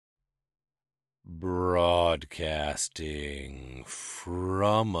Broadcasting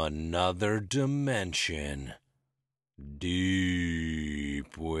from another dimension,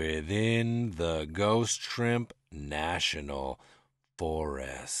 deep within the Ghost Shrimp National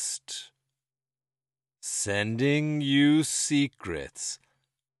Forest. Sending you secrets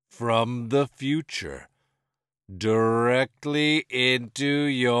from the future directly into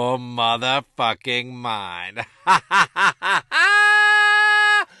your motherfucking mind.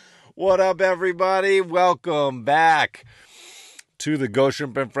 What up, everybody? Welcome back to the Ghost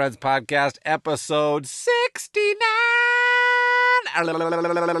Shrimp and Friends podcast, episode 69.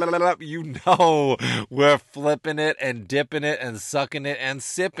 You know we're flipping it and dipping it and sucking it and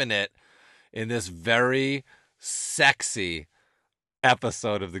sipping it in this very sexy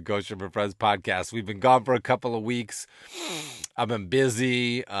episode of the Ghost Shrimp and Friends podcast. We've been gone for a couple of weeks. I've been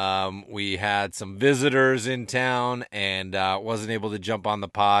busy. We had some visitors in town and wasn't able to jump on the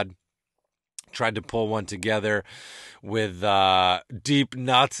pod. Tried to pull one together with Deep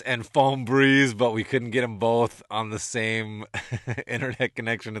Nuts and Foam Breeze, but we couldn't get them both on the same internet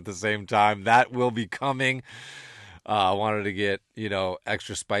connection at the same time. That will be coming. I wanted to get,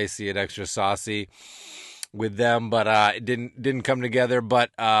 extra spicy and extra saucy with them, but it didn't come together.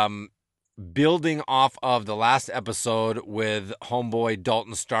 But building off of the last episode with homeboy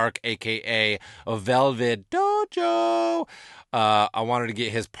Dalton Stark, aka Velvet Dojo, I wanted to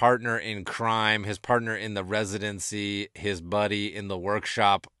get his partner in crime, his partner in the residency, his buddy in the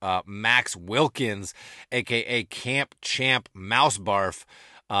workshop, Max Wilkins, aka Camp Champ Mouse Barf,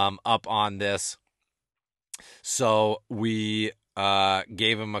 up on this. So we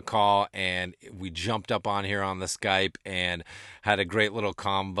gave him a call and we jumped up on here on the Skype and had a great little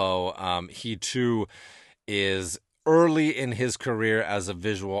combo. He too is early in his career as a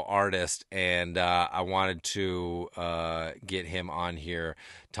visual artist, and I wanted to get him on here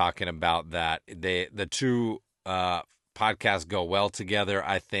talking about that. The two podcasts go well together,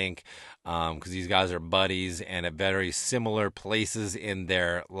 I think, because these guys are buddies and at very similar places in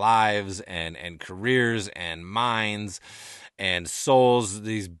their lives and careers and minds and souls,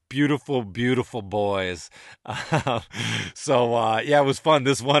 these beautiful, beautiful boys. So it was fun.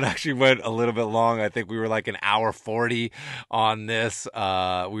 This one actually went a little bit long. I think we were like an hour 40 on this.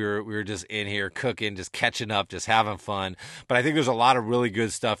 We were just in here cooking, just catching up, just having fun. But I think there's a lot of really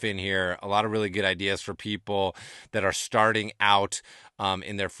good stuff in here, a lot of really good ideas for people that are starting out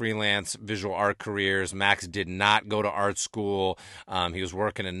in their freelance visual art careers. Max did not go to art school. He was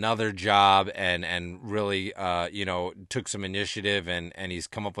working another job and really, took some initiative and he's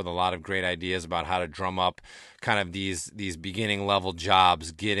come up with a lot of great ideas about how to drum up kind of these beginning level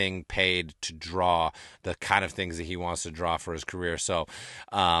jobs, getting paid to draw the kind of things that he wants to draw for his career. So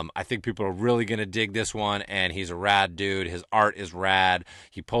I think people are really going to dig this one, and he's a rad dude. His art is rad.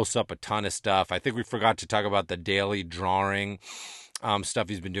 He posts up a ton of stuff. I think we forgot to talk about the daily drawing stuff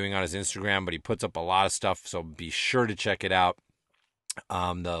he's been doing on his Instagram, but he puts up a lot of stuff, so be sure to check it out.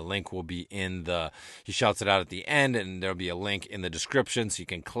 The link will be he shouts it out at the end, and there'll be a link in the description, so you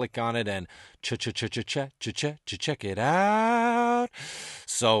can click on it and check it out.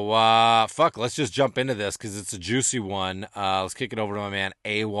 So, let's just jump into this, because it's a juicy one. Let's kick it over to my man,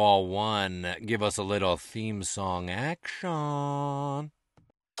 AWOL1. Give us a little theme song action.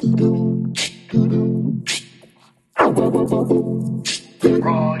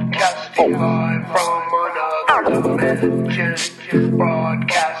 Broadcasting live from another dimension.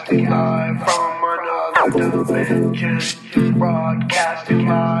 Broadcasting live from another dimension. Broadcasting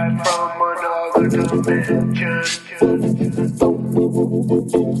live from another dimension.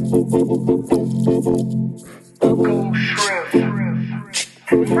 Go Shrimp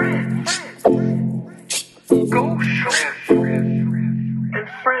and Friends. Go Shrimp and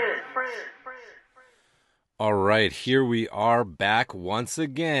Friends. All right, here we are back once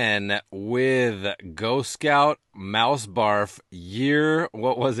again with Ghost Scout Mouse Barf, year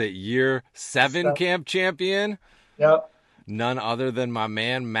 7 camp champion? Yep. None other than my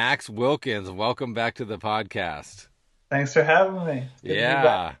man, Max Wilkins. Welcome back to the podcast. Thanks for having me.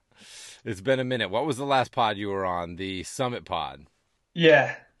 Yeah, it's been a minute. What was the last pod you were on? The Summit pod?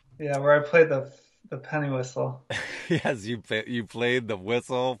 Yeah, where I played the penny whistle. Yes, you played the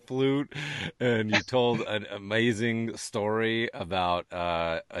whistle, flute, and you told an amazing story about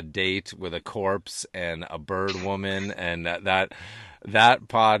a date with a corpse and a bird woman, and that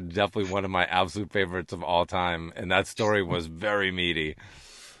pod definitely one of my absolute favorites of all time, and that story was very meaty.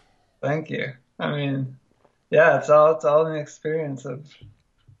 Thank you. I mean, yeah, it's all an experience of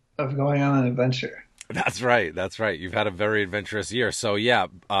going on an adventure. That's right. You've had a very adventurous year. So yeah,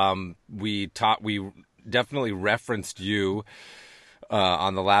 we definitely referenced you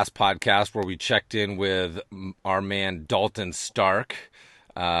on the last podcast where we checked in with our man Dalton Stark,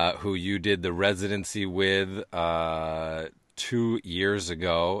 who you did the residency with 2 years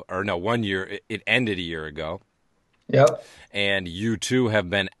ago, or no, 1 year. It ended a year ago. Yep. And you too have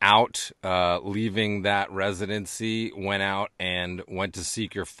been out, leaving that residency, went out and went to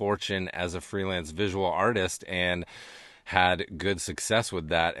seek your fortune as a freelance visual artist and had good success with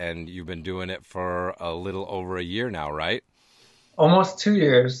that. And you've been doing it for a little over a year now, right? Almost 2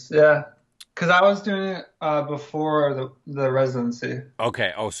 years. Yeah. Because I was doing it before the residency.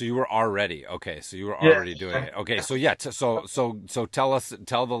 Okay. Oh, so you were already so you were Yeah. already doing it. Okay. So yeah. So tell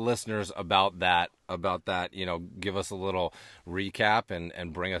the listeners about that. You know, give us a little recap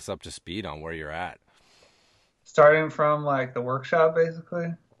and bring us up to speed on where you're at. Starting from like the workshop,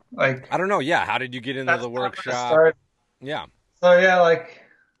 basically. Like I don't know. Yeah. How did you get into that's the kind of where I workshop? started. Yeah. So yeah, like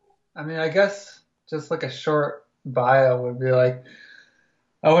I mean, I guess just like a short bio would be like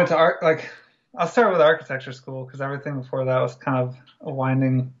I went to art. Like I'll start with architecture school because everything before that was kind of a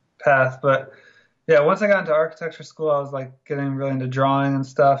winding path. But yeah, once I got into architecture school, I was like getting really into drawing and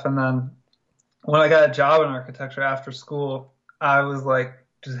stuff. And then when I got a job in architecture after school, I was like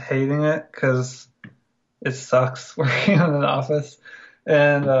just hating it because it sucks working in an office.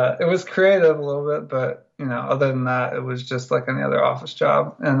 And it was creative a little bit, but you know, other than that, it was just like any other office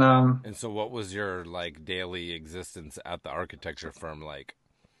job. And so, what was your like daily existence at the architecture firm like?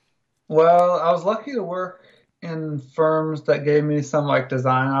 Well, I was lucky to work in firms that gave me some like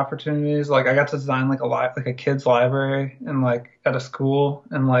design opportunities. Like I got to design like like a kid's library and like at a school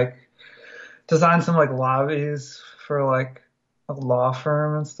and like design some like lobbies for like a law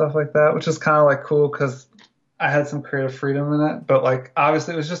firm and stuff like that, which is kind of like cool because I had some creative freedom in it. But like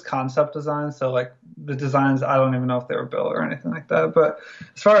obviously it was just concept design, so like the designs I don't even know if they were built or anything like that. But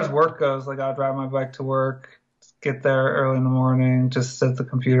as far as work goes, like I'd ride my bike to work, get there early in the morning, just sit at the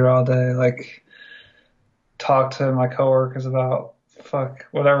computer all day, like talk to my coworkers about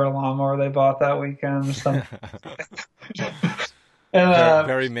whatever lawnmower they bought that weekend or something. And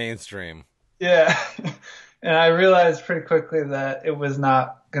Very mainstream. yeah, and I realized pretty quickly that it was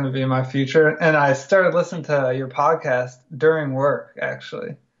not going to be my future. And I started listening to your podcast during work,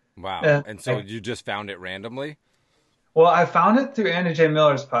 actually. Wow. And so you just found it randomly? Well, I found it through Andy J.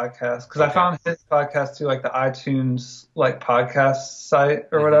 Miller's podcast because I Okay. found his podcast through like the iTunes like podcast site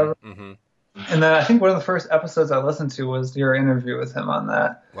or whatever. Mm-hmm. And then I think one of the first episodes I listened to was your interview with him on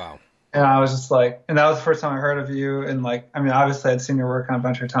that. Wow. And I was just like, and that was the first time I heard of you. And like, I mean, obviously I'd seen your work on a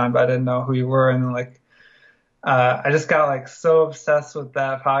bunch of time, but I didn't know who you were. And like, I just got like so obsessed with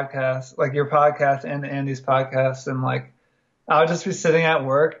that podcast, like your podcast and Andy's podcast. And like, I would just be sitting at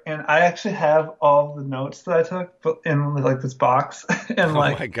work and I actually have all the notes that I took in like this box and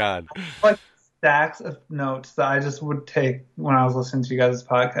like, Oh my God. like stacks of notes that I just would take when I was listening to you guys'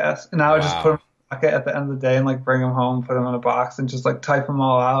 podcast. And I would just Wow. put them in my pocket at the end of the day and like bring them home, put them in a box and just like type them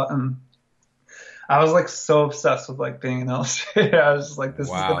all out. And I was like so obsessed with like being an illustrator. I was just like, this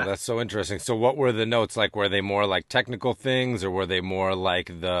is Wow, gonna. that's so interesting. So what were the notes like? Were they more like technical things or were they more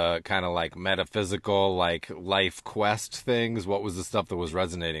like the kind of like metaphysical, like life quest things? What was the stuff that was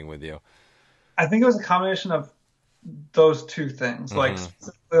resonating with you? I think it was a combination of those two things, like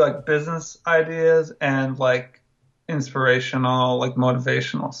specifically like business ideas and like inspirational, like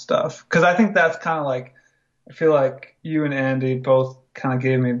motivational stuff. Because I think that's kind of like, I feel like you and Andy both kind of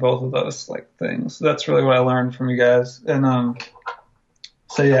gave me both of those like things. That's really what I learned from you guys. And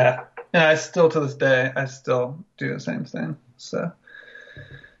so yeah, and I still to this day I still do the same thing. So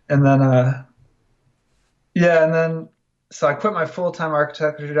and then yeah, and then so I quit my full-time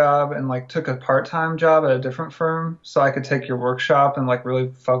architecture job and like took a part-time job at a different firm so I could take your workshop and like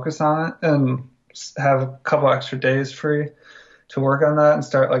really focus on it and have a couple extra days free to work on that and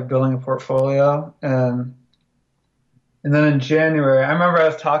start like building a portfolio. And then in January, I remember I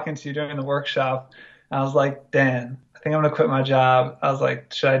was talking to you during the workshop and I was like, Dan, I think I'm going to quit my job. I was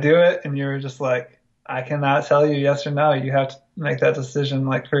like, should I do it? And you were just like, I cannot tell you yes or no. You have to make that decision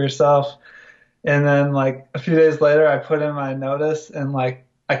like for yourself. And then like a few days later, I put in my notice and like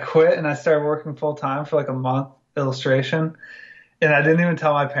I quit and I started working full time for like a month illustration. And I didn't even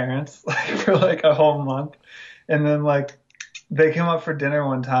tell my parents like for like a whole month. And then like they came up for dinner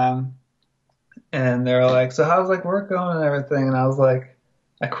one time and they were like, so how's like work going and everything? And I was like,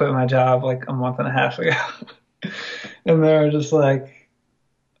 I quit my job like a month and a half ago. And they were just like,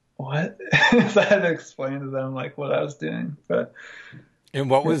 what? So I had to explain to them like what I was doing. But And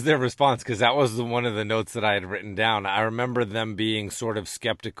what was their response? Because that was one of the notes that I had written down. I remember them being sort of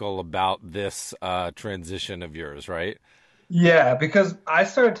skeptical about this transition of yours, right? yeah, because I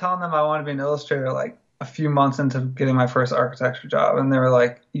started telling them I want to be an illustrator like a few months into getting my first architecture job, and they were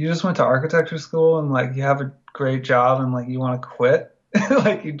like, "You just went to architecture school and like you have a great job and like you want to quit,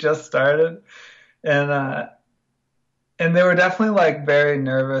 like you just started." And and they were definitely like very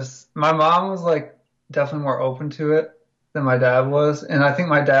nervous. My mom was like definitely more open to it than my dad was, and I think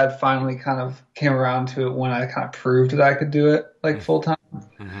my dad finally kind of came around to it when I kind of proved that I could do it like full time.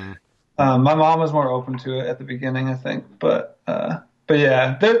 Mm-hmm. My mom was more open to it at the beginning, I think, but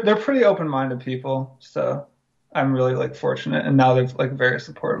yeah, they're pretty open-minded people, so I'm really like fortunate, and now they're like very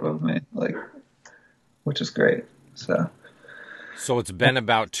supportive of me, like, which is great. So So it's been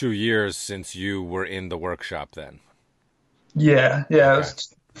about 2 years since you were in the workshop then. yeah, it Okay. was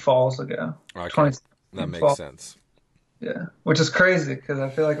 2 falls ago, Okay. That 2016 makes fall, sense. yeah, which is crazy because I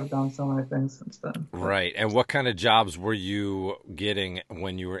feel like I've done so many things since then. But, Right. And what kind of jobs were you getting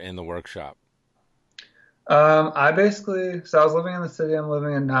when you were in the workshop? I basically, so I was living in the city I'm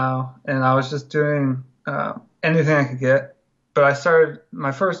living in now, and I was just doing anything I could get. But I started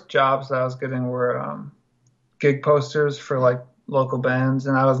my first jobs that I was getting were gig posters for like local bands,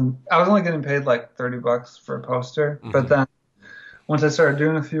 and I was only getting paid like $30 for a poster. But Hmm. then once I started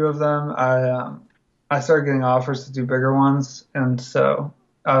doing a few of them, I started getting offers to do bigger ones, and so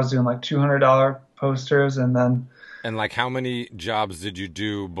I was doing like $200 posters, and then And like how many jobs did you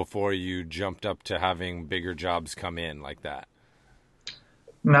do before you jumped up to having bigger jobs come in like that?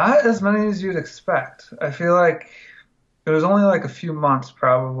 not as many as you'd expect. I feel like it was only like a few months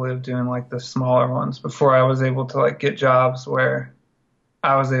probably of doing like the smaller ones before I was able to like get jobs where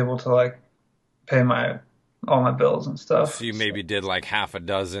I was able to like pay my all my bills and So stuff. you So, maybe did like half a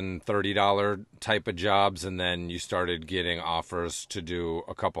dozen $30 type of jobs and then you started getting offers to do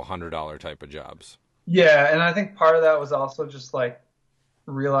a couple $100 type of jobs. yeah, and I think part of that was also just like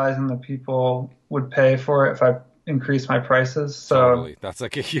realizing that people would pay for it if I increased my prices. So Totally. That's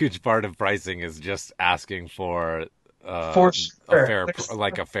like a huge part of pricing is just asking for for a sure. fair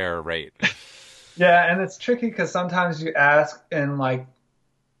like a fair rate. Yeah, and it's tricky because sometimes you ask and like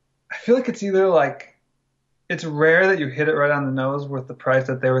I feel like it's either like it's rare that you hit it right on the nose with the price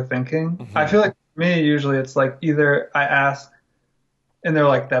that they were thinking. I Hmm. feel like for me, usually it's like either I ask and they're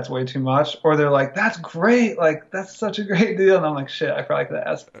like, that's way too much, or they're like, that's great, like that's such a great deal, and I'm like, shit, I probably could have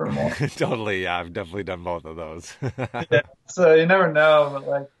asked for more. Totally. Yeah, I've definitely done both of those. Yeah, so you never know, but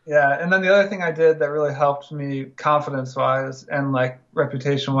like, yeah. And then the other thing I did that really helped me confidence wise and like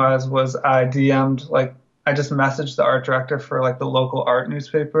reputation wise was I DM'd like I just messaged the art director for like the local art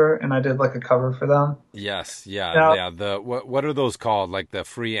newspaper, and I did like a cover for them. Yes, yeah, Now, yeah. The what are those called? Like the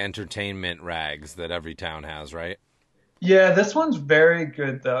free entertainment rags that every town has, right? yeah, this one's very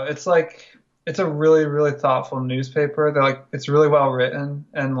good though. It's like it's a really, really thoughtful newspaper. They're like it's really well written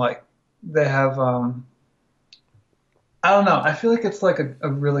and like they have I don't know. I feel like it's like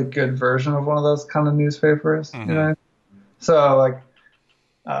a really good version of one of those kind of newspapers, you Hmm. know? So like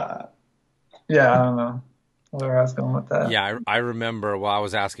uh yeah, I don't know where I was going with that. Yeah, I remember. Well, I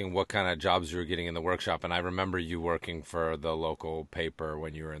was asking what kind of jobs you were getting in the workshop, and I remember you working for the local paper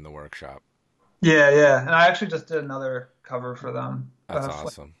when you were in the workshop. Yeah. And I actually just did another cover for them That's like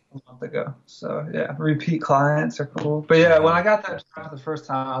awesome. a month ago. So yeah, repeat clients are cool. But yeah, when Hmm. I got that job the first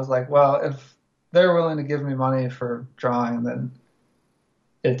time, I was like, well, if they're willing to give me money for drawing, then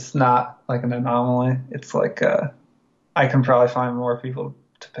it's not like an anomaly. It's like I can probably find more people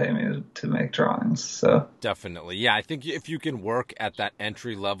to pay me to make drawings. So Definitely. Yeah, I think if you can work at that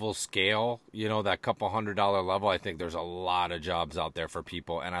entry level scale, that couple $100 level, I think there's a lot of jobs out there for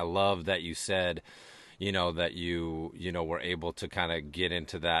people. And I love that you said, that you were able to kind of get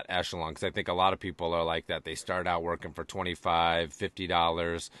into that echelon. Because I think a lot of people are like that. They start out working for 25,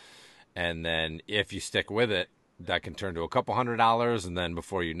 $50, and then if you stick with it, that can turn to a couple $100, and then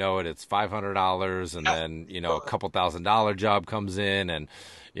before you know it, it's $500, and then a couple $1,000 job comes in, and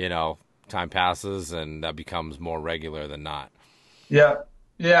you know time passes, and that becomes more regular than not. yeah,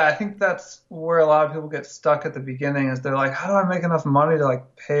 yeah, I think that's where a lot of people get stuck at the beginning is they're like, how do I make enough money to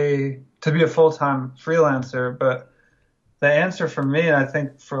like pay to be a full-time freelancer? But the answer for me, and I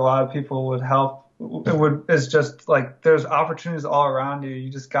think for a lot of people would help, it would is just like there's opportunities all around you.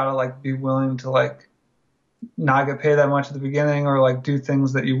 You just gotta like be willing to like not get paid that much at the beginning or like do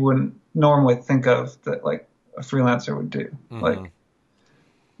things that you wouldn't normally think of that like a freelancer would do. Hmm. Like,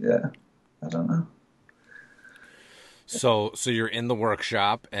 yeah, I don't know. So you're in the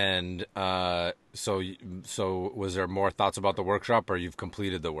workshop, and so was there more thoughts about the workshop, or you've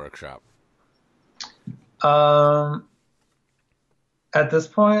completed the workshop? Um, at this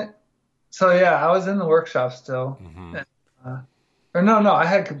point, so yeah, I was in the workshop still. Hmm. And, or no, I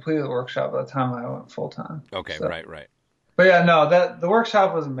had completed the workshop by the time I went full time. Okay, So right, right. But yeah, no, that the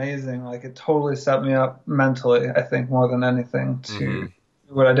workshop was amazing. Like it totally set me up mentally, I think, more than anything to Hmm.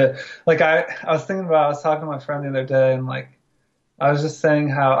 do what I did. Like I was thinking about, I was talking to my friend the other day and like I was just saying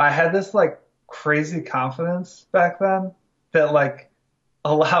how I had this like crazy confidence back then that like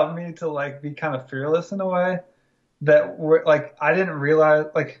allowed me to like be kind of fearless in a way that were like I didn't realize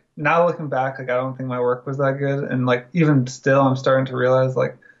like now looking back like I don't think my work was that good and like even still I'm starting to realize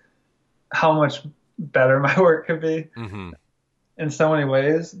like how much better my work could be Hmm. in so many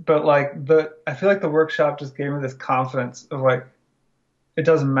ways. But like the I feel like the workshop just gave me this confidence of like it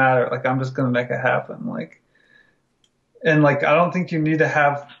doesn't matter. Like I'm just gonna make it happen. Like and like I don't think you need to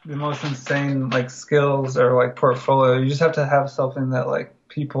have the most insane like skills or like portfolio. You just have to have something that like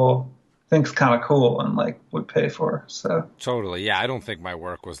people think's kind of cool and like would pay for. So Totally. Yeah, I don't think my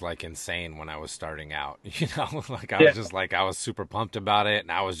work was like insane when I was starting out. You know, like I yeah, was just like I was super pumped about it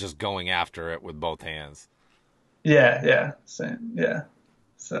and I was just going after it with both hands. yeah, same, yeah.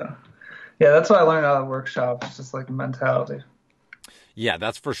 So yeah, that's what I learned out of workshops, just like mentality. Yeah,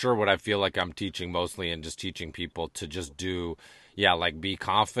 that's for sure what I feel like I'm teaching mostly and just teaching people to just do, yeah, like be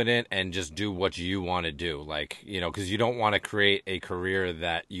confident and just do what you want to do. Like, you know, because you don't want to create a career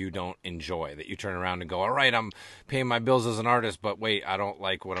that you don't enjoy, that you turn around and go, all right, I'm paying my bills as an artist, but wait, I don't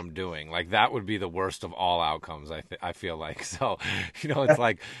like what I'm doing. Like that would be the worst of all outcomes, I feel like. So, you know, it's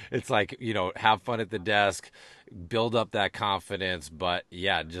like, you know, have fun at the desk, build up that confidence, but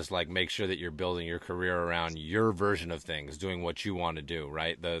yeah, just like make sure that you're building your career around your version of things, doing what you want to do,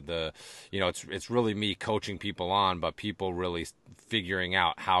 right? The you know, it's really me coaching people on, but people really figuring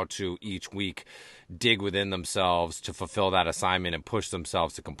out how to each week dig within themselves to fulfill that assignment and push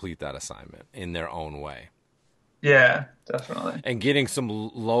themselves to complete that assignment in their own way. Yeah, definitely. And getting some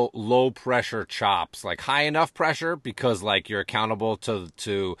low pressure chops, like high enough pressure because like you're accountable to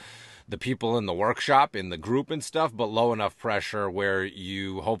the people in the workshop, in the group and stuff, but low enough pressure where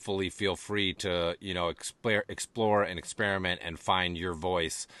you hopefully feel free to, you know, explore and experiment and find your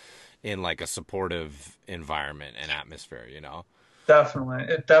voice in like a supportive environment and atmosphere, you know? Definitely.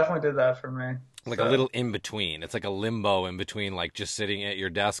 It definitely did that for me. Like a So little in between. It's like a limbo in between like just sitting at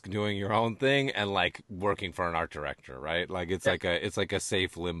your desk doing your own thing and like working for an art director, right? Like yeah, it's like a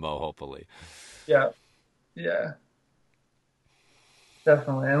safe limbo hopefully. yeah, yeah,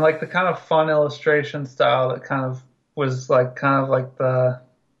 definitely. And like the kind of fun illustration style that kind of like the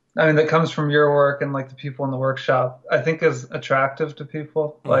I mean that comes from your work and like the people in the workshop, I think is attractive to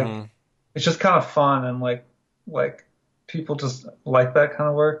people. Like Mhm. it's just kind of fun and like people just like that kind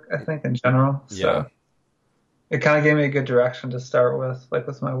of work, I think in general. Yeah. So it kind of gave me a good direction to start with, like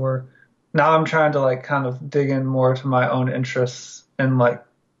with my work. Now I'm trying to like kind of dig in more to my own interests and like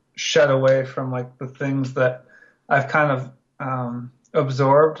shed away from like the things that I've kind of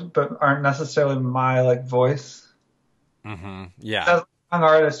absorbed but aren't necessarily my like voice. Mhm. Yeah. As a young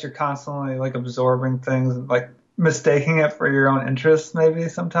artist, you're constantly like absorbing things and like mistaking it for your own interests maybe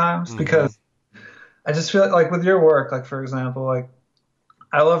sometimes Mhm. because I just feel like with your work, like for example, like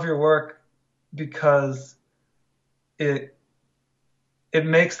I love your work because it it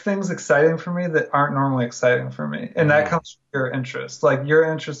makes things exciting for me that aren't normally exciting for me. And that Mhm. comes from your interest. Like your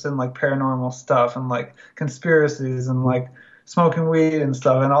interest in like paranormal stuff and like conspiracies and like smoking weed and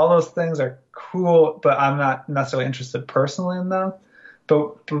stuff. And all those things are cool, but I'm not necessarily interested personally in them.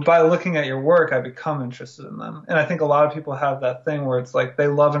 But by looking at your work, I become interested in them. And I think a lot of people have that thing where it's like they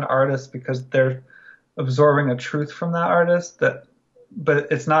love an artist because they're absorbing a truth from that artist that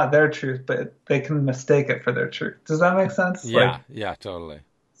but it's not their truth, but they can mistake it for their truth. Does that make sense? Yeah. Like Yeah, totally.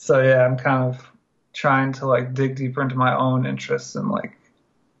 so yeah, I'm kind of trying to like dig deeper into my own interests and like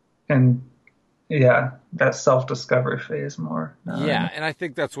and yeah, that self-discovery phase more now right Yeah, now. and I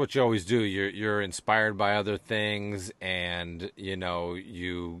think that's what you always do. You're inspired by other things and, you know,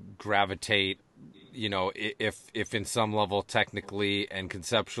 you gravitate, you know, if in some level technically and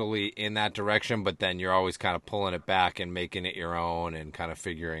conceptually in that direction, but then you're always kind of pulling it back and making it your own and kind of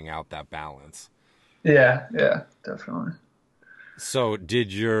figuring out that balance. Yeah, yeah, definitely. So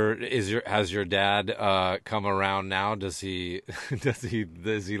has your dad come around now? Does he does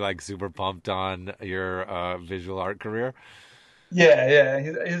he like super pumped on your visual art career? Yeah.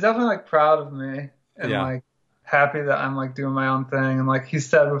 He's definitely like proud of me and Yeah. like happy that I'm like doing my own thing. And like he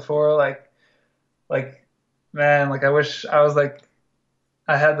said before, like man, like I wish I was like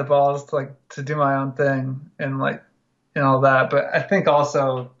I had the balls to like to do my own thing and like and all that. But I think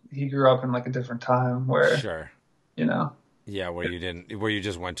also he grew up in like a different time where, Sure. you know, Yeah, where you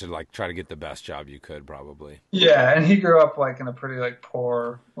just went to like try to get the best job you could, probably. yeah, and he grew up like in a pretty like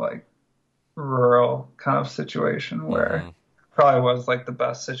poor, like rural kind of situation where Mm-hmm. probably was like the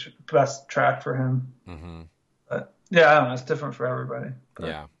best track for him. Mm-hmm. But Yeah, I don't know. It's different for everybody. But,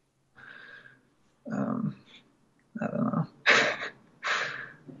 Yeah. um, I don't know.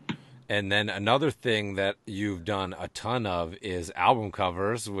 And then another thing that you've done a ton of is album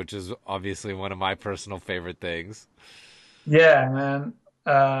covers, which is obviously one of my personal favorite things. Yeah, man.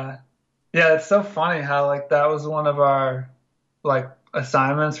 Uh, yeah, it's so funny how like that was one of our like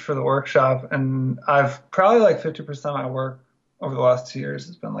assignments for the workshop, and I've probably like 50% of my work over the last 2 years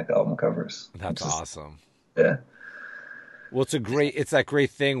has been like album covers, That's which is awesome. yeah, Well, it's that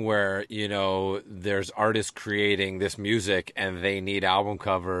great thing where, there's artists creating this music and they need album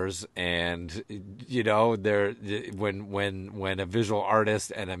covers and, they're when a visual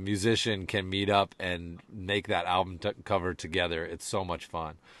artist and a musician can meet up and make that cover together, it's so much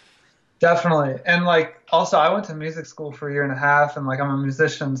fun. definitely. And like also, I went to music school for a year and a half, and like I'm a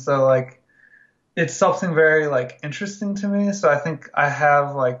musician, so like it's something very like interesting to me. So I think I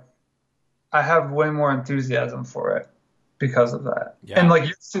have way more enthusiasm for it because of that. And Yeah. like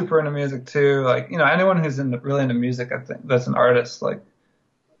you're super into music too. Like, anyone who's really into music, I think that's an artist, like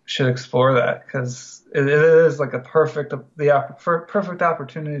should explore that because it is like perfect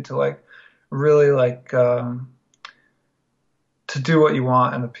opportunity to like really like, to do what you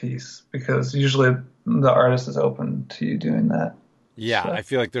want in a piece because usually the artist is open to you doing that. Yeah, So I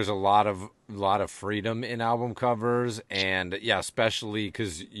feel like there's a lot of freedom in album covers, and yeah, especially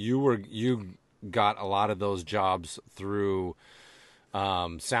because you got a lot of those jobs through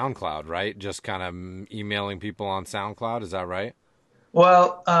SoundCloud, right? Just kind of emailing people on SoundCloud. Is that right?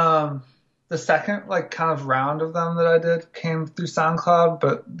 well, the second like kind of round of them that I did came through SoundCloud,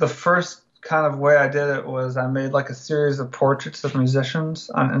 but the first kind of way I did it was I made like a series of portraits of musicians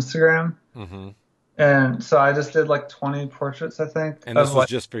on Instagram. Mm-hmm. And so I just did like 20 portraits, I think, And this of was like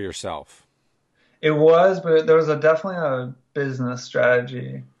just for yourself, it was, but there was definitely a business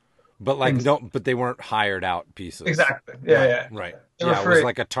strategy. but like In, no, but they weren't hired out pieces. exactly. Yeah, Right, yeah. right. They were Yeah, it was free.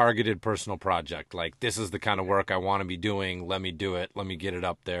 like a targeted personal project. Like this is the kind of work I want to be doing. Let me do it. Let me get it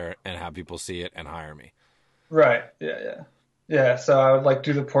up there and have people see it and hire me. Right. Yeah, yeah. Yeah, so I would like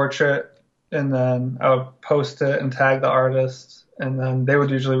do the portrait and then I would post it and tag the artist and then they would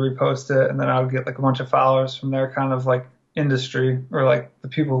usually repost it and then I would get like a bunch of followers from their kind of like industry or like the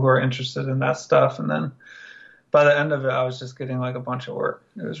people who are interested in that stuff and then by the end of it I was just getting like a bunch of work.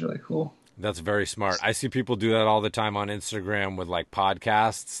 It was really cool. That's very smart. I see people do that all the time on Instagram with like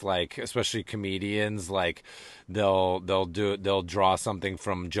podcasts, like especially comedians, like they'll draw something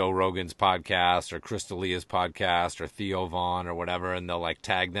from Joe Rogan's podcast or Crystalia's podcast or Theo Vaughn or whatever and they'll like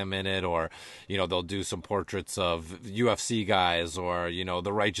tag them in it or they'll do some portraits of UFC guys or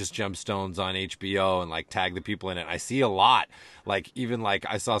the Righteous Gemstones on HBO and like tag the people in it. I see a lot. Like even like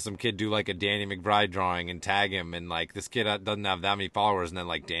I saw some kid do like a Danny McBride drawing and tag him and like this kid doesn't have that many followers and then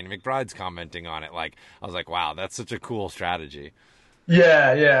like Danny McBride's commenting on it. Like I was like, wow, that's such a cool strategy.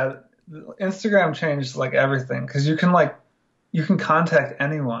 Yeah, yeah. Instagram changed like everything because you can contact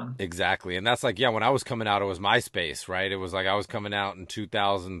anyone. Exactly. And that's like, yeah, when I was coming out, it was MySpace, right? It was like I was coming out in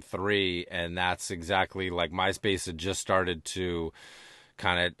 2003, and that's exactly like MySpace had just started to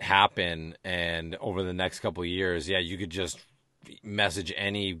kind of happen. And over the next couple of years, yeah, you could just message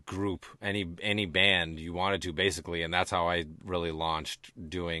any group, any band you wanted to, basically. And that's how I really launched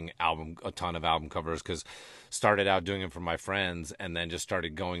doing a ton of album covers because started out doing it for my friends and then just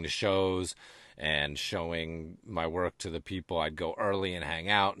started going to shows and showing my work to the people. I'd go early and hang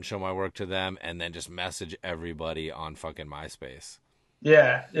out and show my work to them and then just message everybody on fucking MySpace.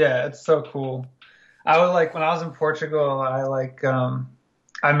 Yeah, yeah, it's so cool. I would like when I was in Portugal,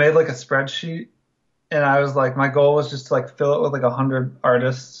 I made like a spreadsheet and I was like my goal was just to like fill it with like 100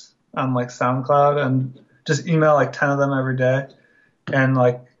 artists on like SoundCloud and just email like 10 of them every day. And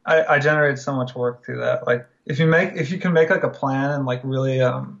like I generated so much work through that. Like if you can make like a plan and like really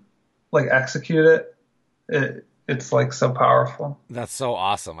like execute it's like so powerful. That's so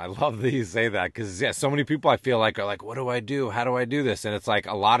awesome. I love that you say that because, yeah, so many people I feel like are like, what do I do? How do I do this? And it's like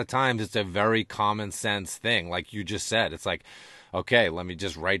a lot of times it's a very common sense thing. Like you just said, it's like, okay, let me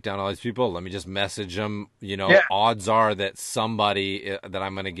just write down all these people. Let me just message them. Yeah, Odds are that that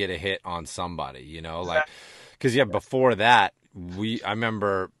I'm going to get a hit on somebody, like, because, yeah, before that, I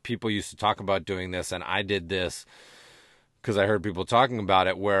remember people used to talk about doing this and I did this because I heard people talking about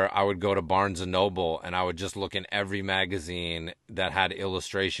it where I would go to Barnes and Noble and I would just look in every magazine that had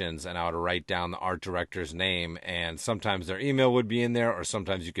illustrations and I would write down the art director's name and sometimes their email would be in there or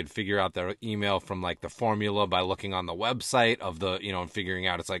sometimes you could figure out their email from like the formula by looking on the website of the, and figuring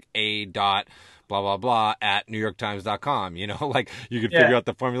out it's like a dot blah, blah, blah at NewYorkTimes.com, like you could figure out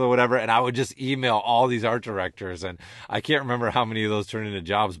the formula, whatever. And I would just email all these art directors and I can't remember how many of those turned into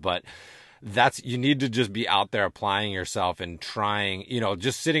jobs, but you need to just be out there applying yourself and trying,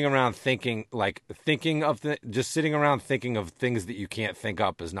 just sitting around thinking, just sitting around thinking of things that you can't think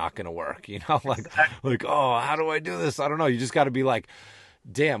up is not going to work, like, oh, how do I do this? I don't know. You just got to be like,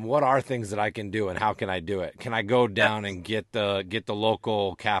 damn, what are things that I can do and how can I do it? Can I go down and get the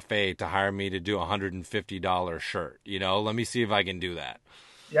local cafe to hire me to do $150 shirt? Let me see if I can do that.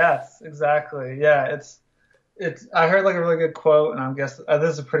 Yes, exactly. Yeah, it's I heard like a really good quote, and I guess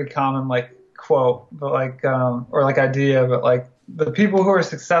this is a pretty common like quote, but like or like idea, but like the people who are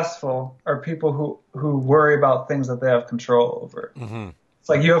successful are people who worry about things that they have control over. Mm-hmm. It's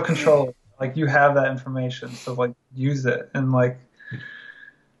like you have control, like you have that information, so like use it. And like,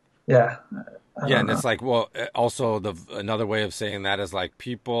 yeah. Yeah, and it's like, well, also another way of saying that is like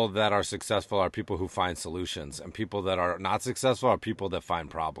people that are successful are people who find solutions, and people that are not successful are people that find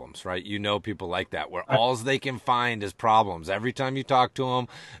problems, right? People like that, where all they can find is problems. Every time you talk to them,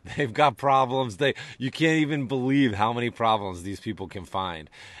 they've got problems. You can't even believe how many problems these people can find.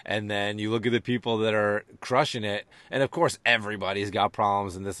 And then you look at the people that are crushing it, and of course everybody's got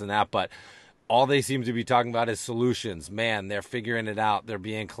problems and this and that, but all they seem to be talking about is solutions. Man, they're figuring it out. They're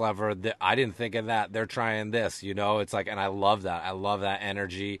being clever. I didn't think of that. They're trying this, It's like, and I love that. I love that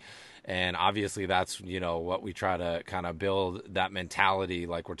energy. And obviously that's, what we try to kind of build, that mentality.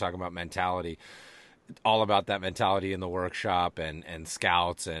 Like we're talking about mentality, all about that mentality in the workshop and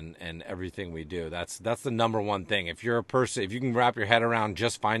scouts and everything we do. That's the number one thing. If you're a person, if you can wrap your head around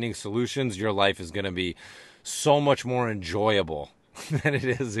just finding solutions, your life is going to be so much more enjoyable than it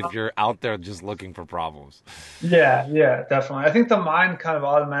is if you're out there just looking for problems. Yeah, definitely. I think the mind kind of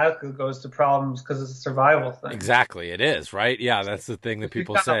automatically goes to problems because it's a survival thing. Exactly, it is, right? Yeah, that's the thing that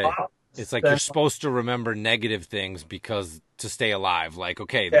people say. It's like you're supposed to remember negative things because to stay alive. Like,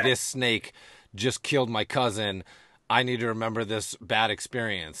 okay, this snake just killed my cousin. I need to remember this bad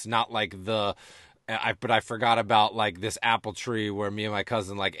experience, not like but I forgot about like this apple tree where me and my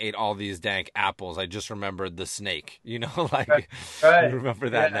cousin like ate all these dank apples. I just remembered the snake, like right. You remember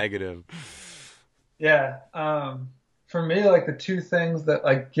that negative. Yeah. For me, like the two things that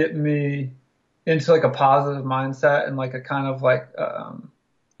like get me into like a positive mindset and like a kind of like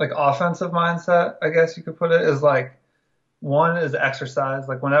offensive mindset, I guess you could put it, is like, one is exercise.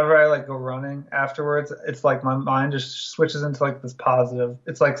 Like whenever I like go running afterwards, it's like my mind just switches into like this positive.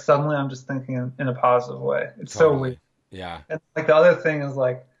 It's like suddenly I'm just thinking in a positive way. It's totally. So weird. Yeah. And like the other thing is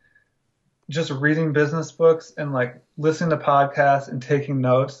like just reading business books and like listening to podcasts and taking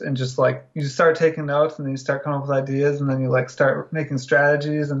notes, and just like you start taking notes and then you start coming up with ideas, and then you like start making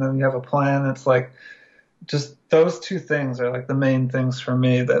strategies, and then you have a plan. It's like just those two things are like the main things for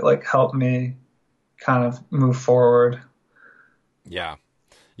me that like help me kind of move forward. Yeah.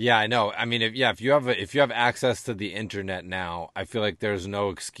 Yeah, I know. I mean, if you have access to the internet now, I feel like there's no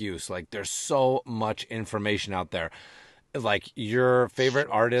excuse. Like there's so much information out there. Like your favorite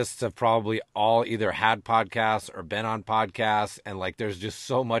artists have probably all either had podcasts or been on podcasts, and like there's just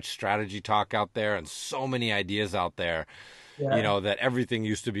so much strategy talk out there and so many ideas out there. Yeah. That everything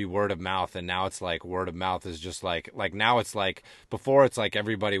used to be word of mouth, and now it's like word of mouth is just like now it's like before it's like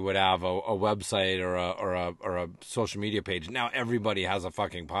everybody would have a website or a social media page. Now everybody has a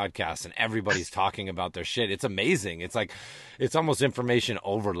fucking podcast and everybody's talking about their shit. It's amazing. It's like it's almost information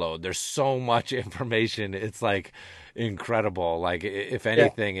overload. There's so much information. It's like incredible. Like if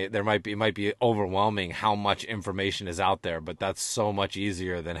anything, it might be overwhelming how much information is out there, but that's so much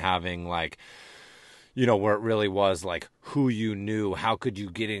easier than having like, where it really was like who you knew, how could you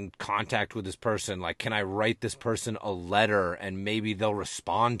get in contact with this person? Like, can I write this person a letter and maybe they'll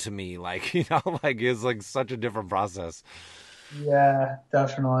respond to me? Like, like it's like such a different process. Yeah,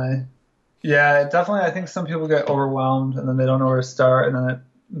 definitely. Yeah, definitely. I think some people get overwhelmed and then they don't know where to start, and then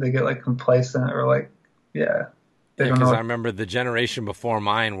they get like complacent or like, because I remember the generation before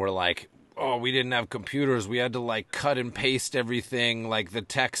mine were like, oh, we didn't have computers. We had to like cut and paste everything, like the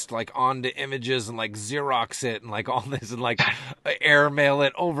text, like onto images and like Xerox it and like all this and like airmail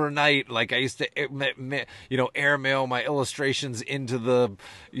it overnight. Like I used to, airmail my illustrations into the,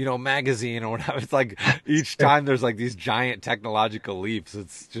 magazine or whatever. It's like each time there's like these giant technological leaps.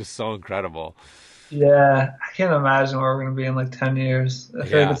 It's just so incredible. Yeah, I can't imagine where we're going to be in like 10 years. I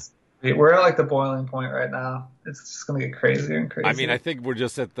feel like we're at like the boiling point right now. It's just going to get crazier and crazier. I mean, I think we're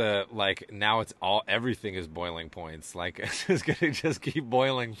just at the, like, now everything is boiling points. Like, it's just going to just keep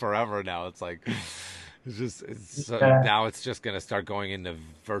boiling forever now. It's like, now it's just going to start going into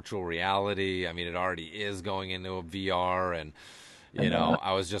virtual reality. I mean, it already is going into a VR, and You know,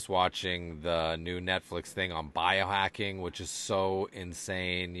 I was just watching the new Netflix thing on biohacking, which is so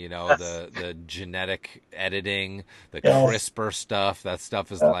insane. You know, Yes. the genetic editing, the Yes. CRISPR stuff. That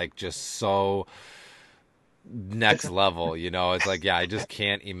stuff is Yeah. like just so It's next level. You know, it's like, yeah, I just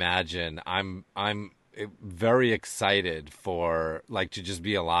can't imagine. I'm very excited for like to just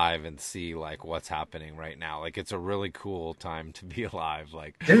be alive and see like what's happening right now. Like it's a really cool time to be alive.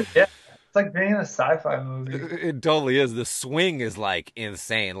 Like dude, yeah. It's like being in a sci-fi movie. it totally is. The swing is like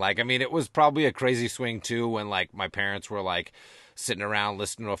insane. Like, I mean, it was probably a crazy swing too when like my parents were like sitting around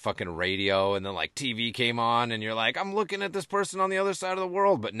listening to a fucking radio and then like TV came on and you're like, I'm looking at this person on the other side of the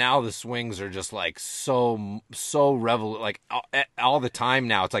world. But now the swings are just like so like all the time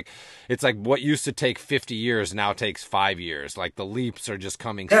now. It's like what used to take 50 years now takes 5 years. Like the leaps are just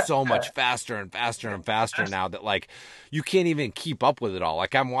coming Yeah. so much faster and faster and faster now that like you can't even keep up with it all.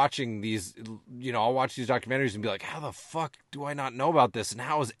 Like I'm watching these, you know, I'll watch these documentaries and be like, how the fuck do I not know about this? And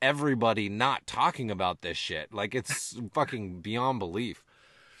how is everybody not talking about this shit? Like it's fucking beyond belief.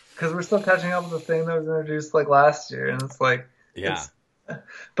 Because we're still catching up with the thing that was introduced like last year, and it's like Yeah. it's.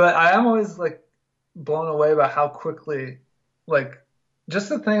 But I am always like blown away by how quickly, like, just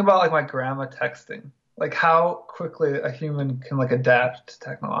the thing about like my grandma texting, like how quickly a human can like adapt to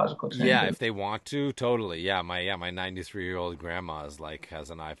technological Yeah, changes. if they want to, totally. My 93-year-old grandma is like has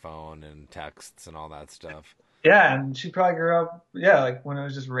an iPhone and texts and all that stuff. Yeah, and she probably grew up, yeah, like when it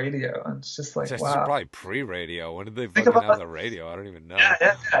was just radio, and it's just like, This is wow. probably pre-radio. When did they Think fucking have about, the radio? I don't even yeah, know.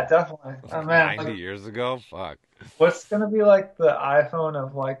 yeah, yeah, definitely. Oh Like man, 90 like years ago? Fuck. what's gonna be like the iPhone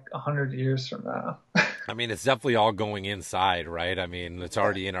of like 100 years from now? I mean, it's definitely all going inside, right? I mean, it's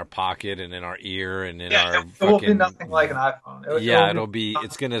already in our pocket and in our ear and in Yeah, our it will be fucking nothing like an iPhone. It yeah, will be.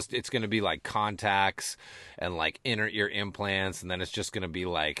 it's gonna be like contacts and like inner ear implants, and then it's just gonna be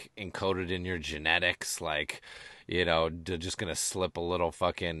like encoded in your genetics, like you know, just gonna slip a little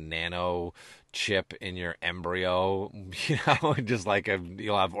fucking nano chip in your embryo, you know, just like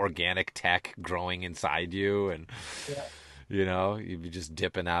you'll have organic tech growing inside you, and Yeah, you know, you'd be just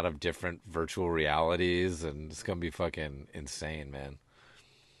dipping out of different virtual realities, and it's gonna be fucking insane, man.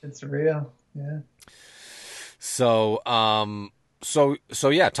 it's real. Yeah. So, so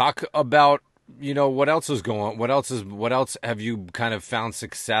yeah, talk about, you know, what else is going, what else have you kind of found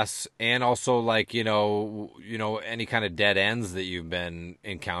success and also like, you know, any kind of dead ends that you've been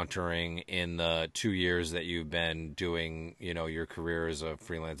encountering in the 2 years that you've been doing, you know, your career as a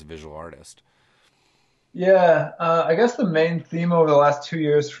freelance visual artist? Yeah, I guess the main theme over the last 2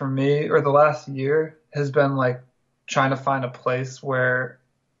 years for me, or the last year, has been like trying to find a place where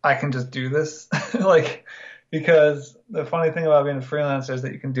I can just do this. Like, because the funny thing about being a freelancer is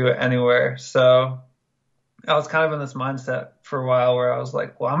that you can do it anywhere. So I was kind of in this mindset for a while where I was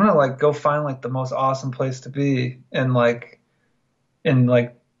like, well, I'm gonna like go find like the most awesome place to be and like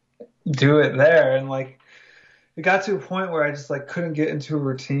do it there. And like it got to a point where I just like couldn't get into a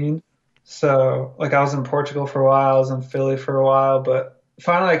routine. So like I was in Portugal for a while, I was in Philly for a while, but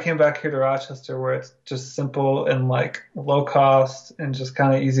finally I came back here to Rochester where it's just simple and like low cost and just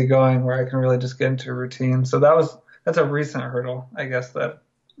kind of easygoing where I can really just get into a routine. So that's a recent hurdle, I guess that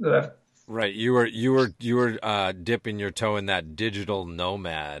I've. Right. You were dipping your toe in that digital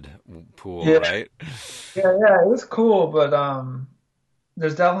nomad pool, Yeah, right? yeah, it was cool, but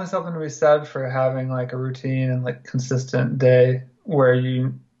there's definitely something to be said for having like a routine and like consistent day where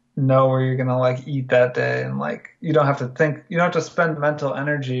you know where you're gonna like eat that day and like you don't have to think, you don't have to spend mental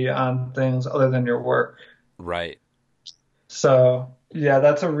energy on things other than your work. Right. So yeah,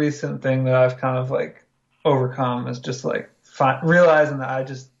 that's a recent thing that I've kind of like overcome is just like realizing that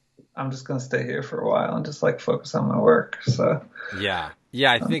I'm just gonna stay here for a while and just like focus on my work. So Yeah.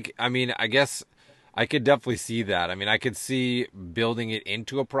 Yeah, I mean, I guess I could definitely see that. I mean, I could see building it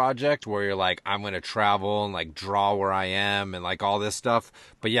into a project where you're like, I'm going to travel and like draw where I am and like all this stuff.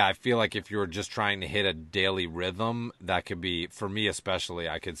 But yeah, I feel like if you were just trying to hit a daily rhythm, that could be, for me especially,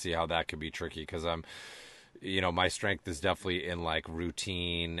 I could see how that could be tricky because you know, my strength is definitely in like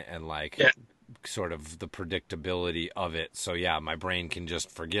routine and like yeah, sort of the predictability of it. So yeah, my brain can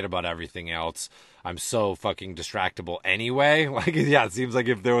just forget about everything else. I'm so fucking distractible anyway. Like, yeah, it seems like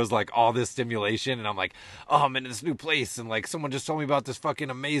if there was like all this stimulation and I'm like, oh, I'm in this new place and like someone just told me about this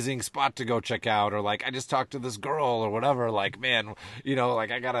fucking amazing spot to go check out, or like I just talked to this girl or whatever, like, man, you know, like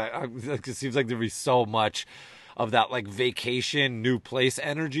it seems like there'd be so much of that like vacation, new place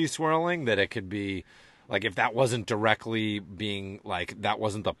energy swirling that it could be like if that wasn't directly being like that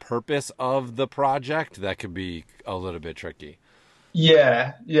wasn't the purpose of the project, that could be a little bit tricky.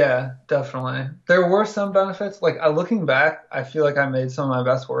 yeah, yeah, definitely. There were some benefits. Like looking back, I feel like I made some of my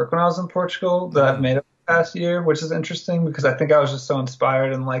best work when I was in Portugal that I've Mm. made past year, which is interesting because I think I was just so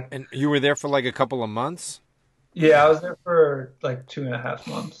inspired and like, And you were there for like a couple of months? yeah, I was there for like 2.5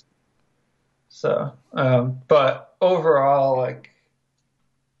 months. So, but overall, like,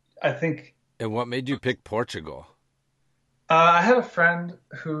 I think And what made you pick Portugal? I had a friend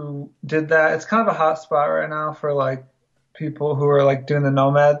who did that. It's kind of a hot spot right now for like people who are like doing the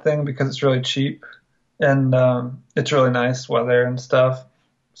nomad thing because it's really cheap and it's really nice weather and stuff.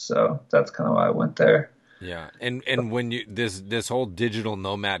 So that's kind of why I went there. Yeah. And when you this whole digital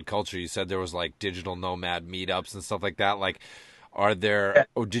nomad culture, you said there was like digital nomad meetups and stuff like that. Like are there Yeah.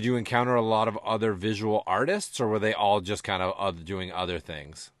 or did you encounter a lot of other visual artists or were they all just kind of doing other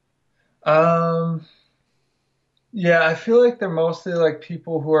things? Um, yeah, I feel like they're mostly like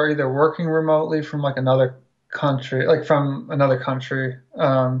people who are either working remotely from like another country, like from another country,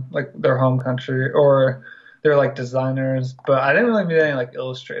 like their home country, or they're like designers. But I didn't really meet any like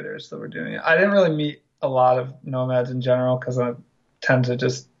illustrators that were doing it. I didn't really meet a lot of nomads in general because I tend to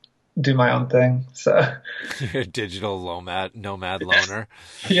just do my own thing. So You're a digital nomad loner.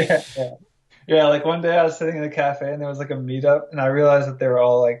 yeah, yeah, yeah. Like one day I was sitting in a cafe and there was like a meetup, and I realized that they were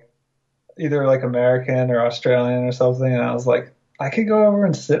all like either like American or Australian or something, and I was like, I could go over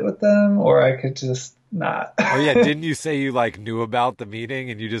and sit with them, or I could just not. Oh yeah, didn't you say you like knew about the meeting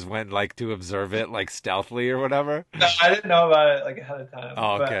and you just went like to observe it like stealthily or whatever? No, I didn't know about it like ahead of time,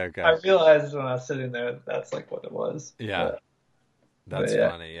 Oh, but okay, okay. I realized when I was sitting there that that's like what it was. Yeah. But That's yeah,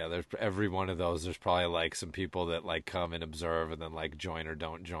 funny. Yeah, there's every one of those. There's probably like some people that like come and observe and then like join or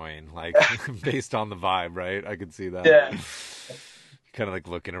don't join, like based on the vibe, right? I could see that. yeah, Kind of like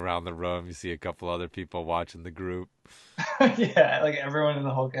looking around the room, you see a couple other people watching the group. yeah. Like everyone in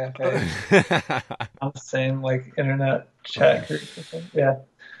the whole cafe on the same like internet chat group or something. Yeah.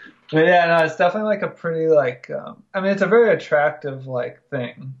 But yeah, no, it's definitely like a pretty like I mean it's a very attractive like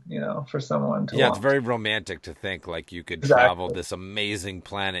thing, for someone to Yeah, it's want. very romantic to think like you could travel Exactly. this amazing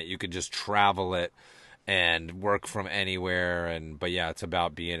planet. You could just travel it and work from anywhere. And but yeah, it's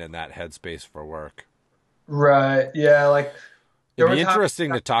about being in that headspace for work. Right. Yeah, like there It'd were be times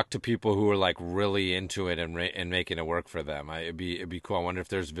interesting to talk to people who are like really into it and making it work for them. It'd be cool. I wonder if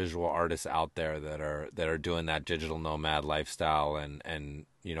there's visual artists out there that are doing that digital nomad lifestyle and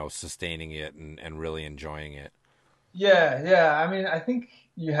sustaining it and really enjoying it. yeah, yeah. I mean, I think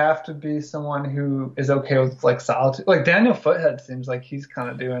you have to be someone who is okay with like solitude. Like Daniel Foothead seems like he's kind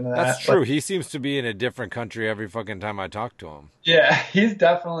of doing That's that. true. Like, He seems to be in a different country every fucking time I talk to him. yeah, he's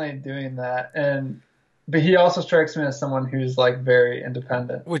definitely doing that. But he also strikes me as someone who's like very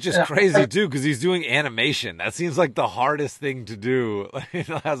independent. Which is Yeah, crazy too, because he's doing animation. That seems like the hardest thing to do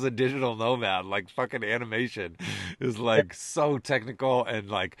as a digital nomad. Like fucking animation is like so technical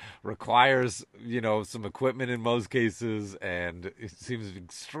and like requires some equipment in most cases, and it seems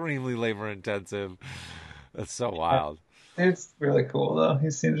extremely labor intensive. That's so wild. it's really cool though. He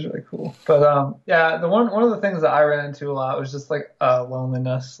seems really cool. But yeah, the one of the things that I ran into a lot was just like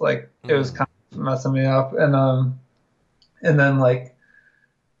loneliness. Like it was Mm. kind of messing me up, and then like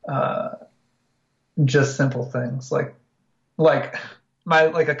uh just simple things like my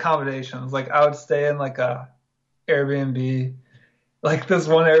like accommodations. Like I would stay in like a Airbnb. Like this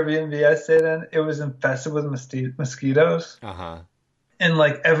one Airbnb I stayed in, it was infested with mosquitoes. Uh huh. And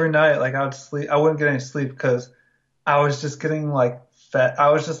like every night, like I would sleep, I wouldn't get any sleep because I was just getting like fed. I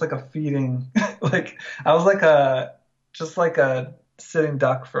was just like a feeding, like I was like just like a sitting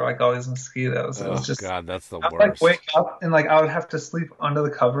duck for like all these mosquitoes. It Oh was just, God, that's the I would like worst. wake up and like I would have to sleep under the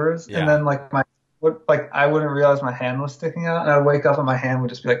covers, and Yeah. then like I wouldn't realize my hand was sticking out, and I'd wake up and my hand would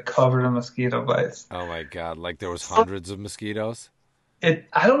just be like covered in mosquito bites. Oh my God, like there was hundreds of mosquitoes.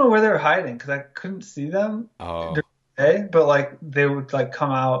 I don't know where they were hiding because I couldn't see them Oh. during the day, but like they would like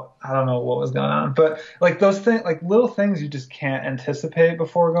come out. I don't know what was going on, but like those things, like little things you just can't anticipate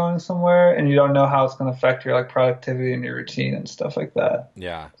before going somewhere, and you don't know how it's going to affect your like productivity and your routine and stuff like that.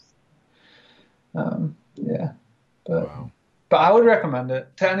 Yeah. Yeah, but Wow. but I would recommend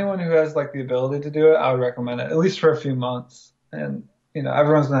it to anyone who has like the ability to do it. I would recommend it at least for a few months, and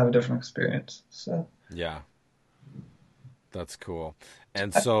everyone's gonna have a different experience. So Yeah. That's cool.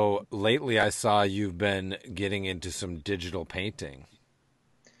 And so lately I saw you've been getting into some digital painting.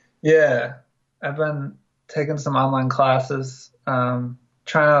 yeah, I've been taking some online classes, trying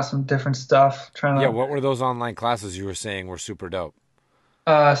out some different stuff, trying Yeah, to what were those online classes you were saying were super dope?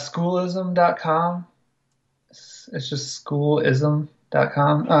 schoolism.com. It's just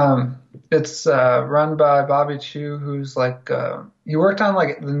schoolism.com. It's run by Bobby Chu, who's like he worked on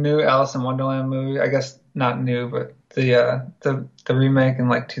like the new Alice in Wonderland movie. I guess not new, but the remake in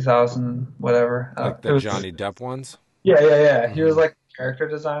like 2000 whatever. Like It the was Johnny Depp ones? yeah. He Hmm. was like character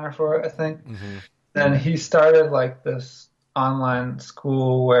designer for it, I think. Hmm. And he started like this online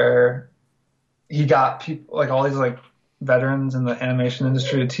school where he got people like all these like veterans in the animation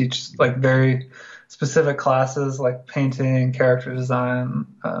industry to teach like very specific classes like painting, character design,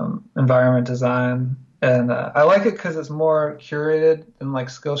 environment design. And I like it because it's more curated than like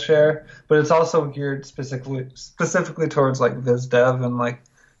Skillshare, but it's also geared specifically towards like Viz Dev and like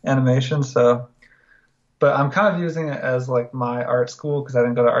animation. So, but I'm kind of using it as like my art school because I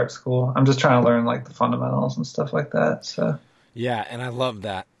didn't go to art school. I'm just trying to learn like the fundamentals and stuff like that. So. Yeah, and I love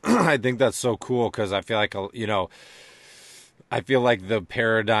that. I think that's so cool because I feel like, I feel like the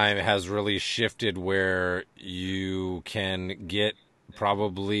paradigm has really shifted where you can get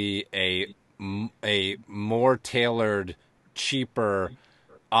probably a more tailored, cheaper,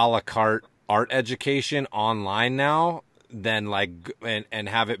 a la carte art education online now than like and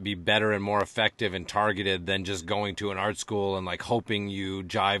have it be better and more effective and targeted than just going to an art school and like hoping you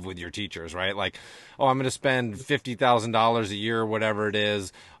jive with your teachers, right? Like, oh, I'm going to spend $50,000 a year or whatever it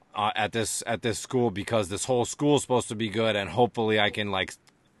is at this school because this whole school is supposed to be good, and hopefully I can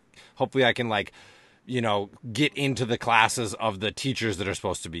get into the classes of the teachers that are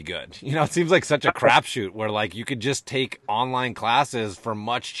supposed to be good. It seems like such a crapshoot where like you could just take online classes for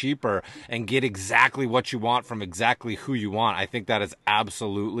much cheaper and get exactly what you want from exactly who you want. I think that is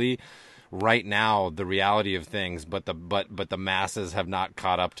absolutely right now the reality of things, but the masses have not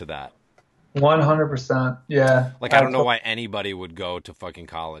caught up to that. 100%. Yeah. Like, I don't know why anybody would go to fucking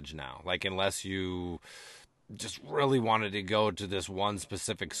college now. Like, unless you just really wanted to go to this one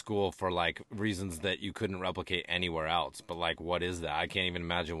specific school for like reasons that you couldn't replicate anywhere else. But like, what is that? I can't even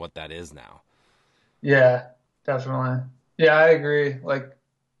imagine what that is now. Yeah, definitely. Yeah, I agree. Like,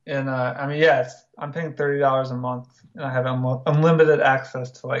 and I mean, yes, I'm paying $30 a month, and I have unlimited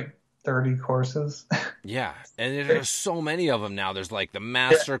access to like 30 courses. Yeah, and there's so many of them now. There's like the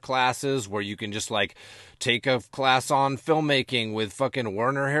master classes where you can just like take a class on filmmaking with fucking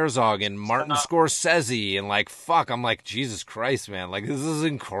Werner Herzog and Martin Scorsese, and like fuck, I'm like, Jesus Christ, man, like this is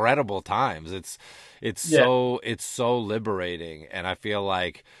incredible times. It's so liberating, and I feel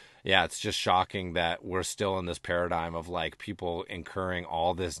like, yeah, it's just shocking that we're still in this paradigm of like people incurring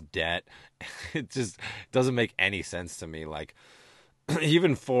all this debt. It just doesn't make any sense to me. Like,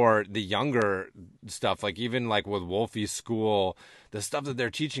 even for the younger stuff, like even like with Wolfie's school, the stuff that they're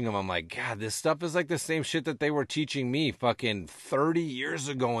teaching them, I'm like, God, this stuff is like the same shit that they were teaching me fucking 30 years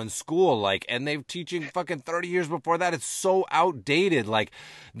ago in school. Like, and they're teaching fucking 30 years before that. It's so outdated. Like,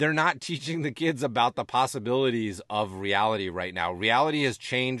 they're not teaching the kids about the possibilities of reality right now. Reality has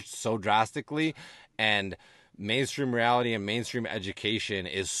changed so drastically, and mainstream reality and mainstream education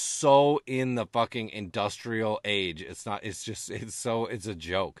is so in the fucking industrial age. It's not, it's a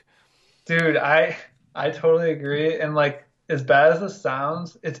joke. Dude, I totally agree. And like as bad as this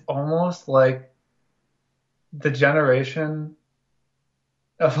sounds, it's almost like the generation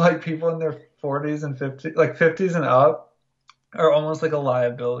of like people in their 40s and 50s, like 50s and up, are almost like a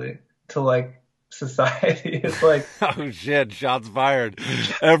liability to like society. It's like, Oh shit, shots fired.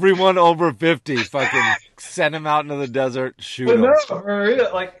 Everyone over 50, fucking send him out into the desert, shoot but him. no, for real,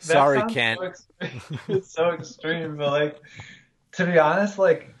 like that Sorry, sounds Kent. so extreme. It's so extreme, but like to be honest,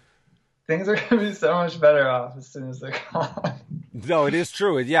 like things are gonna be so much better off as soon as they're gone. No, it is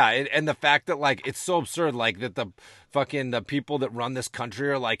true. Yeah, and the fact that like it's so absurd, like that the people that run this country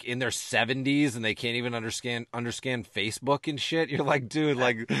are like in their 70s and they can't even understand Facebook and shit. You're like, dude,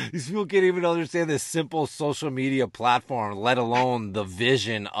 like these people can't even understand this simple social media platform, let alone the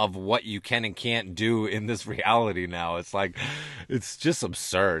vision of what you can and can't do in this reality now. It's like, it's just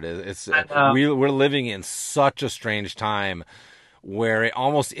absurd. We're living in such a strange time where it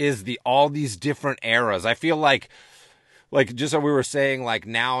almost is all these different eras. I feel like just like we were saying, like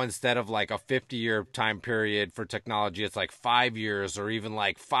now instead of like a 50-year time period for technology, it's like 5 years or even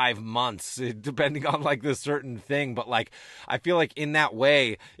like 5 months, depending on like the certain thing. But like, I feel like in that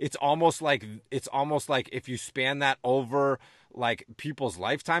way, it's almost like if you span that over like people's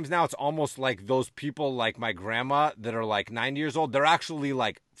lifetimes now, it's almost like those people like my grandma that are like 90 years old, they're actually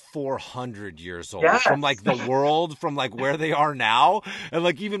like 400 years old. Yes. From like the world, from like where they are now. And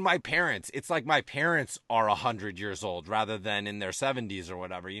like even my parents, it's like my parents are 100 years old rather than in their 70s or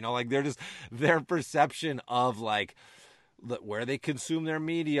whatever, like they're just, their perception of like where they consume their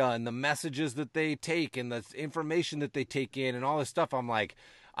media and the messages that they take and the information that they take in and all this stuff. I'm like,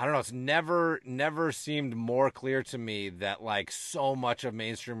 I don't know. It's never seemed more clear to me that like so much of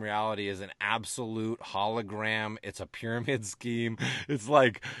mainstream reality is an absolute hologram. It's a pyramid scheme. It's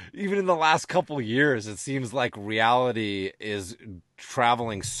like even in the last couple years, it seems like reality is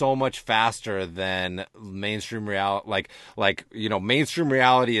traveling so much faster than mainstream reality. Like mainstream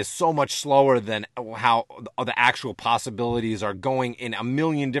reality is so much slower than how the actual possibilities are going in a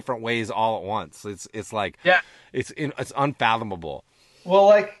million different ways all at once. It's like Yeah. it's unfathomable. Well,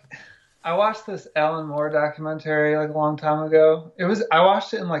 like I watched this Alan Moore documentary like a long time ago. I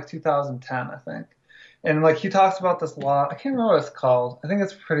watched it in like 2010, I think. And like he talks about this law. I can't remember what it's called. I think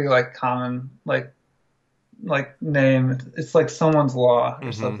it's pretty like common like name. It's like someone's law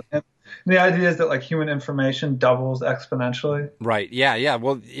or something. And the idea is that like human information doubles exponentially. Right. Yeah. Yeah.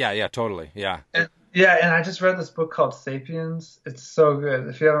 Well, yeah. Totally. Yeah. And I just read this book called Sapiens. It's so good.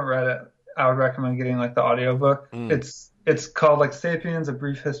 If you haven't read it, I would recommend getting like the audiobook. It's called like Sapiens, A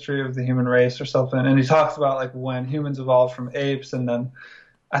Brief History of the Human Race or something. And he talks about like when humans evolved from apes, and then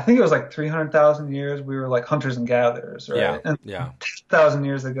I think it was like 300,000 years we were like hunters and gatherers, right? Yeah. And Yeah. 10,000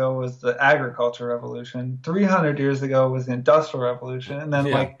 years ago was the agriculture revolution. 300 years ago was the industrial revolution. And then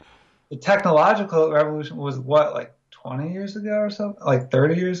like the technological revolution was what, like 20 years ago or so, like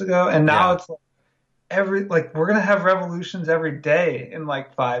 30 years ago. And now it's like we're going to have revolutions every day in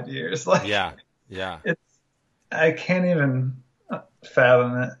like 5 years. Like, yeah. I can't even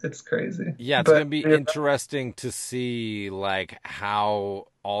fathom it. It's crazy. Yeah, it's going to be interesting to see like how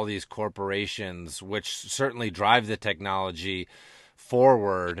all these corporations, which certainly drive the technology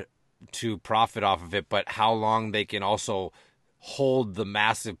forward to profit off of it, but how long they can also hold the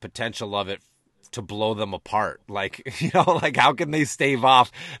massive potential of it to blow them apart. Like, like how can they stave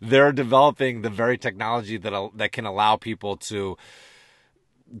off? They're developing the very technology that can allow people to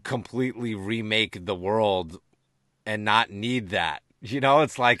completely remake the world and not need that.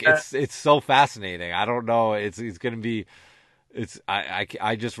 It's like it's so fascinating. I don't know. It's going to be.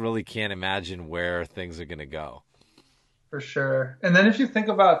 I just really can't imagine where things are going to go. For sure. And then if you think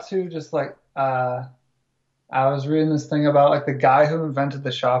about too, just like I was reading this thing about like the guy who invented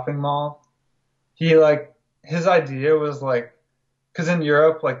the shopping mall. He like his idea was like, because in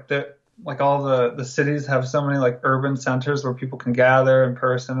Europe like all the cities have so many like urban centers where people can gather in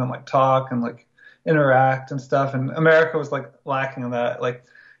person and like talk and like interact and stuff. And America was like lacking in that, like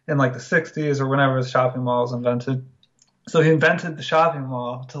in like the 60s or whenever the shopping mall was invented. So he invented the shopping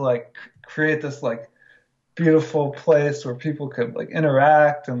mall to like create this like beautiful place where people could like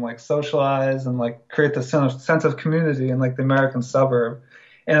interact and like socialize and like create the sense of community in like the American suburb.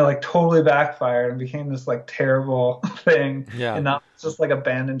 And it like totally backfired and became this like terrible thing. Yeah. And now it's just like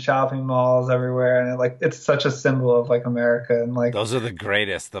abandoned shopping malls everywhere. And it's such a symbol of like America. And like those are the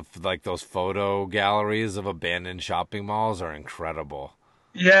greatest. Like those photo galleries of abandoned shopping malls are incredible.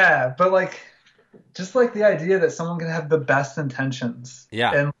 Yeah, but like just like the idea that someone can have the best intentions.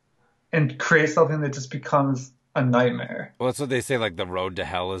 Yeah. And create something that just becomes a nightmare. Well, that's what they say, like the road to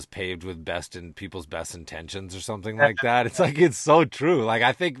hell is paved with people's best intentions or something like that. It's like, it's so true. Like,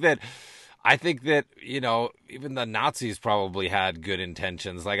 I think that, even the Nazis probably had good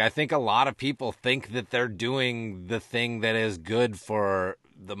intentions. Like, I think a lot of people think that they're doing the thing that is good for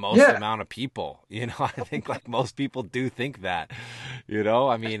the most amount of people. I think like most people do think that,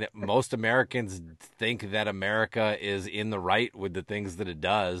 I mean, most Americans think that America is in the right with the things that it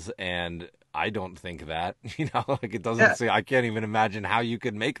does. And I don't think that, like it doesn't say, I can't even imagine how you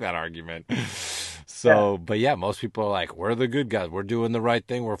could make that argument. So, but most people are like, we're the good guys. We're doing the right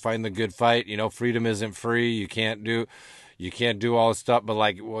thing. We're fighting the good fight. Freedom isn't free. You can't do all this stuff. But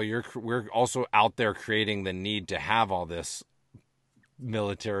like, well, we're also out there creating the need to have all this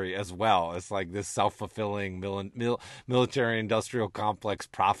military as well. It's like this self-fulfilling military industrial complex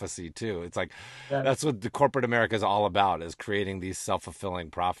prophecy too. It's like that's what the corporate America is all about, is creating these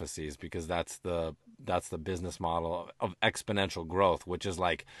self-fulfilling prophecies, because that's the business model of exponential growth, which is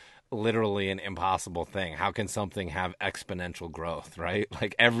like literally an impossible thing. How can something have exponential growth, right?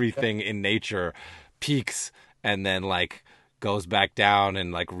 Like everything in nature peaks and then like goes back down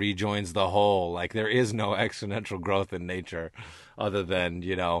and like rejoins the whole. Like there is no exponential growth in nature other than,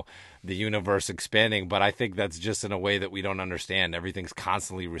 the universe expanding. But I think that's just in a way that we don't understand. Everything's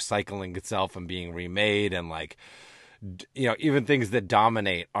constantly recycling itself and being remade, and like, even things that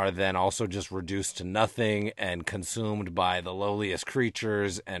dominate are then also just reduced to nothing and consumed by the lowliest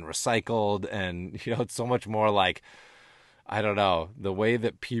creatures and recycled. And, it's so much more like, I don't know, the way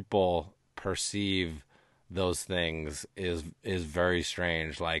that people perceive those things is very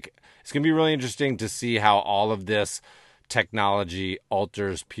strange. Like, it's going to be really interesting to see how all of this technology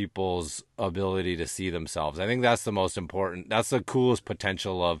alters people's ability to see themselves. I think that's the most important. That's the coolest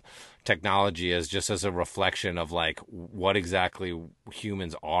potential of technology, is just as a reflection of like what exactly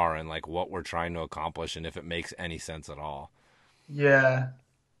humans are and like what we're trying to accomplish, and if it makes any sense at all. Yeah,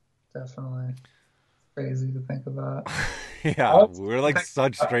 definitely. Crazy to think about. I Yeah, like we're to like think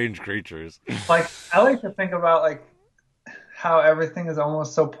such about, strange creatures. I like to think about like how everything is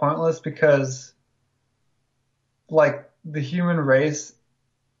almost so pointless because like the human race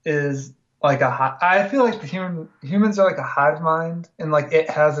is like I feel like the humans are like a hive mind and like it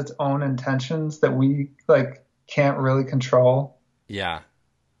has its own intentions that we like can't really control. Yeah.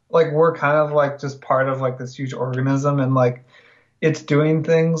 Like we're kind of like just part of like this huge organism and like it's doing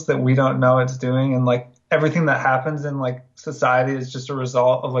things that we don't know it's doing and like everything that happens in like society is just a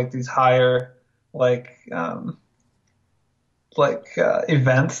result of like these higher like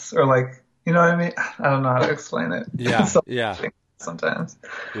events or like you know what I mean? I don't know how to explain it. Yeah. So, Yeah. sometimes.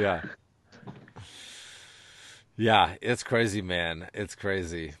 Yeah. Yeah, it's crazy, man. It's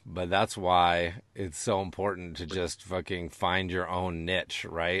crazy. But that's why it's so important to just fucking find your own niche,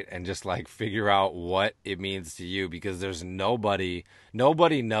 right? And just like figure out what it means to you, because there's nobody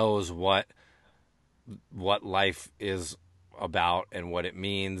knows what life is about and what it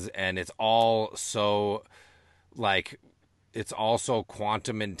means, and it's all so like it's also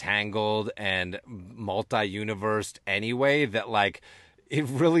quantum entangled and multi-universed anyway, that like it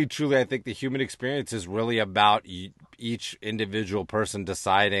really truly, I think the human experience is really about each individual person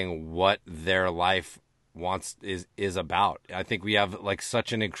deciding what their life wants is about. I think we have like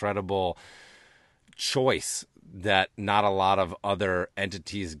such an incredible choice that not a lot of other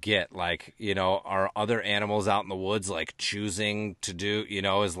entities get. Like, you know, are other animals out in the woods like choosing to do, you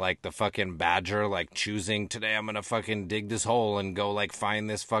know, is like the fucking badger like choosing, today I'm gonna fucking dig this hole and go like find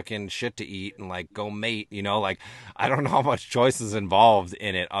this fucking shit to eat and like go mate, you know? Like, I don't know how much choice is involved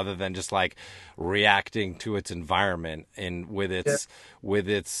in it other than just like reacting to its environment and with Yeah. its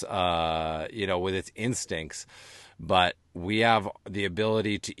you know, with its instincts. But we have the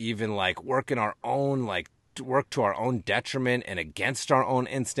ability to even like work in our own, like to work to our own detriment and against our own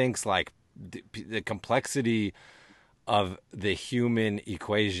instincts. Like the complexity of the human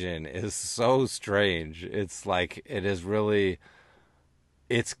equation is so strange. It's like, it is really,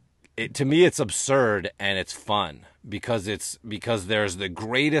 to me, it's absurd and it's fun because there's the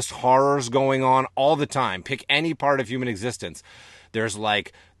greatest horrors going on all the time. Pick any part of human existence. There's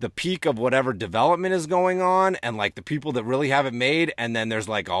like the peak of whatever development is going on and like the people that really have it made. And then there's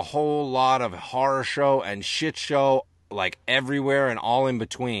like a whole lot of horror show and shit show like everywhere and all in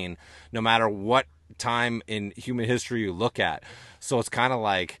between, no matter what time in human history you look at. So it's kind of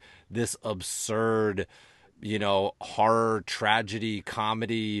like this absurd, you know, horror, tragedy,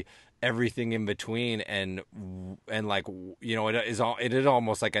 comedy, everything in between, and like, you know, it is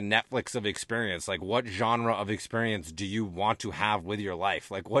almost like a Netflix of experience. Like, what genre of experience do you want to have with your life?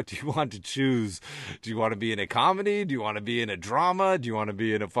 Like, what do you want to choose? Do you want to be in a comedy? Do you want to be in a drama? Do you want to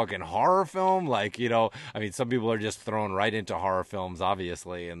be in a fucking horror film? Like, you know, I mean, some people are just thrown right into horror films,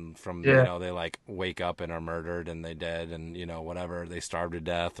 obviously, and from, you Yeah. know, they like wake up and are murdered and they dead and, you know, whatever, they starve to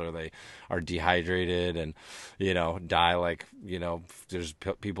death or they are dehydrated and, you know, die. Like, you know, there's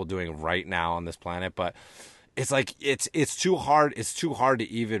people doing right now on this planet. But it's like it's too hard to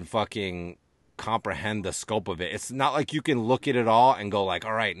even fucking comprehend the scope of it. It's not like you can look at it all and go like,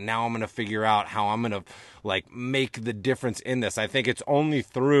 all right, now I'm gonna figure out how I'm gonna like make the difference in this. I think it's only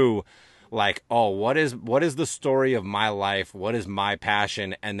through like, oh, what is the story of my life, what is my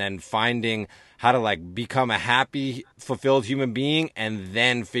passion, and then finding how to like become a happy, fulfilled human being, and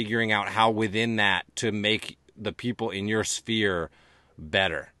then figuring out how within that to make the people in your sphere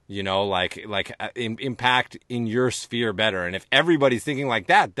better, you know, like impact in your sphere better. And if everybody's thinking like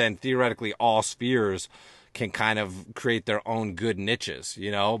that, then theoretically all spheres can kind of create their own good niches,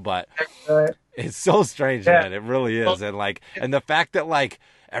 you know. But Right. it's so strange, Yeah. man. It really is. And like, and the fact that like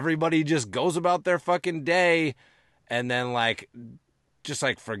everybody just goes about their fucking day and then like just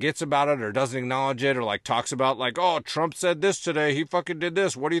like forgets about it or doesn't acknowledge it or like talks about like, oh, Trump said this today, he fucking did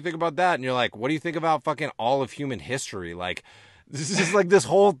this, what do you think about that? And you're like, what do you think about fucking all of human history? Like, this is just like, this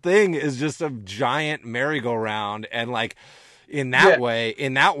whole thing is just a giant merry-go-round. And like in that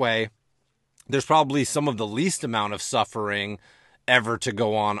way there's probably some of the least amount of suffering ever to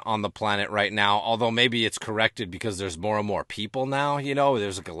go on the planet right now, although maybe it's corrected because there's more and more people now, you know,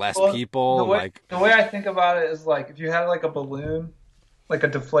 there's like less Well, people. the way I think about it is like if you had like a balloon, like a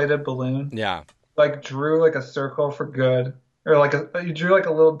deflated balloon, Yeah. like drew like a circle for good or like you drew like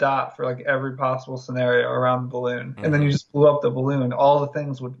a little dot for like every possible scenario around the balloon, and then you Hmm. just blew up the balloon, all the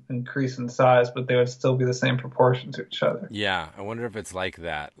things would increase in size, but they would still be the same proportion to each other. Yeah, I wonder if it's like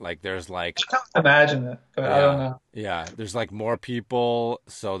that. Like there's like I can't imagine it, but I don't yeah. know. Yeah, there's like more people,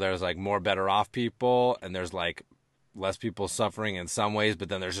 so there's like more better off people and there's like less people suffering in some ways, but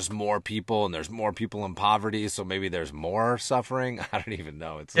then there's just more people and there's more people in poverty, so maybe there's more suffering. I don't even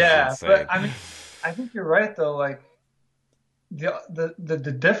know. It's just Yeah, but insane. I mean, I think you're right though. Like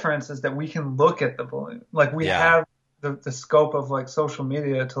the difference is that we can look at the balloon. Like we Yeah. have the scope of like social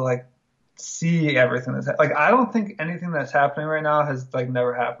media to like see everything like I don't think anything that's happening right now has like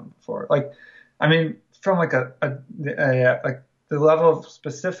never happened before. Like I mean from like like the level of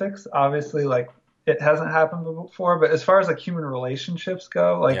specifics, obviously like it hasn't happened before, but as far as like human relationships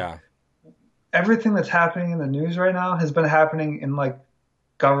go, like Yeah. everything that's happening in the news right now has been happening in like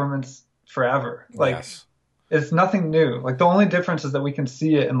governments forever. Like Yes. it's nothing new. Like the only difference is that we can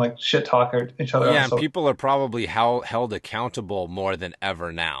see it and like shit talk each other on Yeah, and social. people are probably held accountable more than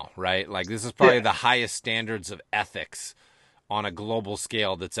ever now, right? Like this is probably Yeah, the highest standards of ethics on a global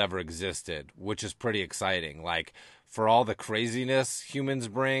scale that's ever existed, which is pretty exciting. Like for all the craziness humans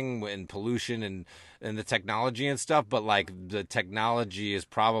bring and pollution and the technology and stuff, but like the technology has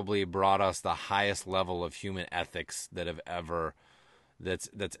probably brought us the highest level of human ethics that have ever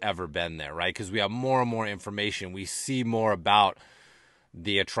that's ever been there, right? Because we have more and more information. We see more about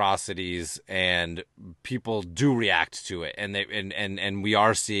the atrocities and people do react to it and and we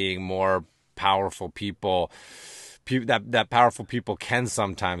are seeing more powerful people that powerful people can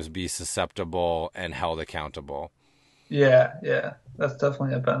sometimes be susceptible and held accountable. yeah, yeah. That's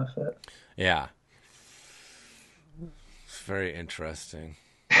definitely a benefit. Yeah, it's very interesting.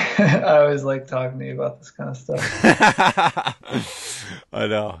 I always like talking to you about this kind of stuff. I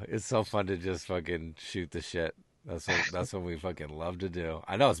know it's so fun to just fucking shoot the shit. That's what we fucking love to do.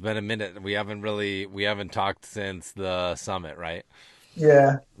 I know it's been a minute. We haven't talked since the summit, right?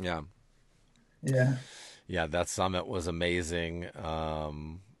 Yeah, Yeah. yeah, Yeah, that summit was amazing.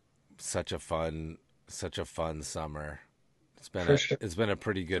 Such a fun summer. for sure. It's been a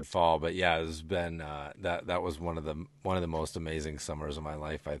pretty good fall, but yeah, it's been that was one of the most amazing summers of my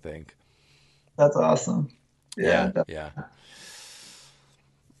life, I think. That's awesome. Yeah, Yeah, yeah.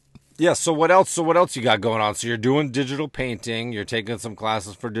 Yeah, so what else? So what else you got going on? So you're doing digital painting, you're taking some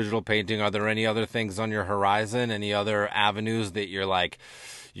classes for digital painting. Are there any other things on your horizon? Any other avenues that you're like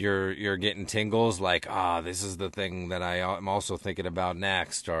you're getting tingles like, this is the thing that I'm also thinking about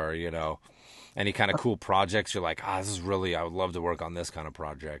next, or any kind of cool projects you're like, this is really I would love to work on this kind of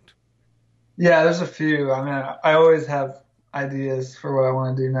project. yeah. There's a few. I mean, I always have ideas for what I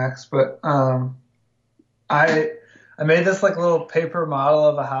want to do next, but I I made this like little paper model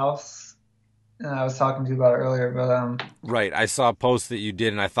of a house, and I was talking to you about it earlier, but Right. I saw a post that you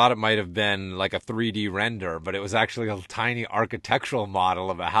did, and I thought it might have been like a 3D render, but it was actually a tiny architectural model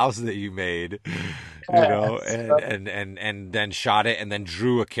of a house that you made, yeah, and then shot it and then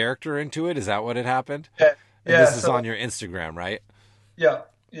drew a character into it. Is that what had happened? yeah, And yeah. this is So on your Instagram, right? yeah,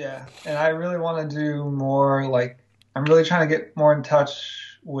 yeah. And I really want to do more like I'm really trying to get more in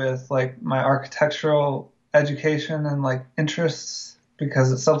touch with like my architectural education and like interests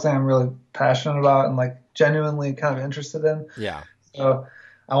because it's something I'm really passionate about and like genuinely kind of interested in. Yeah. So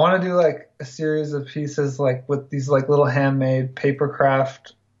I want to do like a series of pieces like with these like little handmade paper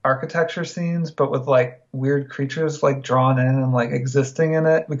craft architecture scenes, but with like weird creatures like drawn in and like existing in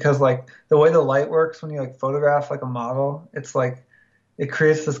it because like the way the light works when you like photograph like a model, it's like it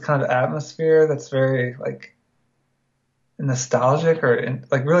creates this kind of atmosphere that's very like nostalgic or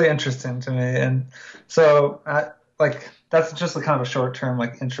like really interesting to me. And so like that's just a kind of a short term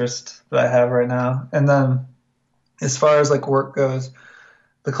like interest that I have right now. And then as far as like work goes,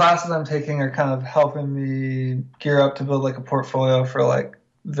 the classes I'm taking are kind of helping me gear up to build like a portfolio for like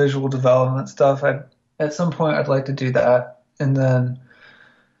visual development stuff. At some point I'd like to do that. And then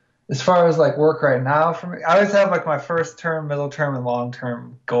as far as like work right now for me, I always have like my first term, middle term, and long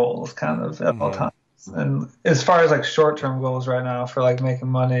term goals kind of at all Hmm. times. And as far as like short term goals right now for like making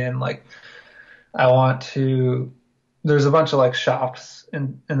money and like I want to there's a bunch of like shops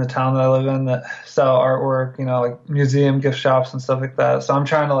in the town that I live in that sell artwork, like museum gift shops and stuff like that. So I'm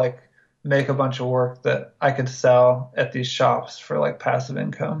trying to like make a bunch of work that I could sell at these shops for like passive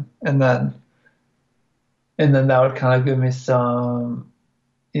income. And then that would kind of give me some,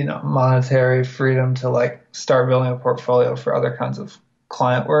 monetary freedom to like start building a portfolio for other kinds of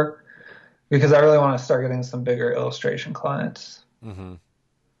client work because I really want to start getting some bigger illustration clients. Hmm.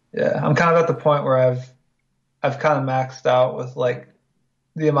 Yeah, I'm kind of at the point where I've kind of maxed out with like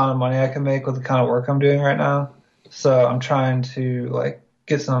the amount of money I can make with the kind of work I'm doing right now. So I'm trying to like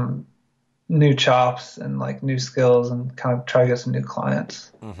get some new chops and like new skills and kind of try to get some new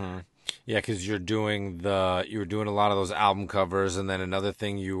clients. Mm-hmm. Yeah, because you were doing a lot of those album covers, and then another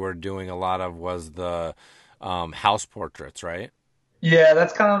thing you were doing a lot of was the house portraits, right? Yeah,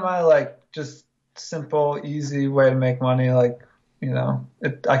 that's kind of my like just simple, easy way to make money. Like,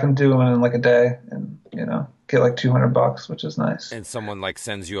 I can do them in like a day and, get like $200, which is nice. And someone like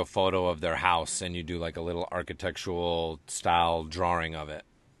sends you a photo of their house, and you do like a little architectural style drawing of it.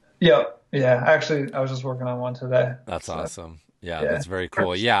 Yep. Yeah. Actually, I was just working on one today. That's So, awesome. Yeah, yeah. that's very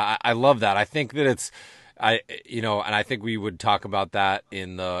cool. Yeah, I love that. I think that and I think we would talk about that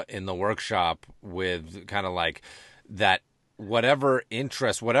in the workshop with kind of like that whatever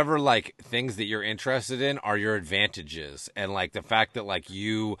interest, whatever like things that you're interested in are your advantages, and like the fact that like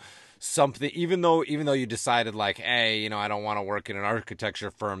you something even though you decided like, hey, I don't want to work in an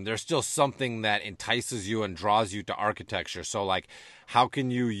architecture firm, there's still something that entices you and draws you to architecture. So like, how can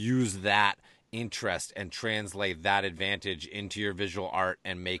you use that interest and translate that advantage into your visual art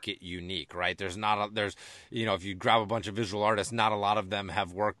and make it unique, right? There's if you grab a bunch of visual artists, not a lot of them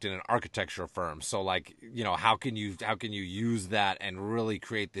have worked in an architecture firm. So like, how can you use that and really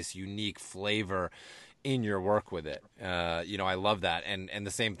create this unique flavor in your work with it? I love that. And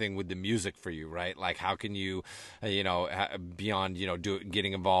the same thing with the music for you, right? Like, how can you, beyond,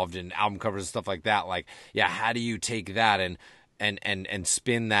 getting involved in album covers and stuff like that? Like, yeah, how do you take that and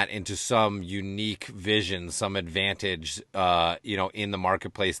spin that into some unique vision, some advantage, in the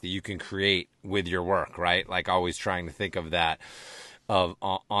marketplace that you can create with your work, right? Like, always trying to think of that,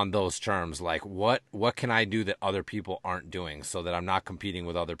 on those terms, like what can I do that other people aren't doing, so that I'm not competing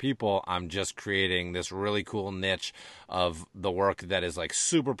with other people. I'm just creating this really cool niche of the work that is like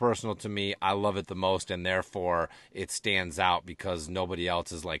super personal to me. I love it the most, and therefore it stands out because nobody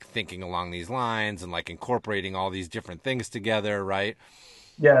else is like thinking along these lines and like incorporating all these different things together, right?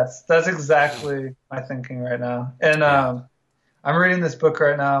 Yes, that's exactly my thinking right now. And Yeah. I'm reading this book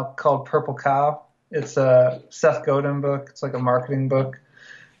right now called Purple Cow. It's a Seth Godin book. It's like a marketing book.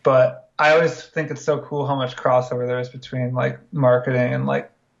 But I always think it's so cool how much crossover there is between like marketing and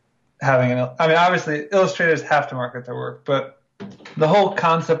like I mean, obviously illustrators have to market their work, but the whole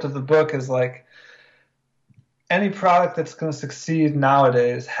concept of the book is like any product that's going to succeed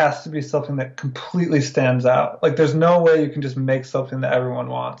nowadays has to be something that completely stands out. Like there's no way you can just make something that everyone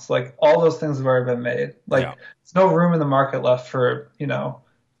wants. Like all those things have already been made. Like Yeah. there's no room in the market left for,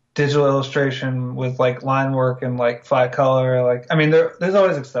 digital illustration with like line work and like flat color. Like, I mean, there's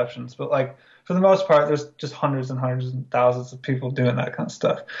always exceptions, but like for the most part, there's just hundreds and hundreds and thousands of people doing that kind of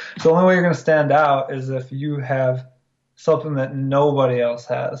stuff. So the only way you're going to stand out is if you have something that nobody else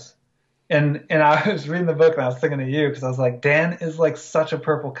has. And I was reading the book and I was thinking of you because I was like, Dan is like such a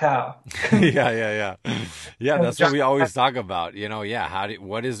purple cow. Yeah, And that's what we always talk about, yeah.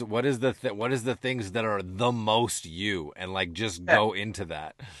 What is the things that are the most you, and like just go into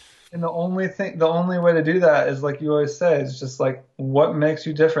that. And the only way to do that is like you always say, is just like what makes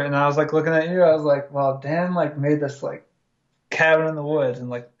you different. And I was like looking at you, I was like, well, Dan like made this like cabin in the woods and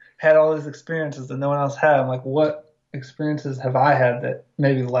like had all these experiences that no one else had. I'm like, what experiences have I had that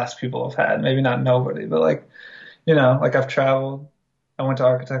maybe less people have had? Maybe not nobody, but like, like I've traveled, I went to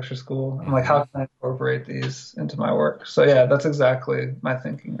architecture school. I'm like, Hmm. how can I incorporate these into my work? So yeah, that's exactly my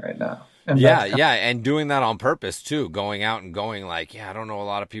thinking right now. And Yeah, that's kind yeah, and doing that on purpose too, going out and going like, yeah, I don't know a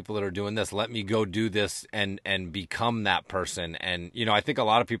lot of people that are doing this. Let me go do this and become that person. And I think a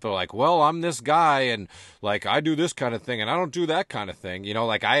lot of people are like, well, I'm this guy and like I do this kind of thing and I don't do that kind of thing.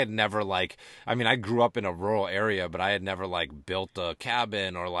 Like I had never like, I mean, I grew up in a rural area, but I had never like built a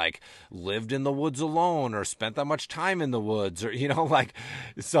cabin or like lived in the woods alone or spent that much time in the woods or like,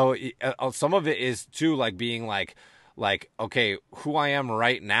 so some of it is too like being like okay, who I am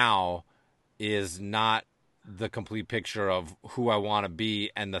right now is not the complete picture of who I want to be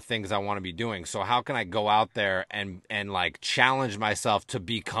and the things I want to be doing. So how can I go out there and like challenge myself to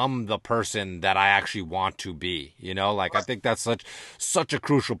become the person that I actually want to be? Like I think that's such a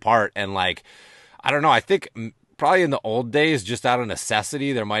crucial part. And like I don't know, I think probably in the old days, just out of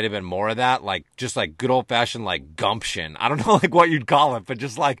necessity, there might have been more of that, like just like good old fashioned like gumption. I don't know like what you'd call it, but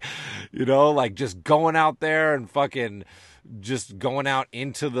just like like just going out there and fucking just going out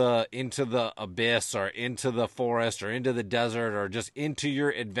into the abyss or into the forest or into the desert or just into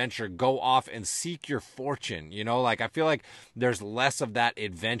your adventure. Go off and seek your fortune. Like I feel like there's less of that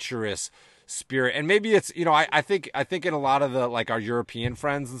adventurous spirit, and maybe it's I think in a lot of the like our European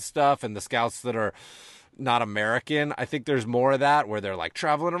friends and stuff and the scouts that are not American. I think there's more of that where they're like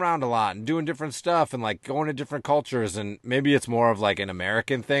traveling around a lot and doing different stuff and like going to different cultures, and maybe it's more of like an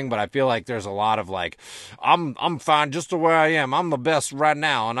American thing, but I feel like there's a lot of like, I'm fine just the way I am. I'm the best right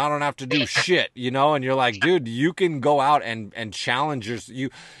now and I don't have to do shit, you know? And you're like, dude, you can go out and challenge you.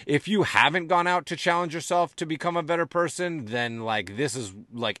 If you haven't gone out to challenge yourself to become a better person, then like this is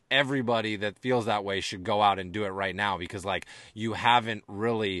like everybody that feels that way should go out and do it right now, because like you haven't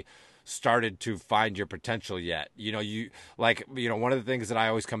really started to find your potential yet. You know, one of the things that I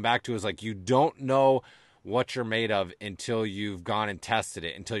always come back to is like, you don't know what you're made of until you've gone and tested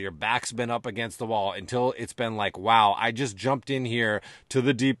it, until your back's been up against the wall, until it's been like, wow, I just jumped in here to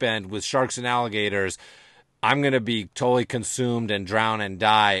the deep end with sharks and alligators. I'm going to be totally consumed and drown and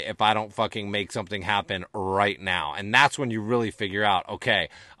die if I don't fucking make something happen right now. And that's when you really figure out, okay,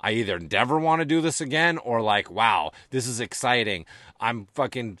 I either never want to do this again, or like, wow, this is exciting.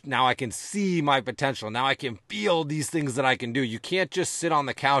 Now I can see my potential. Now I can feel these things that I can do. You can't just sit on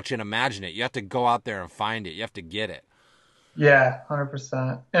the couch and imagine it. You have to go out there and find it. You have to get it. Yeah,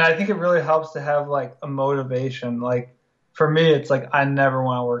 100%. And I think it really helps to have like a motivation. Like for me, it's like I never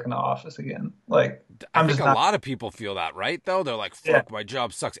want to work in the office again. Like I think a lot of people feel that, right? Though they're like, fuck, my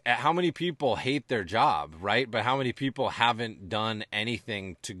job sucks. How many people hate their job, right? But how many people haven't done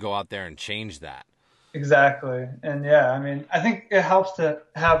anything to go out there and change that? Exactly. And yeah, I mean, I think it helps to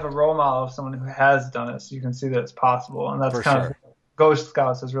have a role model of someone who has done it so you can see that it's possible. And that's kind of what Ghost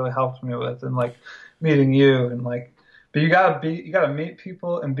Scouts has really helped me with, and like meeting you and like, but you gotta meet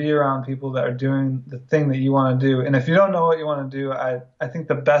people and be around people that are doing the thing that you want to do. And if you don't know what you want to do, I think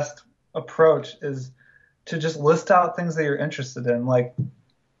the best approach is to just list out things that you're interested in. Like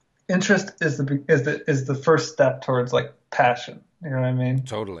interest is the first step towards like passion. You know what I mean?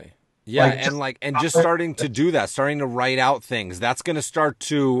 Totally. Yeah, and just starting to do that, starting to write out things. That's going to start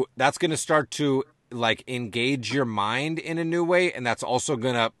to like engage your mind in a new way, and that's also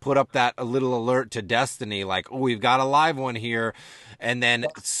going to put up that a little alert to destiny, like, oh, we've got a live one here, and then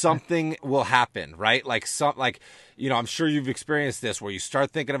something will happen, right? I'm sure you've experienced this where you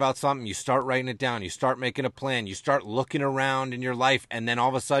start thinking about something, you start writing it down, you start making a plan, you start looking around in your life, and then all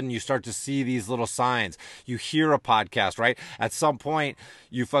of a sudden you start to see these little signs. You hear a podcast, right? At some point,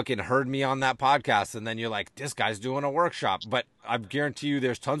 you fucking heard me on that podcast, and then you're like, this guy's doing a workshop. But I guarantee you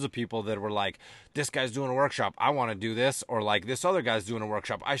there's tons of people that were like, this guy's doing a workshop, I want to do this, or like, this other guy's doing a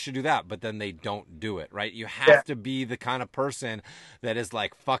workshop, I should do that, but then they don't do it, right? You have to be the kind of person that is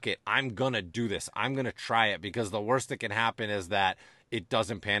like, fuck it, I'm gonna do this, I'm gonna try it, because the worst that can happen is that it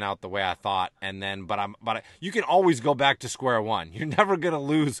doesn't pan out the way I thought, and then but you can always go back to square one. You're never gonna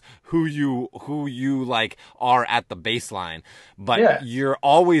lose who you like are at the baseline, but you're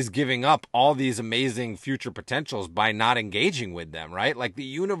always giving up all these amazing future potentials by not engaging with them, right? Like the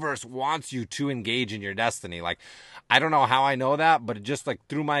universe wants you to engage in your destiny. Like I don't know how I know that, but just like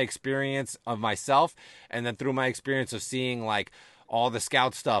through my experience of myself, and then through my experience of seeing like all the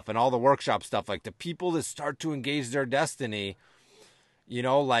scout stuff and all the workshop stuff, like the people that start to engage their destiny, you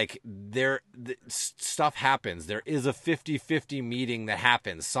know, like stuff happens. There is a 50-50 meeting that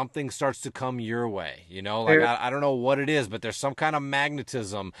happens. Something starts to come your way, you know, like I don't know what it is, but there's some kind of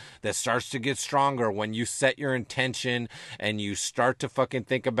magnetism that starts to get stronger when you set your intention and you start to fucking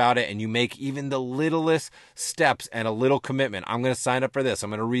think about it, and you make even the littlest steps and a little commitment. I'm going to sign up for this. I'm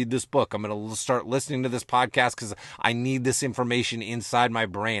going to read this book. I'm going to start listening to this podcast because I need this information inside my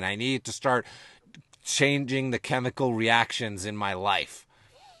brain. I need to start changing the chemical reactions in my life.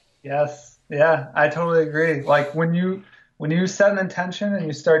 Yes. Yeah, I totally agree. Like when you set an intention and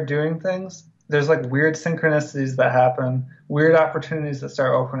you start doing things, there's like weird synchronicities that happen, weird opportunities that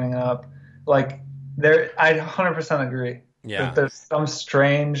start opening up. Like I 100% agree. Yeah. That there's some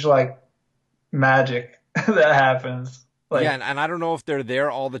strange like magic that happens. Like, yeah, and I don't know if they're there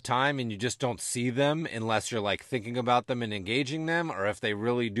all the time and you just don't see them unless you're like thinking about them and engaging them, or if they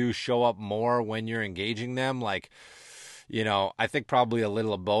really do show up more when you're engaging them. Like, you know, I think probably a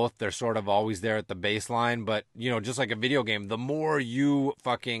little of both. They're sort of always there at the baseline, but, you know, just like a video game, the more you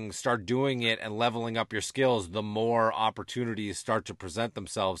fucking start doing it and leveling up your skills, the more opportunities start to present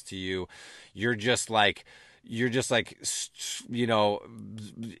themselves to you. You're just like, you know,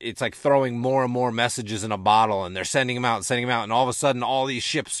 it's like throwing more and more messages in a bottle, and they're sending them out, and all of a sudden all these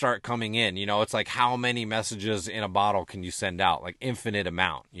ships start coming in. You know, it's like, how many messages in a bottle can you send out? Like infinite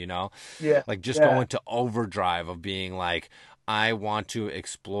amount, you know? Yeah. Like just go into overdrive of being like, I want to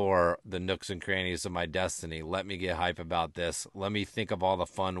explore the nooks and crannies of my destiny. Let me get hype about this. Let me think of all the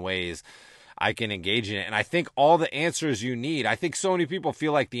fun ways I can engage in it. And I think all the answers you need, I think so many people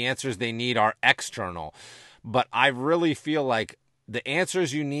feel like the answers they need are external. But I really feel like the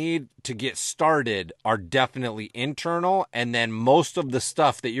answers you need to get started are definitely internal, and then most of the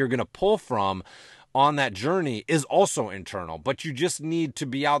stuff that you're going to pull from on that journey is also internal, but you just need to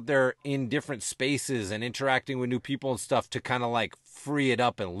be out there in different spaces and interacting with new people and stuff to kind of like free it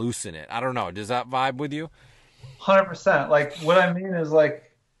up and loosen it. I don't know. Does that vibe with you? 100%. Like what I mean is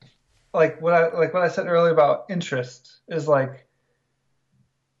like what I said earlier about interest is like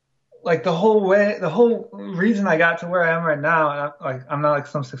the whole reason I got to where I am right now, and I'm not like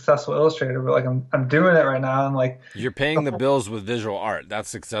some successful illustrator, but like I'm doing it right now, and like You're paying the bills with visual art. That's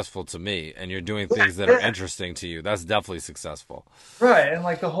successful to me. And you're doing things that are interesting to you. That's definitely successful. right, and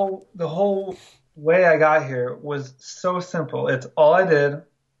like the whole way I got here was so simple. It's all I did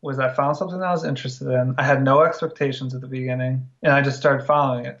was I found something that I was interested in. I had no expectations at the beginning, and I just started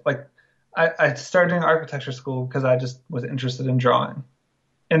following it. Like I started doing architecture school because I just was interested in drawing.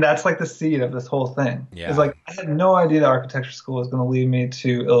 And that's like the seed of this whole thing. Yeah. It's like I had no idea that architecture school was going to lead me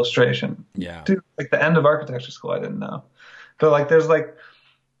to illustration. Yeah. To like the end of architecture school, I didn't know. But like there's like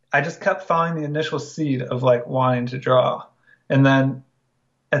I just kept following the initial seed of like wanting to draw. And then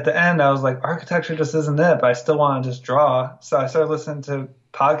at the end I was like architecture just isn't it, but I still want to just draw. So I started listening to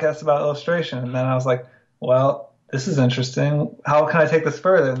podcasts about illustration, and then I was like, well, this is interesting. How can I take this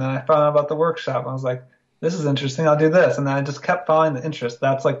further? And then I found out about the workshop. I was like, this is interesting. I'll do this. And then I just kept following the interest.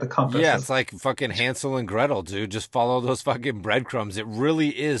 That's like the compass. Yeah, it's like fucking Hansel and Gretel, dude. Just follow those fucking breadcrumbs. It really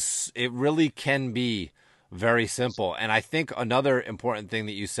is. It really can be very simple. And I think another important thing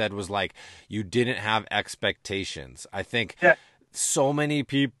that you said was like you didn't have expectations. I think so many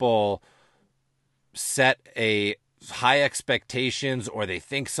people set a high expectations, or they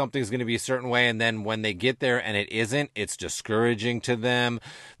think something's going to be a certain way, and then when they get there and it isn't, it's discouraging to them.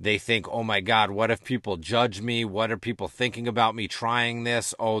 They think, oh my God, what if people judge me? What are people thinking about me trying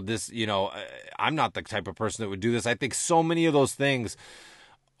this? Oh, this, I'm not the type of person that would do this. I think so many of those things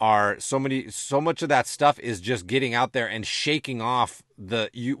are so much of that stuff is just getting out there and shaking off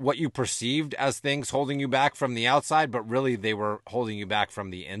what you perceived as things holding you back from the outside, but really they were holding you back from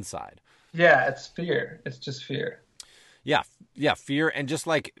the inside. Yeah, it's fear. It's just fear. Yeah, fear, and just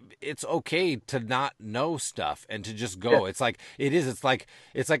like it's okay to not know stuff and to just go. Yeah. It's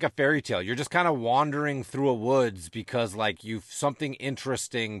like a fairy tale. You're just kind of wandering through a woods because like something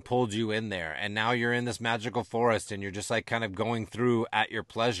interesting pulled you in there, and now you're in this magical forest and you're just like kind of going through at your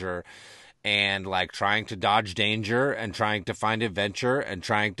pleasure and like trying to dodge danger and trying to find adventure and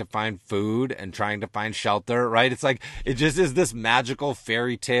trying to find food and trying to find shelter, right? It's like it just is this magical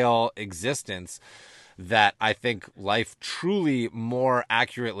fairy tale existence that I think life truly more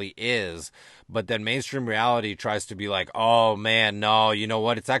accurately is. But then mainstream reality tries to be like, oh man, no, you know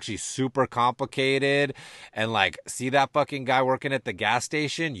what? It's actually super complicated. And like, see that fucking guy working at the gas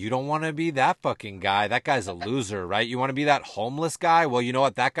station? You don't want to be that fucking guy. That guy's a loser, right? You want to be that homeless guy? Well, you know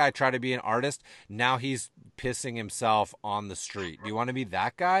what? That guy tried to be an artist. Now he's pissing himself on the street. Do you want to be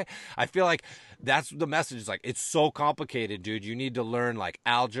that guy? I feel like that's the message. Is like, it's so complicated, dude. You need to learn like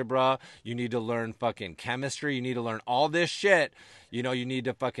algebra. You need to learn fucking chemistry. You need to learn all this shit. You need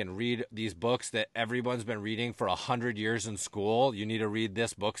to fucking read these books that everyone's been reading for 100 years in school. You need to read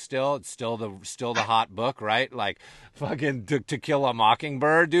this book still. It's still the hot book, right? Like fucking to Kill a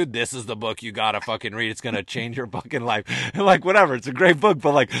Mockingbird, dude. This is the book you gotta fucking read. It's gonna change your fucking life. Like whatever. It's a great book,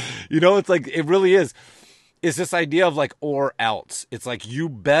 but like, it's like, it really is. It's this idea of like, or else. It's like, you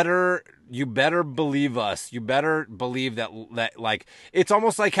better believe us. You better believe that like, it's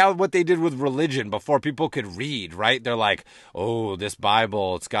almost like what they did with religion before people could read, right? They're like, oh, this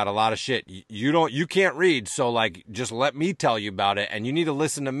Bible, it's got a lot of shit. You can't read. So like, just let me tell you about it. And you need to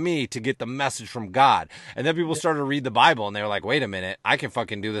listen to me to get the message from God. And then people started to read the Bible and they were like, wait a minute, I can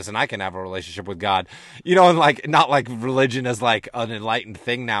fucking do this and I can have a relationship with God, and like, not like religion is like an enlightened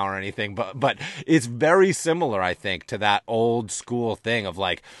thing now or anything, but it's very similar, I think, to that old school thing of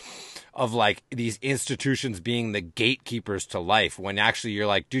like these institutions being the gatekeepers to life, when actually you're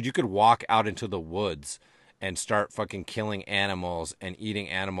like, dude, you could walk out into the woods and start fucking killing animals and eating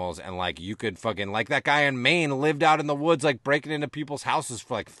animals. And like, you could fucking, like that guy in Maine lived out in the woods, like breaking into people's houses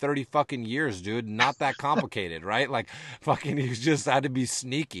for like 30 fucking years, dude. Not that complicated, right? Like fucking, he just had to be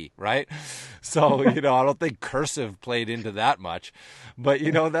sneaky, right? So, I don't think cursive played into that much, but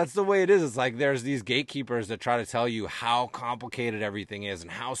that's the way it is. It's like, there's these gatekeepers that try to tell you how complicated everything is and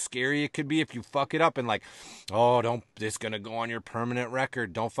how scary it could be if you fuck it up. And like, oh, it's going to go on your permanent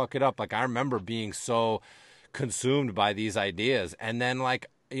record. Don't fuck it up. Like, I remember being so consumed by these ideas, and then like,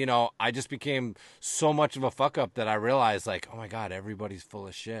 I just became so much of a fuck up that I realized like, oh my God, everybody's full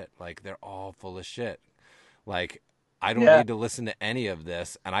of shit. Like, they're all full of shit. Like, I don't need to listen to any of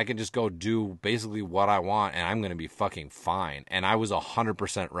this, and I can just go do basically what I want, and I'm going to be fucking fine. And I was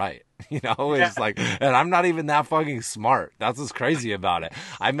 100% right. It's like, and I'm not even that fucking smart. That's what's crazy about it.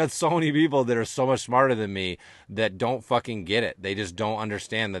 I've met so many people that are so much smarter than me that don't fucking get it. They just don't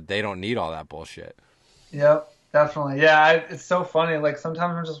understand that they don't need all that bullshit. Yep, definitely. Yeah, it's so funny. Like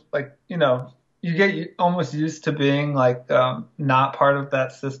sometimes I'm just like, you get almost used to being like not part of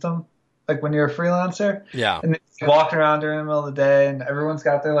that system. Like when you're a freelancer, Yeah, and you're walking around during the middle of the day, and everyone's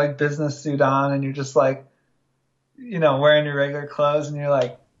got their like business suit on, and you're just like, wearing your regular clothes, and you're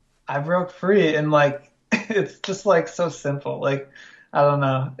like, I broke free, and like it's just like so simple. Like I don't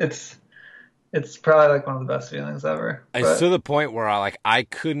know, it's probably like one of the best feelings ever. It's to the point where I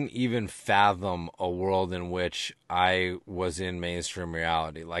couldn't even fathom a world in which I was in mainstream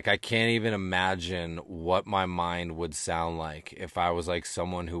reality. Like I can't even imagine what my mind would sound like if I was like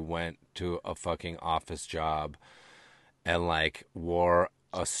someone who went to a fucking office job and like wore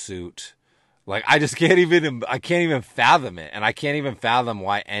a suit. Like I can't even fathom it. And I can't even fathom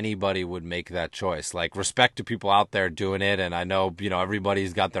why anybody would make that choice. Like respect to people out there doing it. And I know,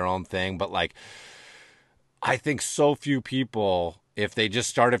 everybody's got their own thing, but like, I think so few people, if they just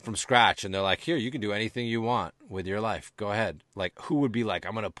started from scratch and they're like, here, you can do anything you want with your life. Go ahead. Like, who would be like,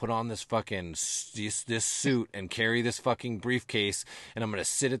 I'm going to put on this fucking, this suit and carry this fucking briefcase and I'm going to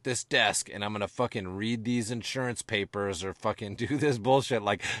sit at this desk and I'm going to fucking read these insurance papers or fucking do this bullshit.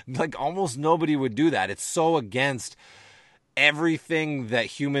 Like almost nobody would do that. It's so against everything that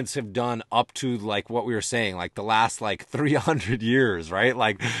humans have done up to like what we were saying, like the last like 300 years, right?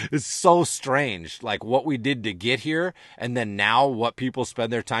 Like it's so strange, like what we did to get here. And then now what people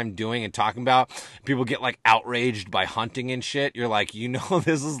spend their time doing and talking about, people get like outraged by hunting and shit. You're like,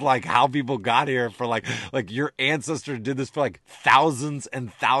 this is like how people got here for like your ancestors did this for like thousands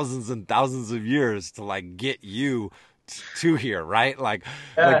and thousands and thousands of years to like get you to here, right? Like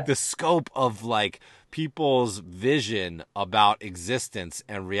the scope of like people's vision about existence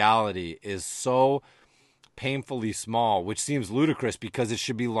and reality is so painfully small, which seems ludicrous because it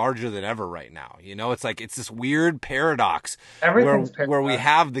should be larger than ever right now. It's like, it's this weird paradox where we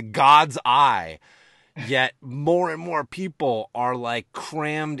have the God's eye, yet more and more people are like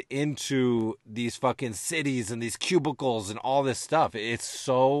crammed into these fucking cities and these cubicles and all this stuff. It's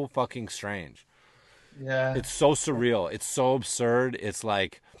so fucking strange. Yeah. It's so surreal. It's so absurd. It's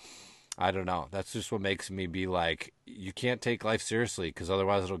like, I don't know. That's just what makes me be like, you can't take life seriously because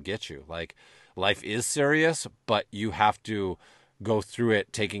otherwise it'll get you. Like, life is serious, but you have to go through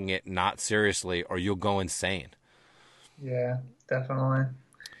it taking it not seriously or you'll go insane. Yeah, definitely.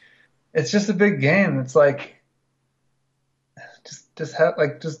 It's just a big game. It's like,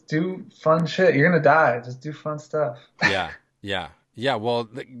 just do fun shit. You're gonna die. Just do fun stuff. Yeah, yeah. Yeah, well,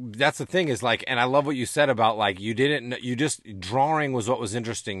 that's the thing is like, and I love what you said about like, you just drawing was what was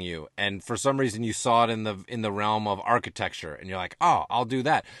interesting you. And for some reason you saw it in the realm of architecture and you're like, oh, I'll do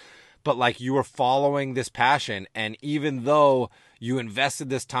that. But like you were following this passion. And even though you invested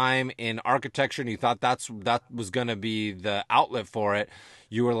this time in architecture and you thought that was going to be the outlet for it,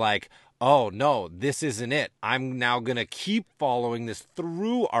 you were like, oh no, this isn't it. I'm now going to keep following this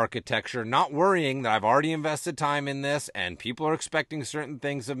through architecture, not worrying that I've already invested time in this and people are expecting certain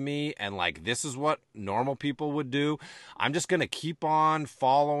things of me. And like, this is what normal people would do. I'm just going to keep on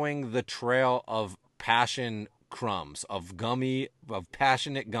following the trail of passion crumbs, of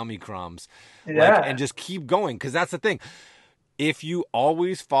passionate gummy crumbs. Yeah. And just keep going. 'Cause that's the thing. If you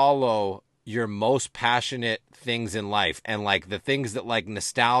always follow your most passionate things in life and like the things that like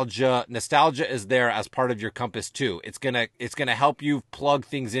nostalgia is there as part of your compass too. It's gonna help you plug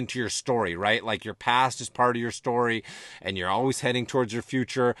things into your story, right? Like your past is part of your story and you're always heading towards your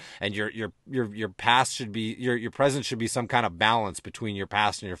future and your past should be, your present should be some kind of balance between your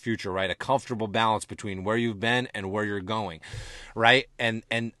past and your future, right? A comfortable balance between where you've been and where you're going, right? And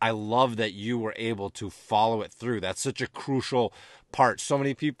I love that you were able to follow it through. That's such a crucial part. So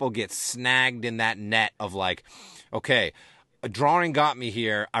many people get snagged in that net of like, okay, a drawing got me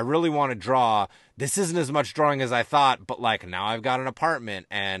here. I really want to draw. This isn't as much drawing as I thought, but like now I've got an apartment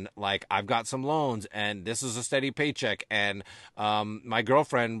and like I've got some loans and this is a steady paycheck and my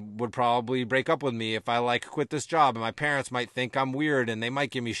girlfriend would probably break up with me if I like quit this job and my parents might think I'm weird and they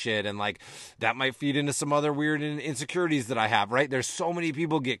might give me shit and like that might feed into some other weird insecurities that I have, right? There's so many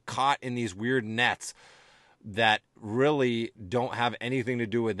people get caught in these weird nets that really don't have anything to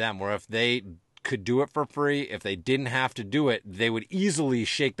do with them, where if they could do it for free, if they didn't have to do it, they would easily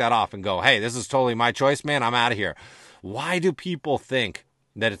shake that off and go, hey, this is totally my choice, man, I'm out of here. Why do people think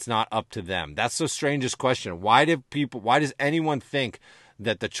that it's not up to them? That's the strangest question. Why does anyone think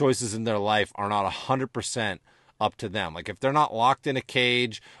that the choices in their life are not 100% up to them? Like, if they're not locked in a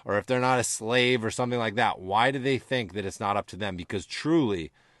cage or if they're not a slave or something like that, why do they think that it's not up to them? Because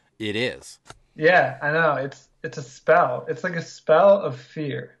truly, it is. Yeah, I know. It's a spell. It's like a spell of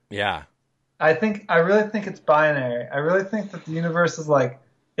fear. Yeah. I really think it's binary. I really think that the universe is like,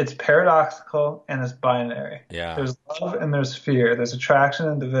 it's paradoxical and it's binary. Yeah. There's love and there's fear. There's attraction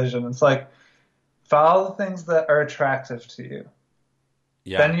and division. It's like, follow the things that are attractive to you.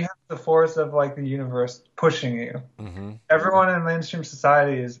 Yeah. Then you have the force of like the universe pushing you. Mm-hmm. Everyone in mainstream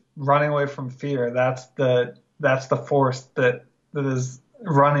society is running away from fear. That's the force that is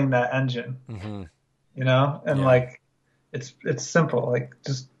running that engine. Mm-hmm. You know? And like it's simple. Like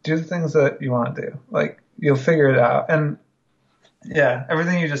just do the things that you want to do. Like you'll figure it out. And yeah,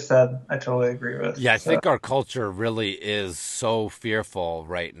 everything you just said, I totally agree with. Yeah, I think our culture really is so fearful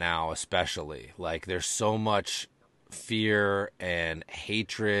right now, especially. Like, there's so much fear and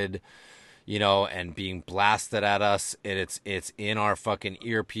hatred, you know, and being blasted at us, and it's in our fucking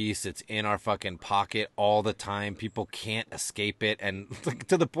earpiece, it's in our fucking pocket all the time. People can't escape it, and like,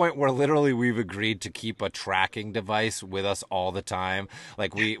 to the point where literally we've agreed to keep a tracking device with us all the time.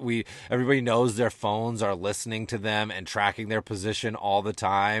 Like we everybody knows their phones are listening to them and tracking their position all the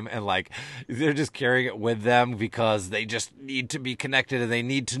time, and like they're just carrying it with them because they just need to be connected and they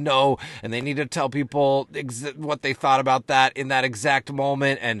need to know and they need to tell people what they thought about that in that exact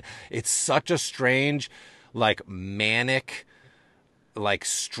moment. And it's such a strange, like, manic, like,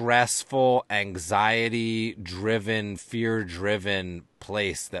 stressful, anxiety driven, fear driven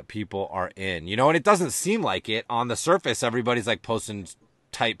place that people are in, you know. And it doesn't seem like it on the surface. Everybody's like posting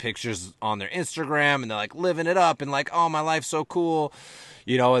tight pictures on their Instagram and they're like living it up and like, oh, my life's so cool,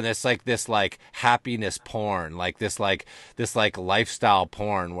 you know. And it's like this like happiness porn, like this lifestyle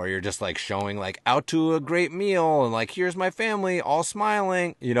porn where you're just like showing like out to a great meal and like, here's my family all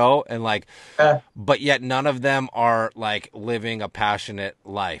smiling, you know. And like but yet none of them are like living a passionate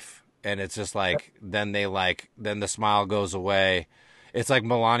life. And it's just like then the smile goes away. It's like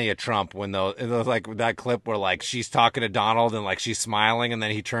Melania Trump when like that clip where like she's talking to Donald and like she's smiling and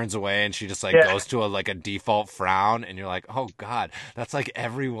then he turns away and she just like goes to a default frown, and you're like, oh God, that's like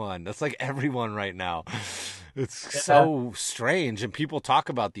everyone. That's like everyone right now. It's so strange. And people talk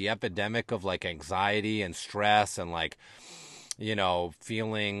about the epidemic of like anxiety and stress and like, you know,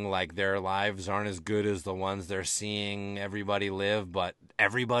 feeling like their lives aren't as good as the ones they're seeing everybody live, but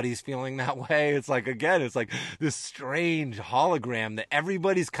everybody's feeling that way. It's like, again, it's like this strange hologram that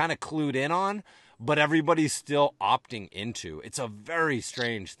everybody's kind of clued in on, but everybody's still opting into. It's a very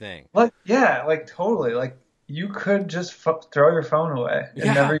strange thing. Like, yeah, like totally. Like you could just throw your phone away.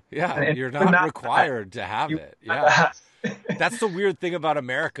 And you're not required to have it. Yeah. That's the weird thing about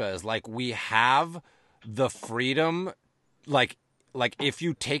America is like we have the freedom. Like if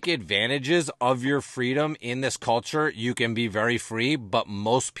you take advantages of your freedom in this culture, you can be very free, but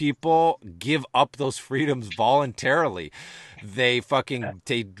most people give up those freedoms voluntarily. They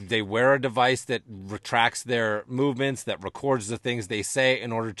they wear a device that retracts their movements, that records the things they say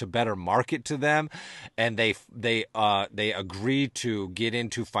in order to better market to them, and they agree to get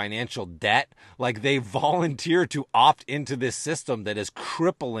into financial debt. Like they volunteer to opt into this system that is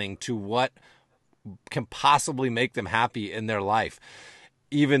crippling to what can possibly make them happy in their life,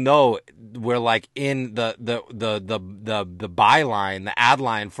 even though we're like in the byline, the ad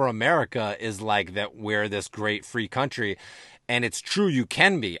line for America is like that we're this great free country. And it's true, you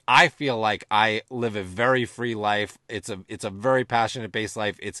can be. I feel like I live a very free life. It's a very passionate based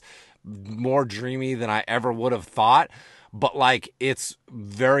life. It's more dreamy than I ever would have thought, but like it's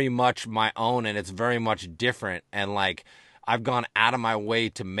very much my own and it's very much different. And like I've gone out of my way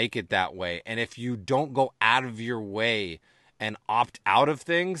to make it that way. And if you don't go out of your way and opt out of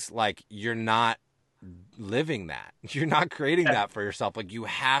things, like you're not living that. You're not creating that for yourself. Like you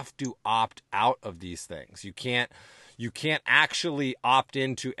have to opt out of these things. You can't actually opt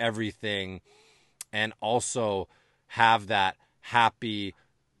into everything and also have that happy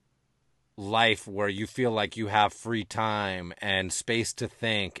life where you feel like you have free time and space to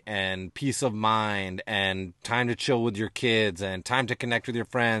think and peace of mind and time to chill with your kids and time to connect with your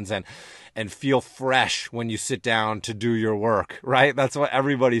friends and feel fresh when you sit down to do your work, right? That's what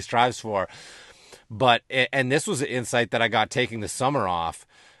everybody strives for. But, and this was an insight that I got taking the summer off.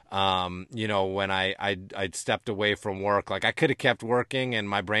 You know, when I'd stepped away from work, like I could have kept working and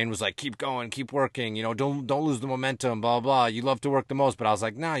my brain was like, keep going, keep working, you know, don't lose the momentum, blah, blah. You love to work the most. But I was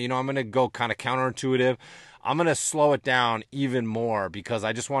like, no, you know, I'm going to go kind of counterintuitive. I'm going to slow it down even more because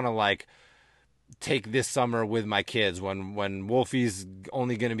I just want to like take this summer with my kids when Wolfie's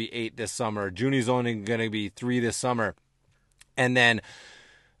only going to be 8 this summer, Junie's only going to be 3 this summer. And then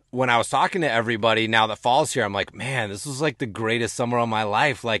when I was talking to everybody now that fall's here, I'm like, man, this was like the greatest summer of my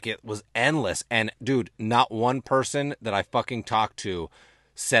life. Like, it was endless. And dude, not one person that I fucking talked to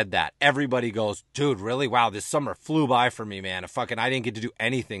said that. Everybody goes, dude, really? Wow, this summer flew by for me, man. I didn't get to do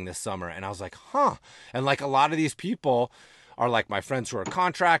anything this summer. And I was like, huh. And like a lot of these people are like my friends who are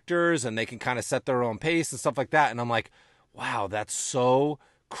contractors and they can kind of set their own pace and stuff like that. And I'm like, wow, that's so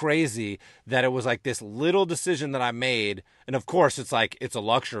crazy that it was like this little decision that I made. And of course it's like, it's a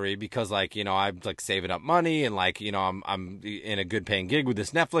luxury because like, you know, I'm like saving up money and like, you know, I'm in a good paying gig with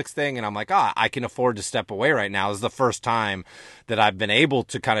this Netflix thing. And I'm like, I can afford to step away right now. This is the first time that I've been able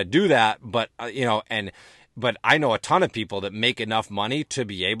to kind of do that. But, you know, but I know a ton of people that make enough money to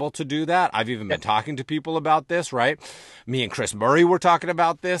be able to do that. I've even been talking to people about this, right? Me and Chris Murray were talking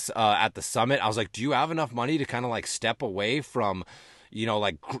about this at the summit. I was like, do you have enough money to kind of like step away from, you know,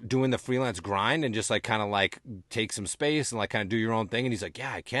 like doing the freelance grind and just like kind of like take some space and like kind of do your own thing? And he's like,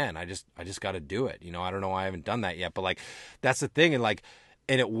 yeah, I can. I just got to do it. You know, I don't know why I haven't done that yet, but like, that's the thing. And like,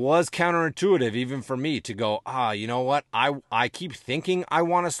 and it was counterintuitive even for me to go, you know what? I keep thinking I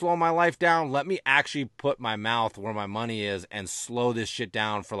want to slow my life down. Let me actually put my mouth where my money is and slow this shit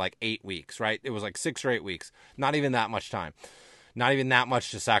down for like 8 weeks, right? It was like 6 or 8 weeks. Not even that much time. Not even that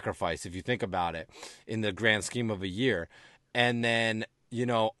much to sacrifice if you think about it in the grand scheme of a year. And then, you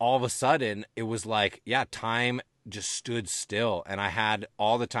know, all of a sudden it was like, yeah, time just stood still. And I had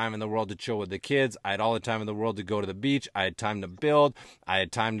all the time in the world to chill with the kids. I had all the time in the world to go to the beach. I had time to build. I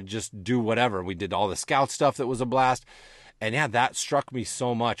had time to just do whatever. We did all the scout stuff that was a blast. And yeah, that struck me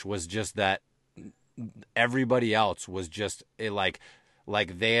so much, was just that everybody else was just like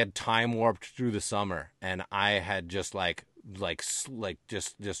they had time warped through the summer. And I had just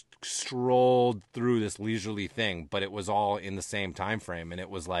just strolled through this leisurely thing, but it was all in the same time frame. And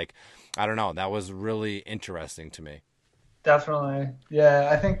it was like, I don't know, that was really interesting to me. Definitely. Yeah,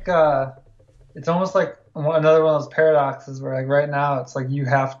 I think it's almost like another one of those paradoxes where like right now it's like you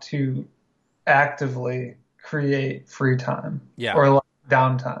have to actively create free time, Yeah. or like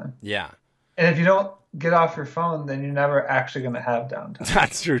downtime. Yeah. And if you don't get off your phone, then you're never actually going to have downtime.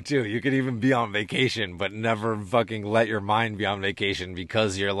 That's true too. You could even be on vacation, but never fucking let your mind be on vacation,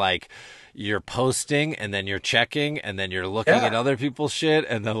 because you're posting and then you're checking and then you're looking at other people's shit.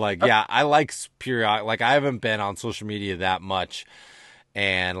 And then like, yeah, I like periodic, like I haven't been on social media that much.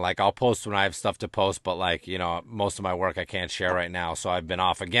 And like, I'll post when I have stuff to post, but like, you know, most of my work I can't share right now. So I've been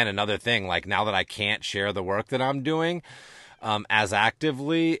off. Again, another thing, like now that I can't share the work that I'm doing, as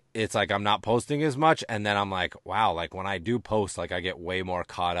actively, it's like I'm not posting as much. And then I'm like, wow, like when I do post, like I get way more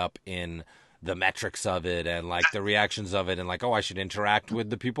caught up in the metrics of it and like the reactions of it, and like, oh, I should interact with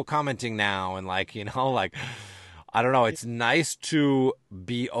the people commenting now. And like, you know, like, I don't know. It's nice to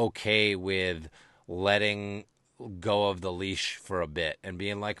be okay with letting go of the leash for a bit and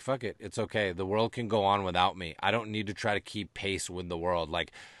being like, fuck it. It's okay. The world can go on without me. I don't need to try to keep pace with the world.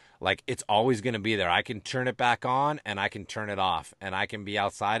 Like it's always going to be there. I can turn it back on and I can turn it off, and I can be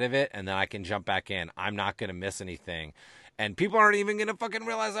outside of it and then I can jump back in. I'm not going to miss anything. And people aren't even going to fucking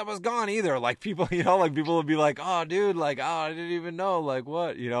realize I was gone either. Like people, you know, like people will be like, oh dude, like, oh, I didn't even know, like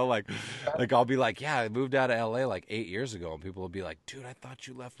what, you know, like I'll be like, yeah, I moved out of LA like 8 years ago. And people will be like, dude, I thought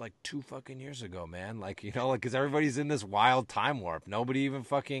you left like 2 fucking years ago, man. Like, you know, like, cause everybody's in this wild time warp. Nobody even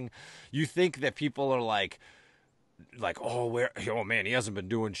fucking, you think that people are like, oh man, he hasn't been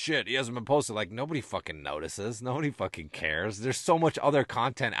doing shit, he hasn't been posting. Like nobody fucking notices, nobody fucking cares. There's so much other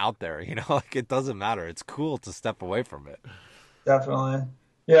content out there, you know, like it doesn't matter. It's cool to step away from it. Definitely.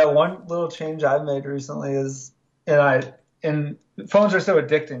 Yeah, one little change I've made recently is, and phones are so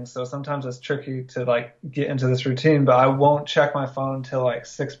addicting, so sometimes it's tricky to like get into this routine, but I won't check my phone until like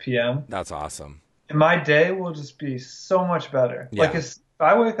 6 p.m. That's awesome. And my day will just be so much better. Yeah. Like if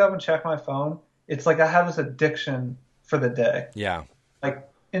I wake up and check my phone, it's like I have this addiction for the day. Yeah. Like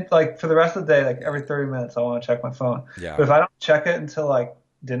for the rest of the day, like every 30 minutes, I want to check my phone. Yeah. But if I don't check it until like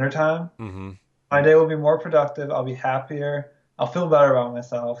dinner time, my day will be more productive. I'll be happier. I'll feel better about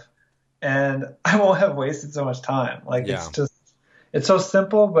myself, and I won't have wasted so much time. Like it's so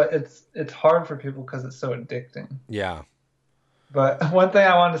simple, but it's hard for people because it's so addicting. Yeah. But one thing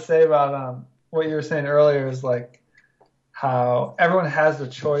I wanted to say about what you were saying earlier is like how everyone has the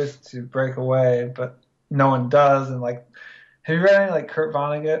choice to break away, but no one does. And like, have you read any like Kurt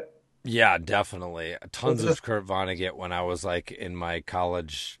Vonnegut? Yeah, definitely. Tons of Kurt Vonnegut when I was like in my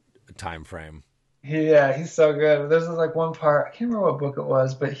college time frame. He's so good. There's this, like one part, I can't remember what book it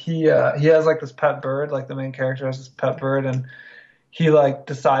was, but he has like this pet bird, like the main character has this pet bird, and he like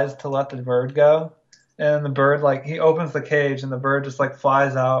decides to let the bird go. And the bird, like, he opens the cage and the bird just like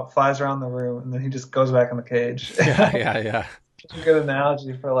flies around the room, and then he just goes back in the cage. Yeah. such a good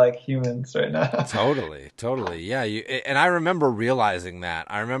analogy for like humans right now. Totally, totally. Yeah, and I remember realizing that.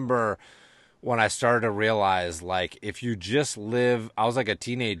 I remember when I started to realize, like, if you just live, I was like a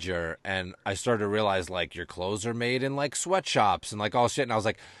teenager, and I started to realize, like, your clothes are made in like sweatshops and like all shit. And I was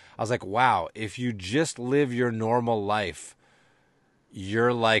like, wow, if you just live your normal life,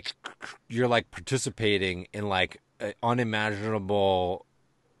 you're like, participating in like unimaginable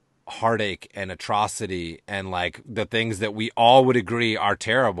heartache and atrocity and like the things that we all would agree are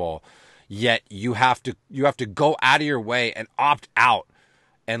terrible. Yet you have to go out of your way and opt out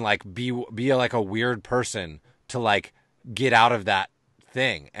and like be like a weird person to like get out of that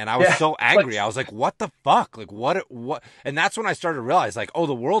thing. And I was Yeah, so like angry. I was like, what the fuck? Like what? And that's when I started to realize like, oh,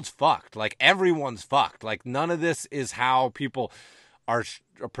 the world's fucked. Like everyone's fucked. Like none of this is how people are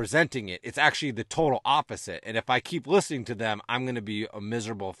presenting it. It's actually the total opposite. And if I keep listening to them, I'm going to be a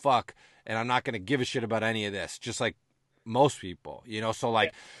miserable fuck and I'm not going to give a shit about any of this. Just like most people, you know? So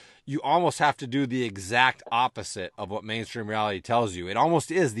like, you almost have to do the exact opposite of what mainstream reality tells you. It almost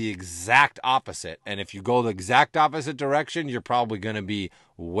is the exact opposite. And if you go the exact opposite direction, you're probably going to be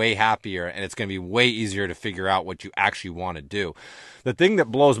way happier and it's going to be way easier to figure out what you actually want to do. The thing that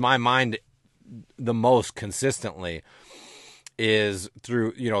blows my mind the most consistently is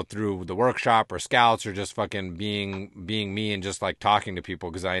through the workshop or scouts or just fucking being me and just like talking to people,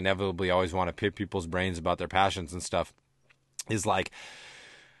 because I inevitably always want to pick people's brains about their passions and stuff, is like,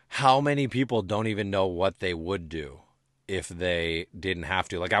 how many people don't even know what they would do if they didn't have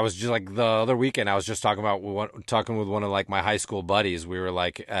to? Like I was just like the other weekend, I was just talking with one of like my high school buddies. We were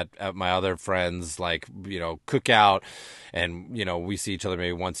like at my other friends, like, cookout, and, we see each other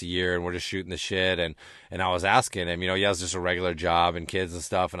maybe once a year and we're just shooting the shit. And I was asking him, he has just a regular job and kids and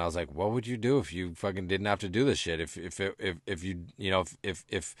stuff. And I was like, what would you do if you fucking didn't have to do this shit? If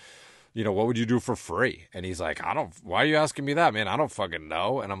what would you do for free? And he's like, why are you asking me that, man? I don't fucking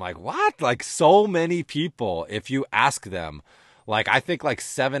know. And I'm like, what? Like so many people, if you ask them, like, I think like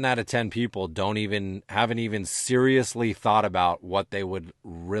 7 out of 10 people haven't even seriously thought about what they would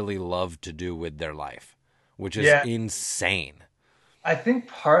really love to do with their life, which is yeah, insane. I think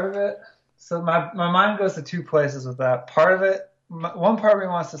part of it. So my mind goes to two places with that. Part of it, one part of me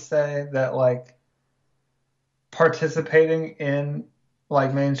wants to say that like participating in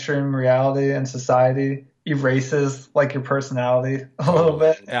like mainstream reality and society erases like your personality a little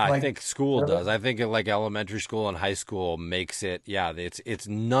Totally. bit. Yeah, I Like, think school does. I think like elementary school and high school makes it, yeah, it's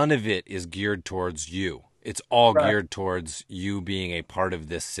none of it is geared towards you. It's all right. geared towards you being a part of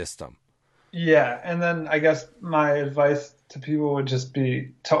this system. Yeah, and then I guess my advice to people would just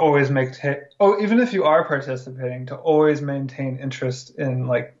be to always even if you are participating, to always maintain interest in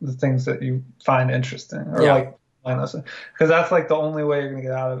like the things that you find interesting or Yeah. like because that's like the only way you're gonna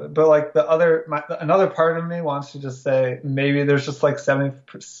get out of it. But like another part of me wants to just say maybe there's just like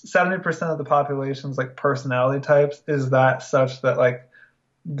 70% of the population's like personality types is that such that like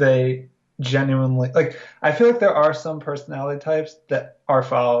they genuinely like I feel like there are some personality types that are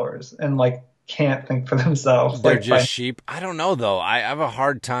followers and like can't think for themselves They're like just by sheep. I don't know though. I have a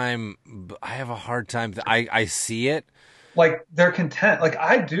hard time. I see it. like they're content. Like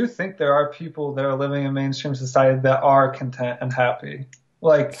I do think there are people that are living in mainstream society that are content and happy.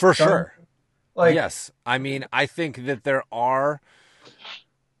 Like For sure. like Yes. I mean, I think that there are.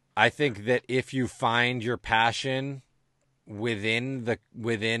 I think that if you find your passion within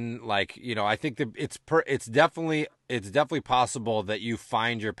like, I think that it's definitely possible that you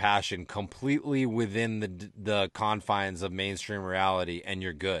find your passion completely within the confines of mainstream reality and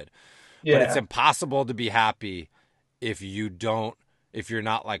you're good. But it's yeah, impossible to be happy if you're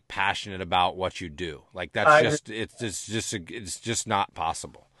not like passionate about what you do. Like that's I just it's just not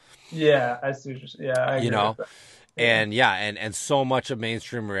possible. yeah, I see yeah, I You agree with know? that. Yeah. And yeah, and so much of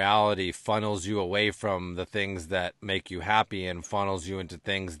mainstream reality funnels you away from the things that make you happy and funnels you into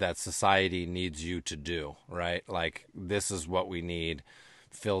things that society needs you to do, right? Like, this is what we need,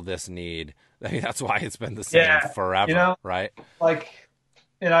 fill this need. I mean, that's why it's been the same Yeah. You forever, know, right? like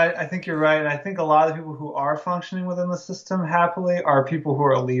and I think you're right. And I think a lot of people who are functioning within the system happily are people who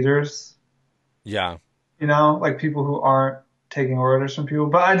are leaders, Yeah, like people who aren't taking orders from people.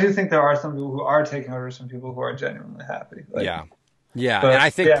 But I do think there are some people who are taking orders from people who are genuinely happy. Like, yeah. Yeah, and but I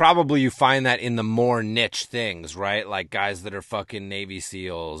think yeah, probably you find that in the more niche things, right? Like guys that are fucking Navy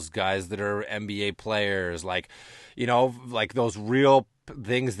SEALs, guys that are NBA players, like, like those real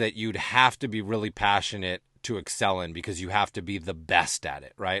things that you'd have to be really passionate to excel in because you have to be the best at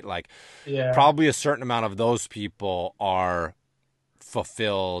it, right? Like, yeah, probably a certain amount of those people are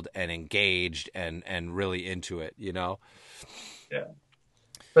fulfilled and engaged and really into it, yeah.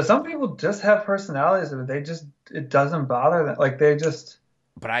 But some people just have personalities that they just it doesn't bother them. Like they just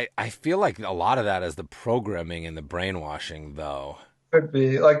But I feel like a lot of that is the programming and the brainwashing, though. could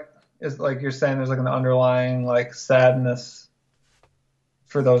be like is like you're saying there's like an underlying like sadness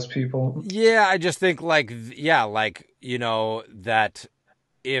for those people. Yeah, I just think like yeah, like that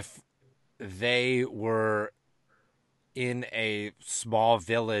if they were in a small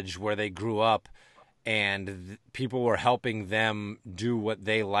village where they grew up and people were helping them do what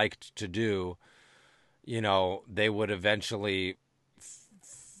they liked to do, they would eventually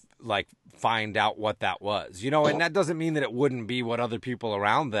like find out what that was, and that doesn't mean that it wouldn't be what other people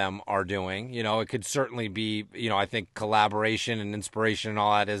around them are doing. It could certainly be, I think collaboration and inspiration and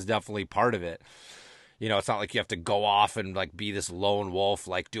all that is definitely part of it. It's not like you have to go off and like be this lone wolf,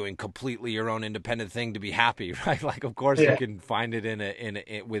 like doing completely your own independent thing to be happy, right? Like, of course, you Yeah. can find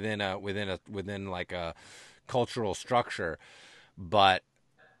it within like a cultural structure, but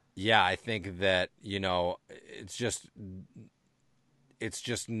yeah, I think that it's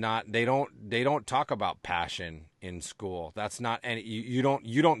just not. They don't talk about passion in school. That's not any. You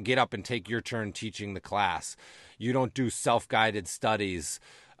don't get up and take your turn teaching the class. You don't do self-guided studies.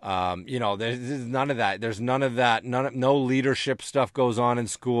 There's none of that. There's none of that. No leadership stuff goes on in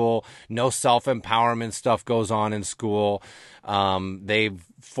school. No self-empowerment stuff goes on in school. They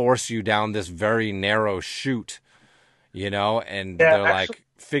force you down this very narrow chute, and Yeah, they're actually, like,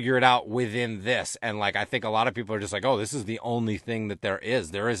 figure it out within this. And like, I think a lot of people are just like, oh, this is the only thing that there is.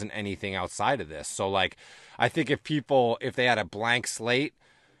 There isn't anything outside of this. So like, I think if they had a blank slate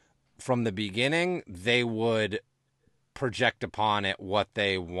from the beginning, they would project upon it what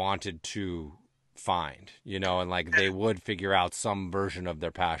they wanted to find, and like they would figure out some version of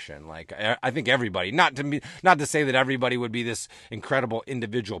their passion. Like I think everybody, not to say that everybody would be this incredible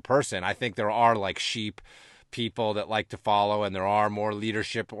individual person. I think there are like sheep people that like to follow, and there are more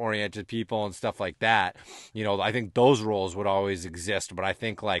leadership oriented people and stuff like that. I think those roles would always exist, but I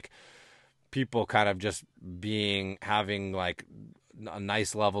think like people kind of just having like a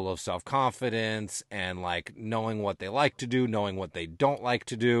nice level of self-confidence and like knowing what they like to do, knowing what they don't like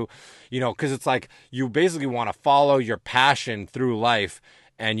to do, because it's like you basically want to follow your passion through life,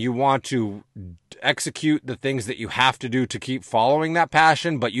 and you want to execute the things that you have to do to keep following that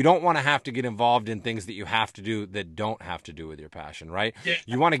passion, but you don't want to have to get involved in things that you have to do that don't have to do with your passion, right? yeah,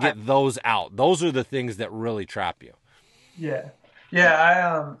 You want to get those out. Those are the things that really trap you. yeah,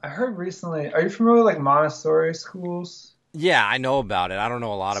 yeah. I heard recently. Are you familiar with like Montessori schools? Yeah, I know about it. I don't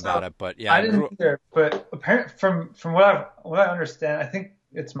know a lot about So it, but yeah, I didn't either, but apparent from what I understand, I think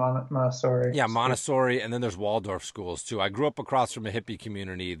it's Montessori yeah, school. Montessori, and then there's Waldorf schools too. I grew up across from a hippie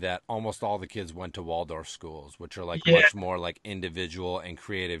community that almost all the kids went to Waldorf schools, which are like Yeah, much more like individual and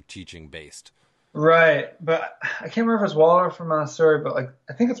creative teaching based. right. But I can't remember if it's Waldorf or Montessori, but like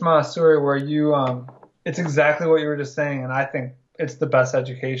I think it's Montessori where you it's exactly what you were just saying, and I think it's the best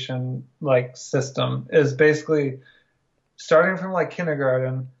education like system is basically starting from like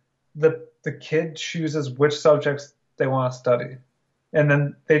kindergarten, the kid chooses which subjects they want to study. And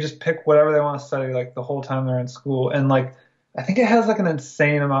then they just pick whatever they want to study like the whole time they're in school. And like I think it has like an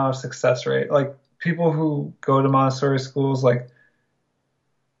insane amount of success rate. Like people who go to Montessori schools like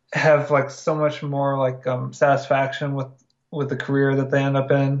have like so much more like satisfaction with the career that they end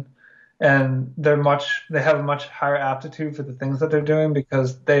up in. And they have a much higher aptitude for the things that they're doing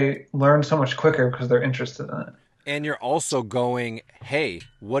because they learn so much quicker because they're interested in it. And you're also going, hey,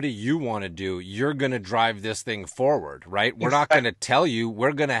 what do you want to do? You're going to drive this thing forward, right? We're not going to tell you.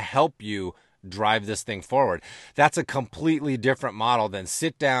 We're going to help you drive this thing forward. That's a completely different model than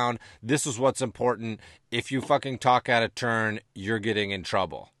sit down. This is what's important. If you fucking talk out of turn, you're getting in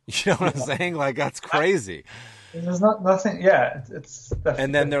trouble. You know what I'm saying? Like, that's crazy. There's not nothing. Yeah, it's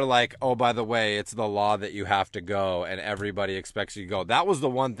And then they're like, oh, by the way, it's the law that you have to go, and everybody expects you to go. That was the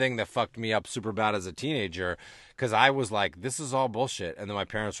one thing that fucked me up super bad as a teenager, because I was like, this is all bullshit. And then my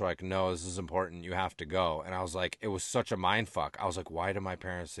parents were like, no, this is important. You have to go. And I was like, it was such a mind fuck. I was like, why do my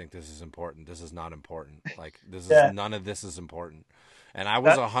parents think this is important? This is not important. Like, yeah. none of this is important. And I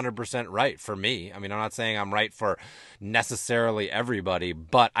was 100% right for me. I mean, I'm not saying I'm right for necessarily everybody,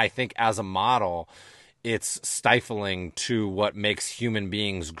 but I think as a model, it's stifling to what makes human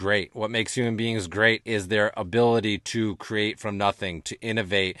beings great. What makes human beings great is their ability to create from nothing, to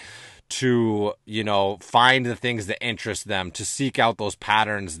innovate, to, find the things that interest them, to seek out those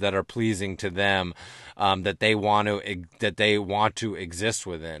patterns that are pleasing to them, that they want to exist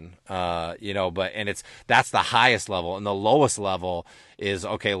within, that's the highest level. And the lowest level is,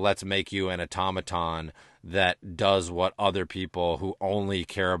 okay, let's make you an automaton that does what other people who only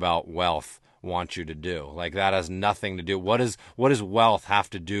care about wealth want you to do. Like, that has nothing to do. What does wealth have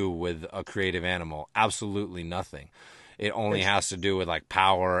to do with a creative animal? Absolutely nothing. It only has to do with like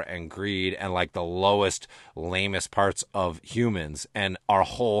power and greed and like the lowest, lamest parts of humans. And our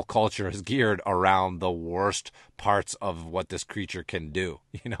whole culture is geared around the worst parts of what this creature can do.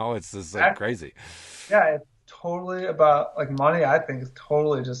 You know, it's just like crazy. Yeah, it's totally about like money. I think is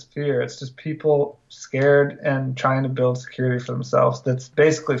totally just fear. It's just people scared and trying to build security for themselves. That's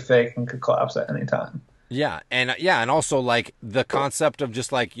basically fake and could collapse at any time. And also like the concept of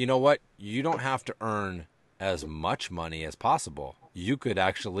just like, you know what, you don't have to earn as much money as possible. You could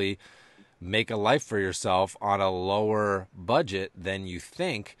actually make a life for yourself on a lower budget than you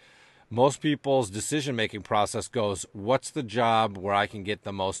think. Most people's decision-making process goes, what's the job where I can get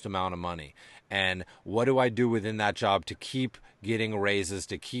the most amount of money? And what do I do within that job to keep getting raises,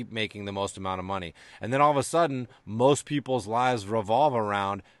 to keep making the most amount of money? And then all of a sudden, most people's lives revolve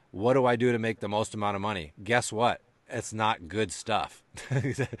around, what do I do to make the most amount of money? Guess what? It's not good stuff,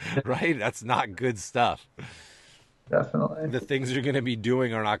 right? That's not good stuff. Definitely. The things you're going to be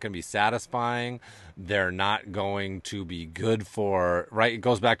doing are not going to be satisfying. They're not going to be good for, right? It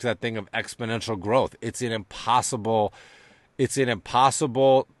goes back to that thing of exponential growth. It's an impossible,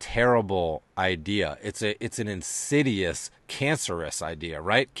 terrible idea. It's an insidious, cancerous idea,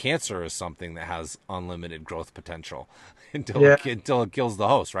 right? Cancer is something that has unlimited growth potential until it kills the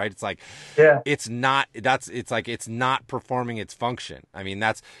host, right? It's like, it's not performing its function. I mean,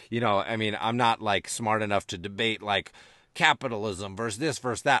 I'm not like smart enough to debate like capitalism versus this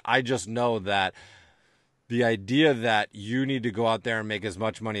versus that. I just know that the idea that you need to go out there and make as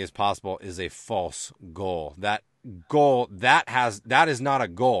much money as possible is a false goal. That is not a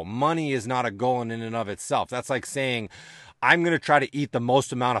goal. Money is not a goal in and of itself. That's like saying, I'm going to try to eat the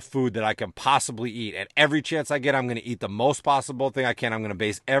most amount of food that I can possibly eat. And every chance I get, I'm going to eat the most possible thing I can. I'm going to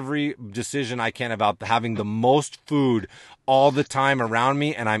base every decision I can about having the most food all the time around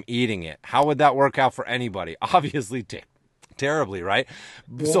me, and I'm eating it. How would that work out for anybody? Obviously, terribly, right?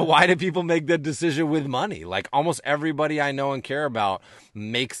 Yeah. So why do people make the decision with money? Like almost everybody I know and care about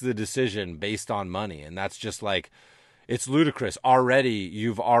makes the decision based on money. And that's just like, it's ludicrous.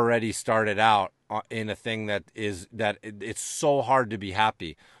 You've already started out in a thing that it's so hard to be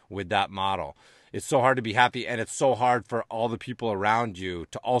happy with that model. It's so hard to be happy, and it's so hard for all the people around you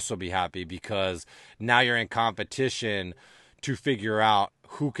to also be happy, because now you're in competition to figure out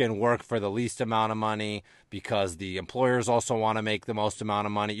who can work for the least amount of money, because the employers also want to make the most amount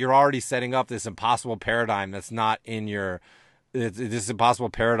of money. You're already setting up this impossible paradigm that's not in this impossible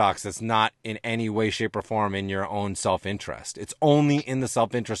paradox that's not in any way, shape, or form in your own self-interest. It's only in the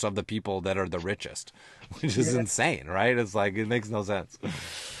self-interest of the people that are the richest, which is insane, right? It's like, it makes no sense.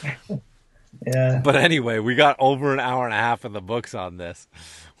 Yeah. But anyway, we got over an hour and a half in the books on this.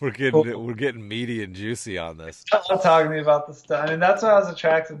 We're getting meaty and juicy on this. Stop talking to me about this stuff. I mean, that's why I was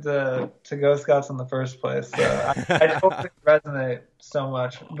attracted to Ghost Scouts in the first place. So I totally resonate so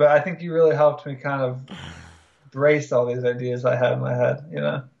much. But I think you really helped me kind of brace all these ideas I had in my head, you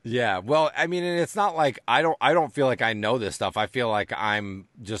know? Yeah, well, I mean, it's not like I don't feel like I know this stuff. I feel like I'm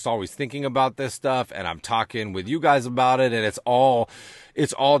just always thinking about this stuff, and I'm talking with you guys about it, and it's all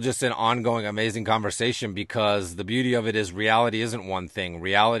just an ongoing, amazing conversation, because the beauty of it is reality isn't one thing.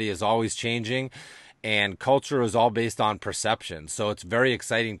 Reality is always changing, and culture is all based on perception. So it's very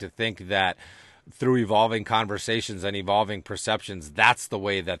exciting to think that through evolving conversations and evolving perceptions, that's the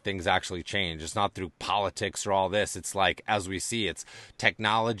way that things actually change. It's not through politics or all this. It's like, as we see, it's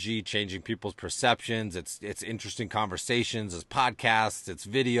technology changing people's perceptions. It's interesting conversations, it's podcasts, it's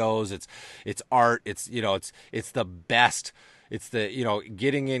videos, it's art. It's the best. It's the,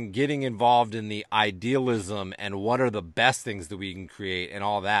 getting involved in the idealism and what are the best things that we can create and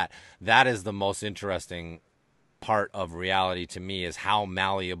all that. That is the most interesting part of reality to me, is how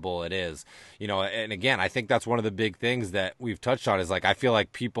malleable it is. And again, I think that's one of the big things that we've touched on, is like, I feel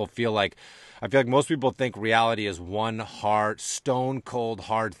like most people think reality is one hard, stone cold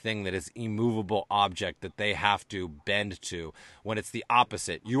hard thing that is immovable object that they have to bend to, when it's the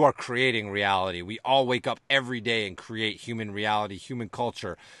opposite. You are creating reality. We all wake up every day and create human reality, human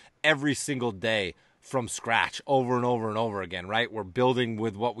culture every single day, from scratch, over and over and over again, right? We're building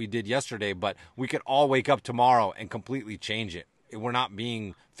with what we did yesterday, but we could all wake up tomorrow and completely change it. We're not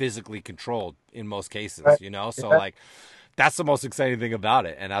being physically controlled in most cases, right. So like, that's the most exciting thing about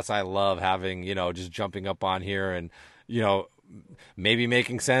it. And that's why I love having, just jumping up on here and, maybe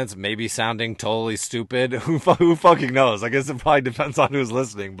making sense, maybe sounding totally stupid. Who fucking knows? I guess it probably depends on who's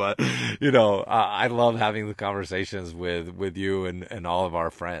listening. But, I love having the conversations with you and all of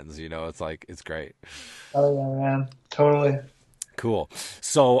our friends. It's like, it's great. Oh, yeah, man. Totally. Cool.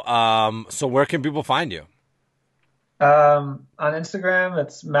 So, so where can people find you? On Instagram,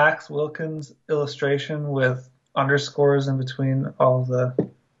 it's Max Wilkins illustration with underscores in between all the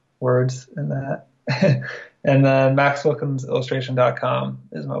words in that. And then maxwilkinsillustration.com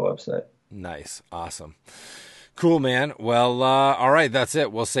is my website. Nice. Awesome. Cool, man. Well, all right. That's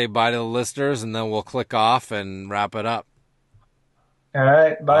it. We'll say bye to the listeners and then we'll click off and wrap it up. All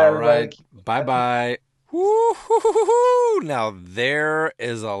right. Bye, All everybody. right. Bye-bye. Woo-hoo-hoo-hoo-hoo. Now, there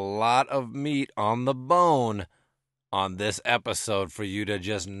is a lot of meat on the bone on this episode for you to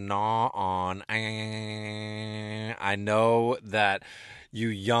just gnaw on. I know that you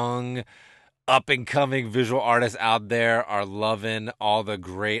young, up-and-coming visual artists out there are loving all the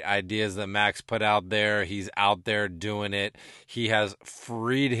great ideas that Max put out there. He's out there doing it. He has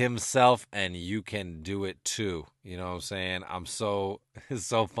freed himself, and you can do it too. You know what I'm saying? It's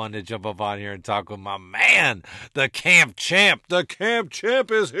so fun to jump up on here and talk with my man, the camp champ. The camp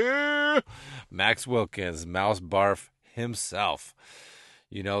champ is here. Max Wilkins, Mouse Barf himself.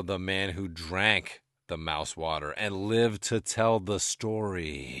 You know, the man who drank the mouse water and lived to tell the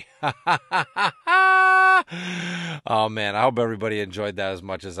story. Oh man, I hope everybody enjoyed that as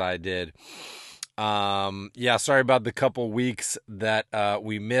much as I did. Yeah, sorry about the couple weeks that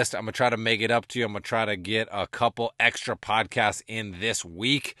we missed. I'm gonna try to make it up to you. I'm gonna try to get a couple extra podcasts in this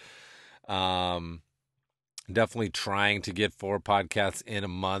week. Definitely trying to get 4 podcasts in a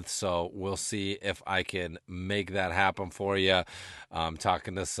month, so we'll see if I can make that happen for you. I'm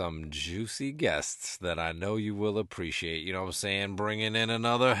talking to some juicy guests that I know you will appreciate. You know what I'm saying? Bringing in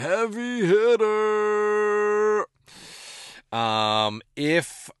another heavy hitter.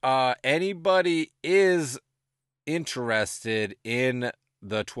 If anybody is interested in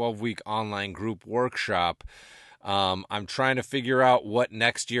the 12-week online group workshop, I'm trying to figure out what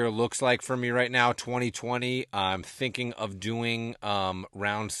next year looks like for me right now, 2020. I'm thinking of doing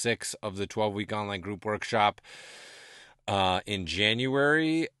round 6 of the 12-week online group workshop in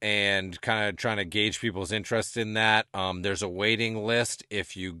January and kind of trying to gauge people's interest in that. There's a waiting list.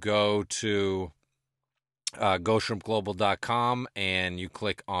 If you go to GoShrimpGlobal.com and you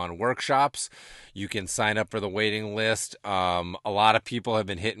click on workshops, you can sign up for the waiting list. A lot of people have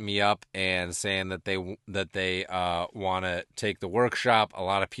been hitting me up and saying that they want to take the workshop. A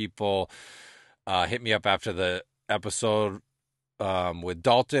lot of people hit me up after the episode with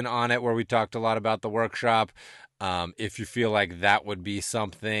Dalton on it where we talked a lot about the workshop. If you feel like that would be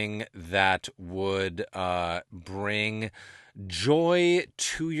something that would bring joy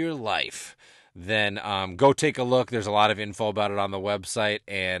to your life, then go take a look. There's a lot of info about it on the website,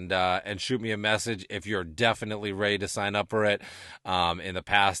 and shoot me a message if you're definitely ready to sign up for it. In the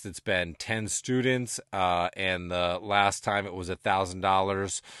past, it's been 10 students, and the last time it was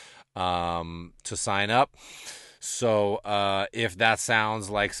 $1,000 to sign up. So if that sounds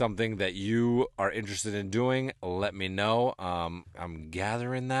like something that you are interested in doing, let me know. I'm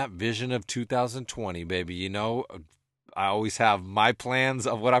gathering that vision of 2020, baby. You know, I always have my plans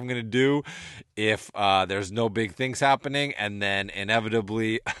of what I'm going to do if there's no big things happening, and then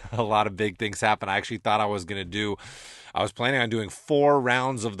inevitably a lot of big things happen. I actually thought I was planning on doing 4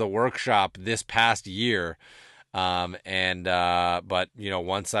 rounds of the workshop this past year. But you know,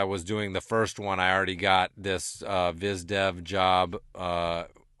 once I was doing the first one, I already got this viz dev job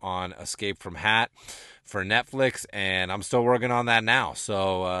on Escape from Hat for Netflix, and I'm still working on that now.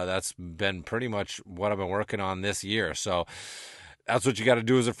 So that's been pretty much what I've been working on this year. So that's what you got to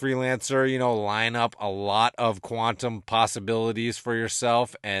do as a freelancer, you know, line up a lot of quantum possibilities for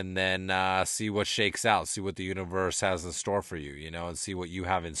yourself, and then see what shakes out, see what the universe has in store for you, you know, and see what you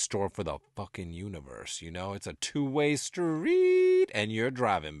have in store for the fucking universe. You know, it's a 2-way street and you're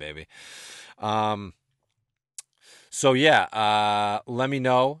driving, baby. So yeah, let me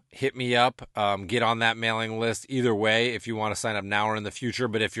know, hit me up, get on that mailing list either way if you want to sign up now or in the future.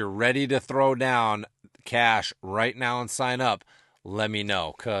 But if you're ready to throw down cash right now and sign up, let me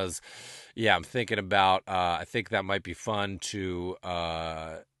know. Cause yeah, I'm thinking about, I think that might be fun to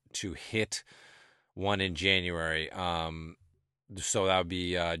hit one in January. So that would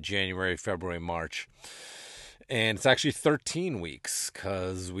be, January, February, March. And it's actually 13 weeks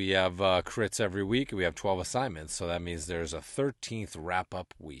because we have crits every week. We have 12 assignments. So that means there's a 13th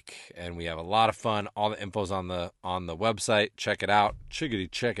wrap-up week. And we have a lot of fun. All the info's on the website. Check it out. Chickadee,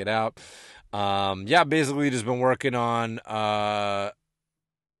 check it out. Yeah, basically just been working on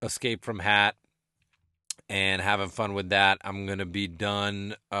Escape from Hat and having fun with that. I'm going to be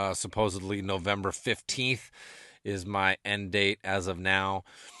done supposedly November 15th is my end date as of now.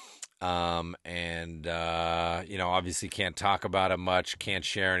 Obviously can't talk about it much, can't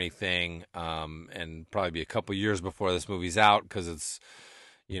share anything, and probably be a couple years before this movie's out because it's,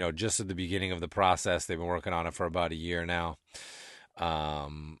 just at the beginning of the process. They've been working on it for about a year now.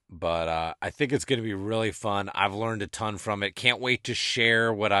 But I think it's going to be really fun. I've learned a ton from it. Can't wait to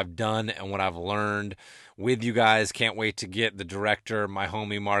share what I've done and what I've learned with you guys. Can't wait to get the director, my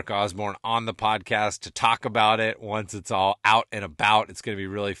homie Mark Osborne, on the podcast to talk about it once it's all out and about. It's going to be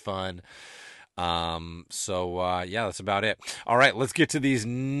really fun. That's about it. All right, let's get to these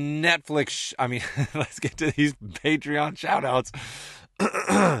let's get to these Patreon shout outs.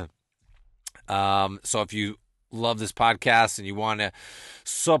 So if you love this podcast and you want to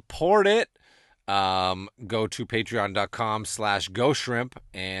support it, go to patreon.com/GoShrimp,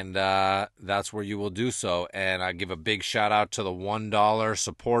 and that's where you will do so. And I give a big shout out to the $1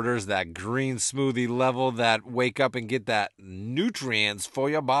 supporters, that green smoothie level that wake up and get that nutrients for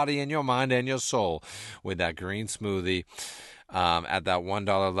your body and your mind and your soul with that green smoothie. At that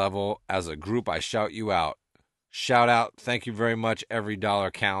 $1 level, as a group, I shout you out. Shout out. Thank you very much. Every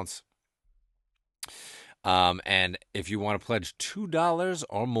dollar counts. And if you want to pledge $2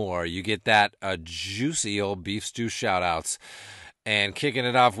 or more, you get that juicy old beef stew shout outs. And kicking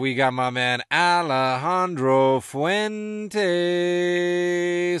it off, we got my man Alejandro Fuentes,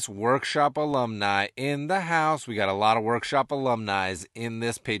 workshop alumni in the house. We got a lot of workshop alumni in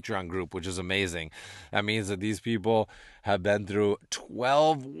this Patreon group, which is amazing. That means that these people have been through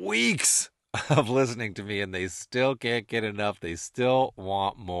 12 weeks of listening to me, and they still can't get enough. They still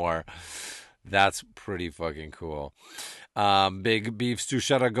want more. That's pretty fucking cool. Big beef stew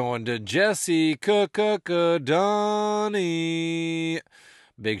shout out going to Jesse Donnie.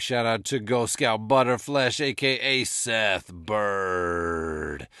 Big shout out to Ghost Scout Butterflesh, aka Seth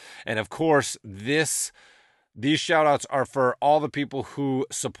Bird. And of course, these shout outs are for all the people who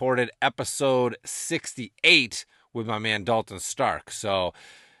supported episode 68 with my man Dalton Stark. So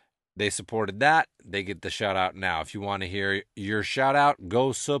they supported that. They get the shout out now. If you want to hear your shout out,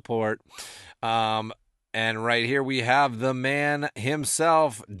 go support. And right here we have the man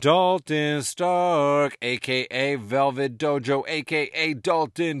himself, Dalton Stark, a.k.a. Velvet Dojo, a.k.a.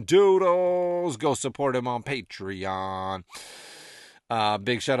 Dalton Doodles. Go support him on Patreon.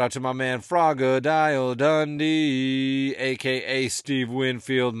 Big shout out to my man Frogadial Dundee, a.k.a. Steve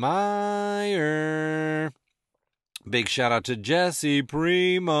Winfield Meyer. Big shout out to Jesse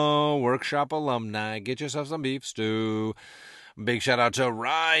Primo, workshop alumni. Get yourself some beef stew. Big shout out to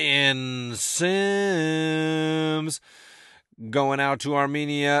Ryan Sims. Going out to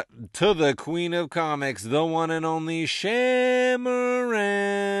Armenia, to the Queen of Comics, the one and only Shamaram.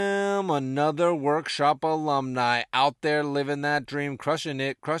 Another workshop alumni out there living that dream, crushing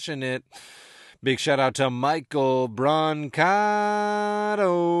it. Big shout out to Michael Brancato.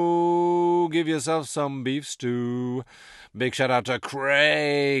 Give yourself some beef stew. Big shout out to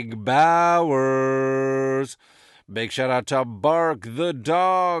Craig Bowers. Big shout out to Bark the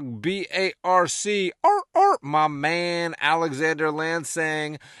Dog, B-A-R-C, my man Alexander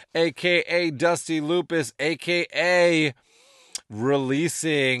Lansang, a.k.a. Dusty Lupus, a.k.a.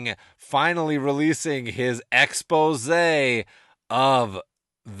 finally releasing his expose of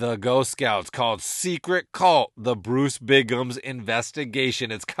the Ghost Scouts called Secret Cult, the Bruce Bigham's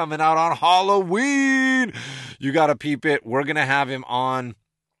Investigation. It's coming out on Halloween. You got to peep it. We're going to have him on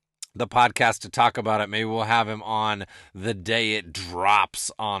the podcast to talk about it. Maybe we'll have him on the day it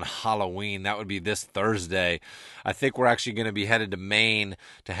drops on Halloween. That would be this Thursday. I think we're actually going to be headed to Maine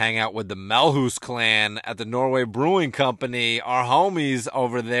to hang out with the Melhus clan at the Norway Brewing Company, our homies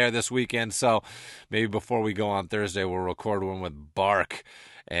over there this weekend. So maybe before we go on Thursday, we'll record one with Bark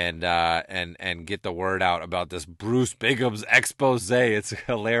and get the word out about this Bruce Bigham's expose. It's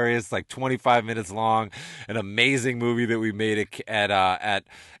hilarious, like 25 minutes long, an amazing movie that we made at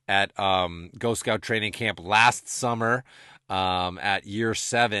Ghost Scout training camp last summer, at year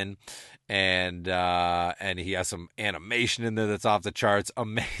 7. And he has some animation in there that's off the charts.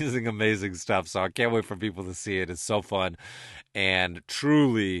 Amazing stuff. So I can't wait for people to see it. It's so fun. And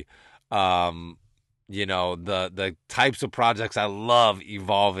truly, the types of projects I love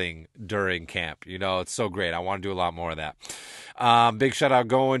evolving during camp. It's so great. I want to do a lot more of that. Big shout out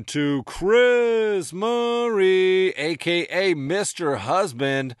going to Chris Murray, a.k.a. Mr.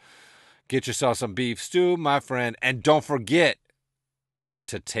 Husband. Get yourself some beef stew, my friend. And don't forget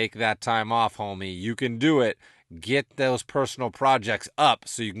to take that time off, homie. You can do it. Get those personal projects up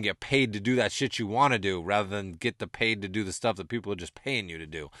so you can get paid to do that shit you want to do rather than get paid to do the stuff that people are just paying you to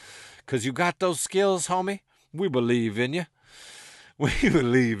do. Because you got those skills, homie. We believe in you. We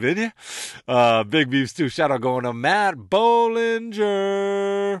believe in you. Big beef stew shout out going to Matt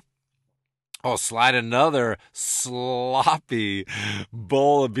Bollinger. Oh, slide another sloppy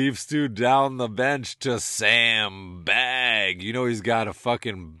bowl of beef stew down the bench to Sam Bag. You know he's got a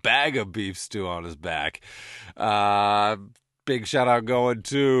fucking bag of beef stew on his back. Big shout out going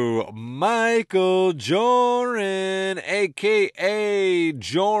to Michael Joran, a.k.a.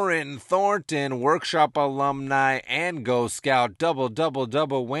 Joran Thornton, workshop alumni and Ghost Scout. Double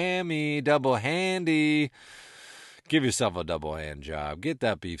whammy, double handy. Give yourself a double hand job. Get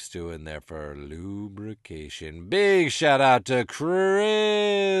that beef stew in there for lubrication. Big shout out to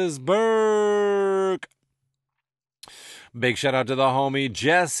Chris Burke. Big shout out to the homie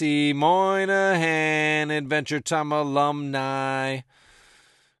Jesse Moynihan, Adventure Time alumni.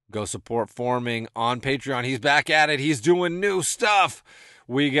 Go support Forming on Patreon. He's back at it. He's doing new stuff.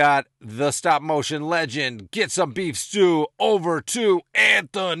 We got the stop motion legend. Get some beef stew over to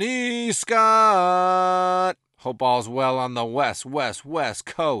Anthony Scott. Hope all's well on the west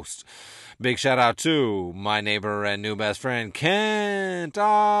coast. Big shout out to my neighbor and new best friend, Kent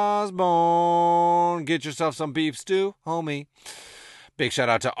Osborne. Get yourself some beef stew, homie. Big shout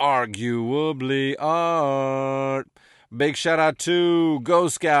out to Arguably Art. Big shout out to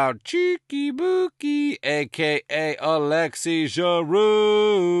Ghost Scout Cheeky Bookie, a.k.a. Alexi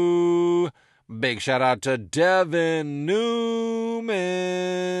Giroux. Big shout out to Devin Newman.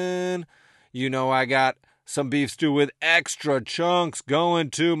 You know I got some beef stew with extra chunks going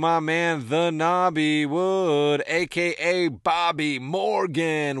to my man, the Nobby Wood, a.k.a. Bobby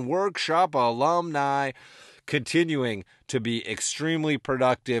Morgan, workshop alumni, continuing to be extremely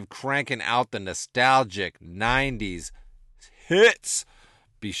productive, cranking out the nostalgic 90s hits.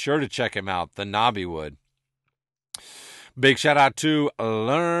 Be sure to check him out, the Nobby Wood. Big shout out to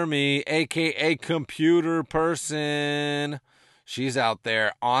Lermy, a.k.a. Computer Person. She's out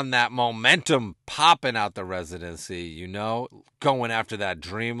there on that momentum, popping out the residency, you know, going after that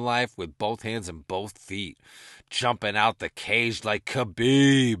dream life with both hands and both feet, jumping out the cage like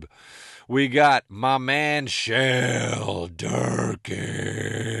Khabib. We got my man Shell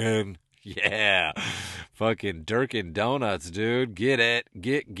Durkin. Yeah, fucking Durkin Donuts, dude. Get it.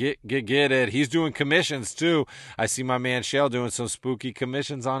 Get it. He's doing commissions, too. I see my man Shell doing some spooky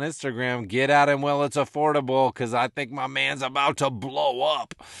commissions on Instagram. Get at him while it's affordable, because I think my man's about to blow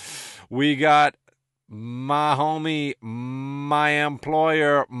up. We got my homie, my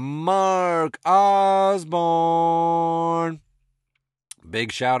employer, Mark Osborne.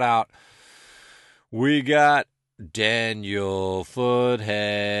 Big shout out. We got Daniel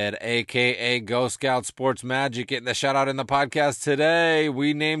Foothead, a.k.a. Ghost Scout Sports Magic, getting the shout out in the podcast today.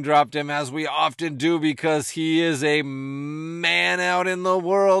 We name dropped him as we often do because he is a man out in the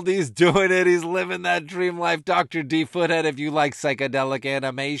world. He's doing it. He's living that dream life. Dr. D Foothead, if you like psychedelic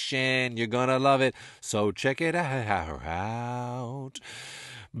animation, you're going to love it. So check it out.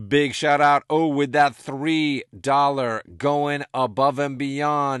 Big shout out. Oh, with that $3 going above and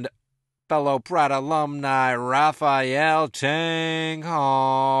beyond, fellow Pratt alumni, Raphael Tang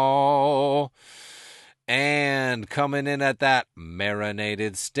Hall. And coming in at that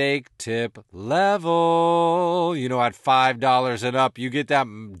marinated steak tip level, you know, at $5 and up, you get that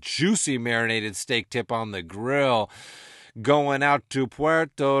juicy marinated steak tip on the grill. Going out to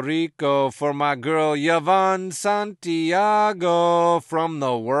Puerto Rico for my girl, Yvonne Santiago from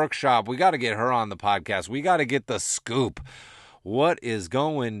the workshop. We got to get her on the podcast. We got to get the scoop. What is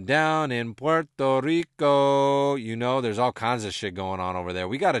going down in Puerto Rico? You know, there's all kinds of shit going on over there.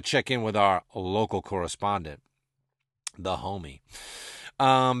 We got to check in with our local correspondent, the homie.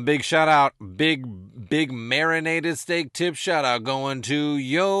 Big shout out, big marinated steak tip shout out going to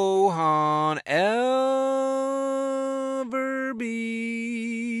Johan Elverby.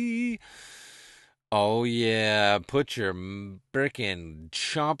 Oh, yeah. Put your frickin'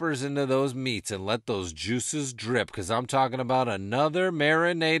 chompers into those meats and let those juices drip, because I'm talking about another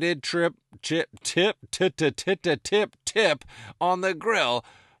marinated tip on the grill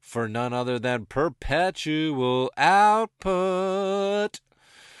for none other than Perpetual Output.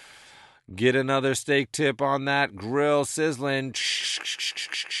 Get another steak tip on that grill sizzling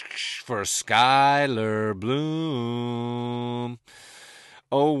for Skylar Bloom.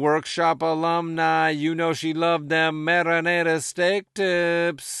 Oh, workshop alumni, you know she loved them marinated steak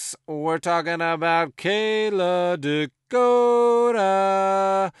tips. We're talking about Kayla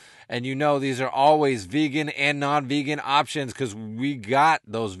Dakota. And you know these are always vegan and non-vegan options because we got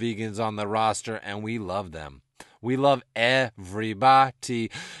those vegans on the roster and we love them. We love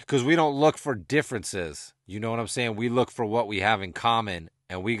everybody because we don't look for differences. You know what I'm saying? We look for what we have in common,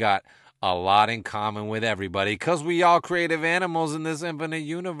 and we got a lot in common with everybody because we all creative animals in this infinite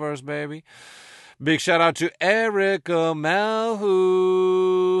universe, baby. Big shout out to Erica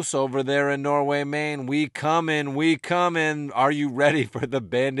Malhus, Melhus over there in Norway, Maine. We coming. Are you ready for the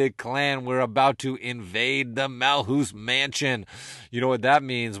Bandit Clan? We're about to invade the Melhus mansion. You know what that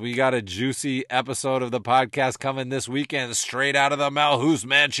means. We got a juicy episode of the podcast coming this weekend, straight out of the Melhus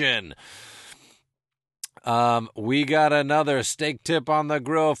mansion. We got another steak tip on the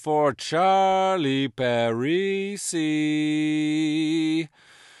grill for Charlie Parisi.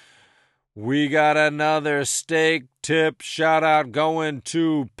 We got another steak tip shout out going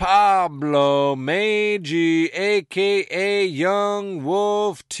to Pablo Meiji, aka Young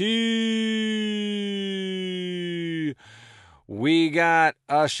Wolf T. We got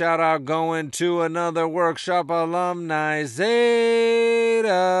a shout out going to another workshop alumni, Zeta.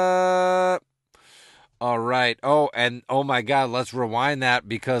 All right. Oh my God, let's rewind that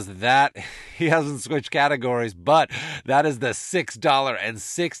because that he hasn't switched categories, but that is the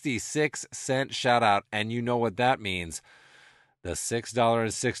 $6.66 shout out. And you know what that means. The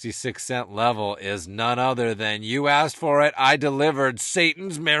 $6.66 level is none other than you asked for it. I delivered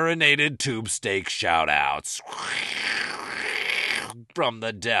Satan's marinated tube steak shout outs. From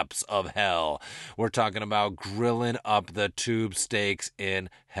the depths of hell. We're talking about grilling up the tube steaks in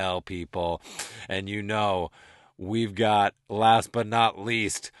hell, people. And you know, we've got, last but not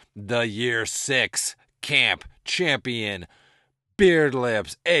least, the year 6 camp champion, Beard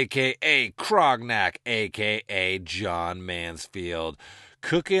Lips, a.k.a. Krognack, a.k.a. John Mansfield,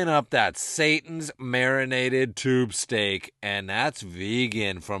 cooking up that Satan's marinated tube steak, and that's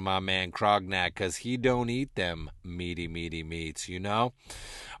vegan from my man Krognack, because he don't eat them meaty meats, you know?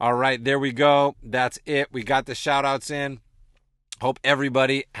 All right, there we go. That's it. We got the shout-outs in. Hope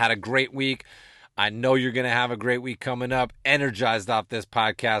everybody had a great week. I know you're going to have a great week coming up. Energized off this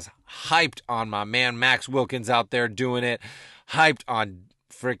podcast. Hyped on my man Max Wilkins out there doing it. Hyped on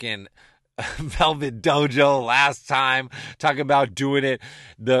freaking Velvet Dojo last time, talking about doing it.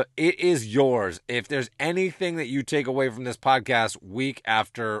 It is yours. If there's anything that you take away from this podcast week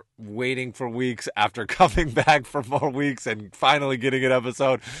after waiting for weeks, after coming back for more weeks and finally getting an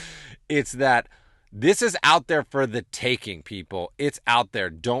episode, it's that this is out there for the taking, people. It's out there.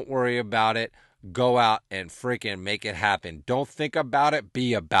 Don't worry about it. Go out and freaking make it happen. Don't think about it,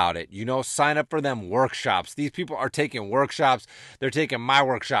 be about it. You know, sign up for them workshops. These people are taking workshops. They're taking my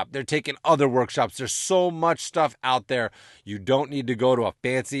workshop. They're taking other workshops. There's so much stuff out there. You don't need to go to a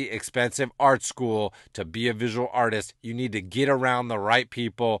fancy, expensive art school to be a visual artist. You need to get around the right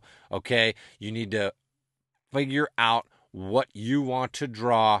people, okay? You need to figure out what you want to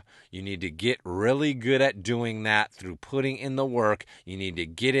draw. You need to get really good at doing that through putting in the work. You need to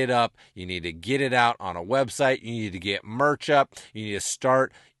get it up. You need to get it out on a website. You need to get merch up. You need to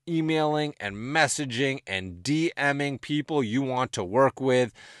start emailing and messaging and DMing people you want to work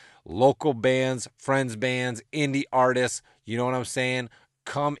with. Local bands, friends bands, indie artists. You know what I'm saying?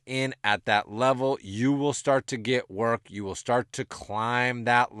 Come in at that level. You will start to get work. You will start to climb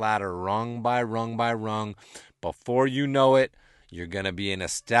that ladder rung by rung by rung. Before you know it, you're going to be an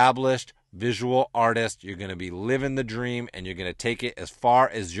established visual artist. You're going to be living the dream, and you're going to take it as far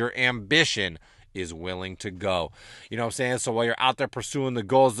as your ambition is willing to go. You know what I'm saying? So while you're out there pursuing the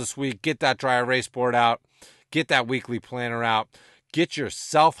goals this week, get that dry erase board out. Get that weekly planner out. Get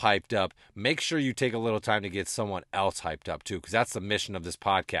yourself hyped up. Make sure you take a little time to get someone else hyped up too, because that's the mission of this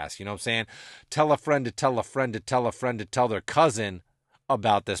podcast. You know what I'm saying? Tell a friend to tell a friend to tell a friend to tell their cousin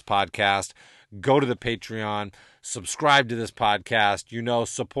about this podcast. Go to the Patreon, subscribe to this podcast, you know,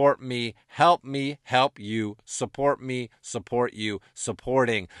 support me, help you, support me, support you,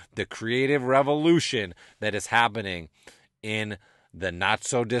 supporting the creative revolution that is happening in the not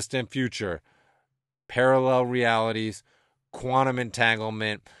so distant future. Parallel realities, quantum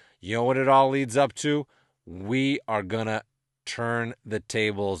entanglement. You know what it all leads up to? We are going to turn the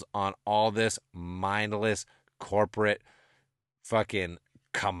tables on all this mindless corporate fucking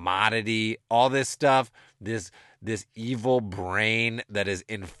commodity, all this stuff, this evil brain that is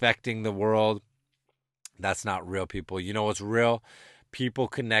infecting the world. That's not real, people. You know what's real? People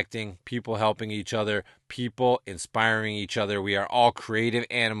connecting, people helping each other, people inspiring each other. We are all creative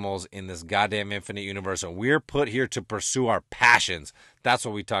animals in this goddamn infinite universe, and we're put here to pursue our passions. That's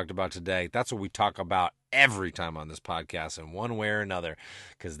what we talked about today. That's what we talk about every time on this podcast in one way or another,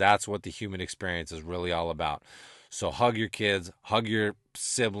 because that's what the human experience is really all about. So hug your kids, hug your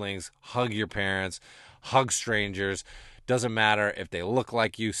siblings, hug your parents, hug strangers. Doesn't matter if they look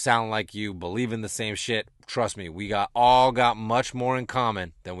like you, sound like you, believe in the same shit. Trust me, we all got much more in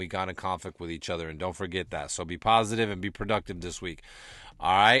common than we got in conflict with each other. And don't forget that. So be positive and be productive this week.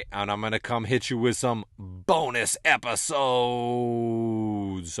 All right? And I'm going to come hit you with some bonus episodes.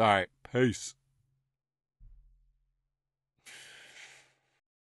 All right. Peace.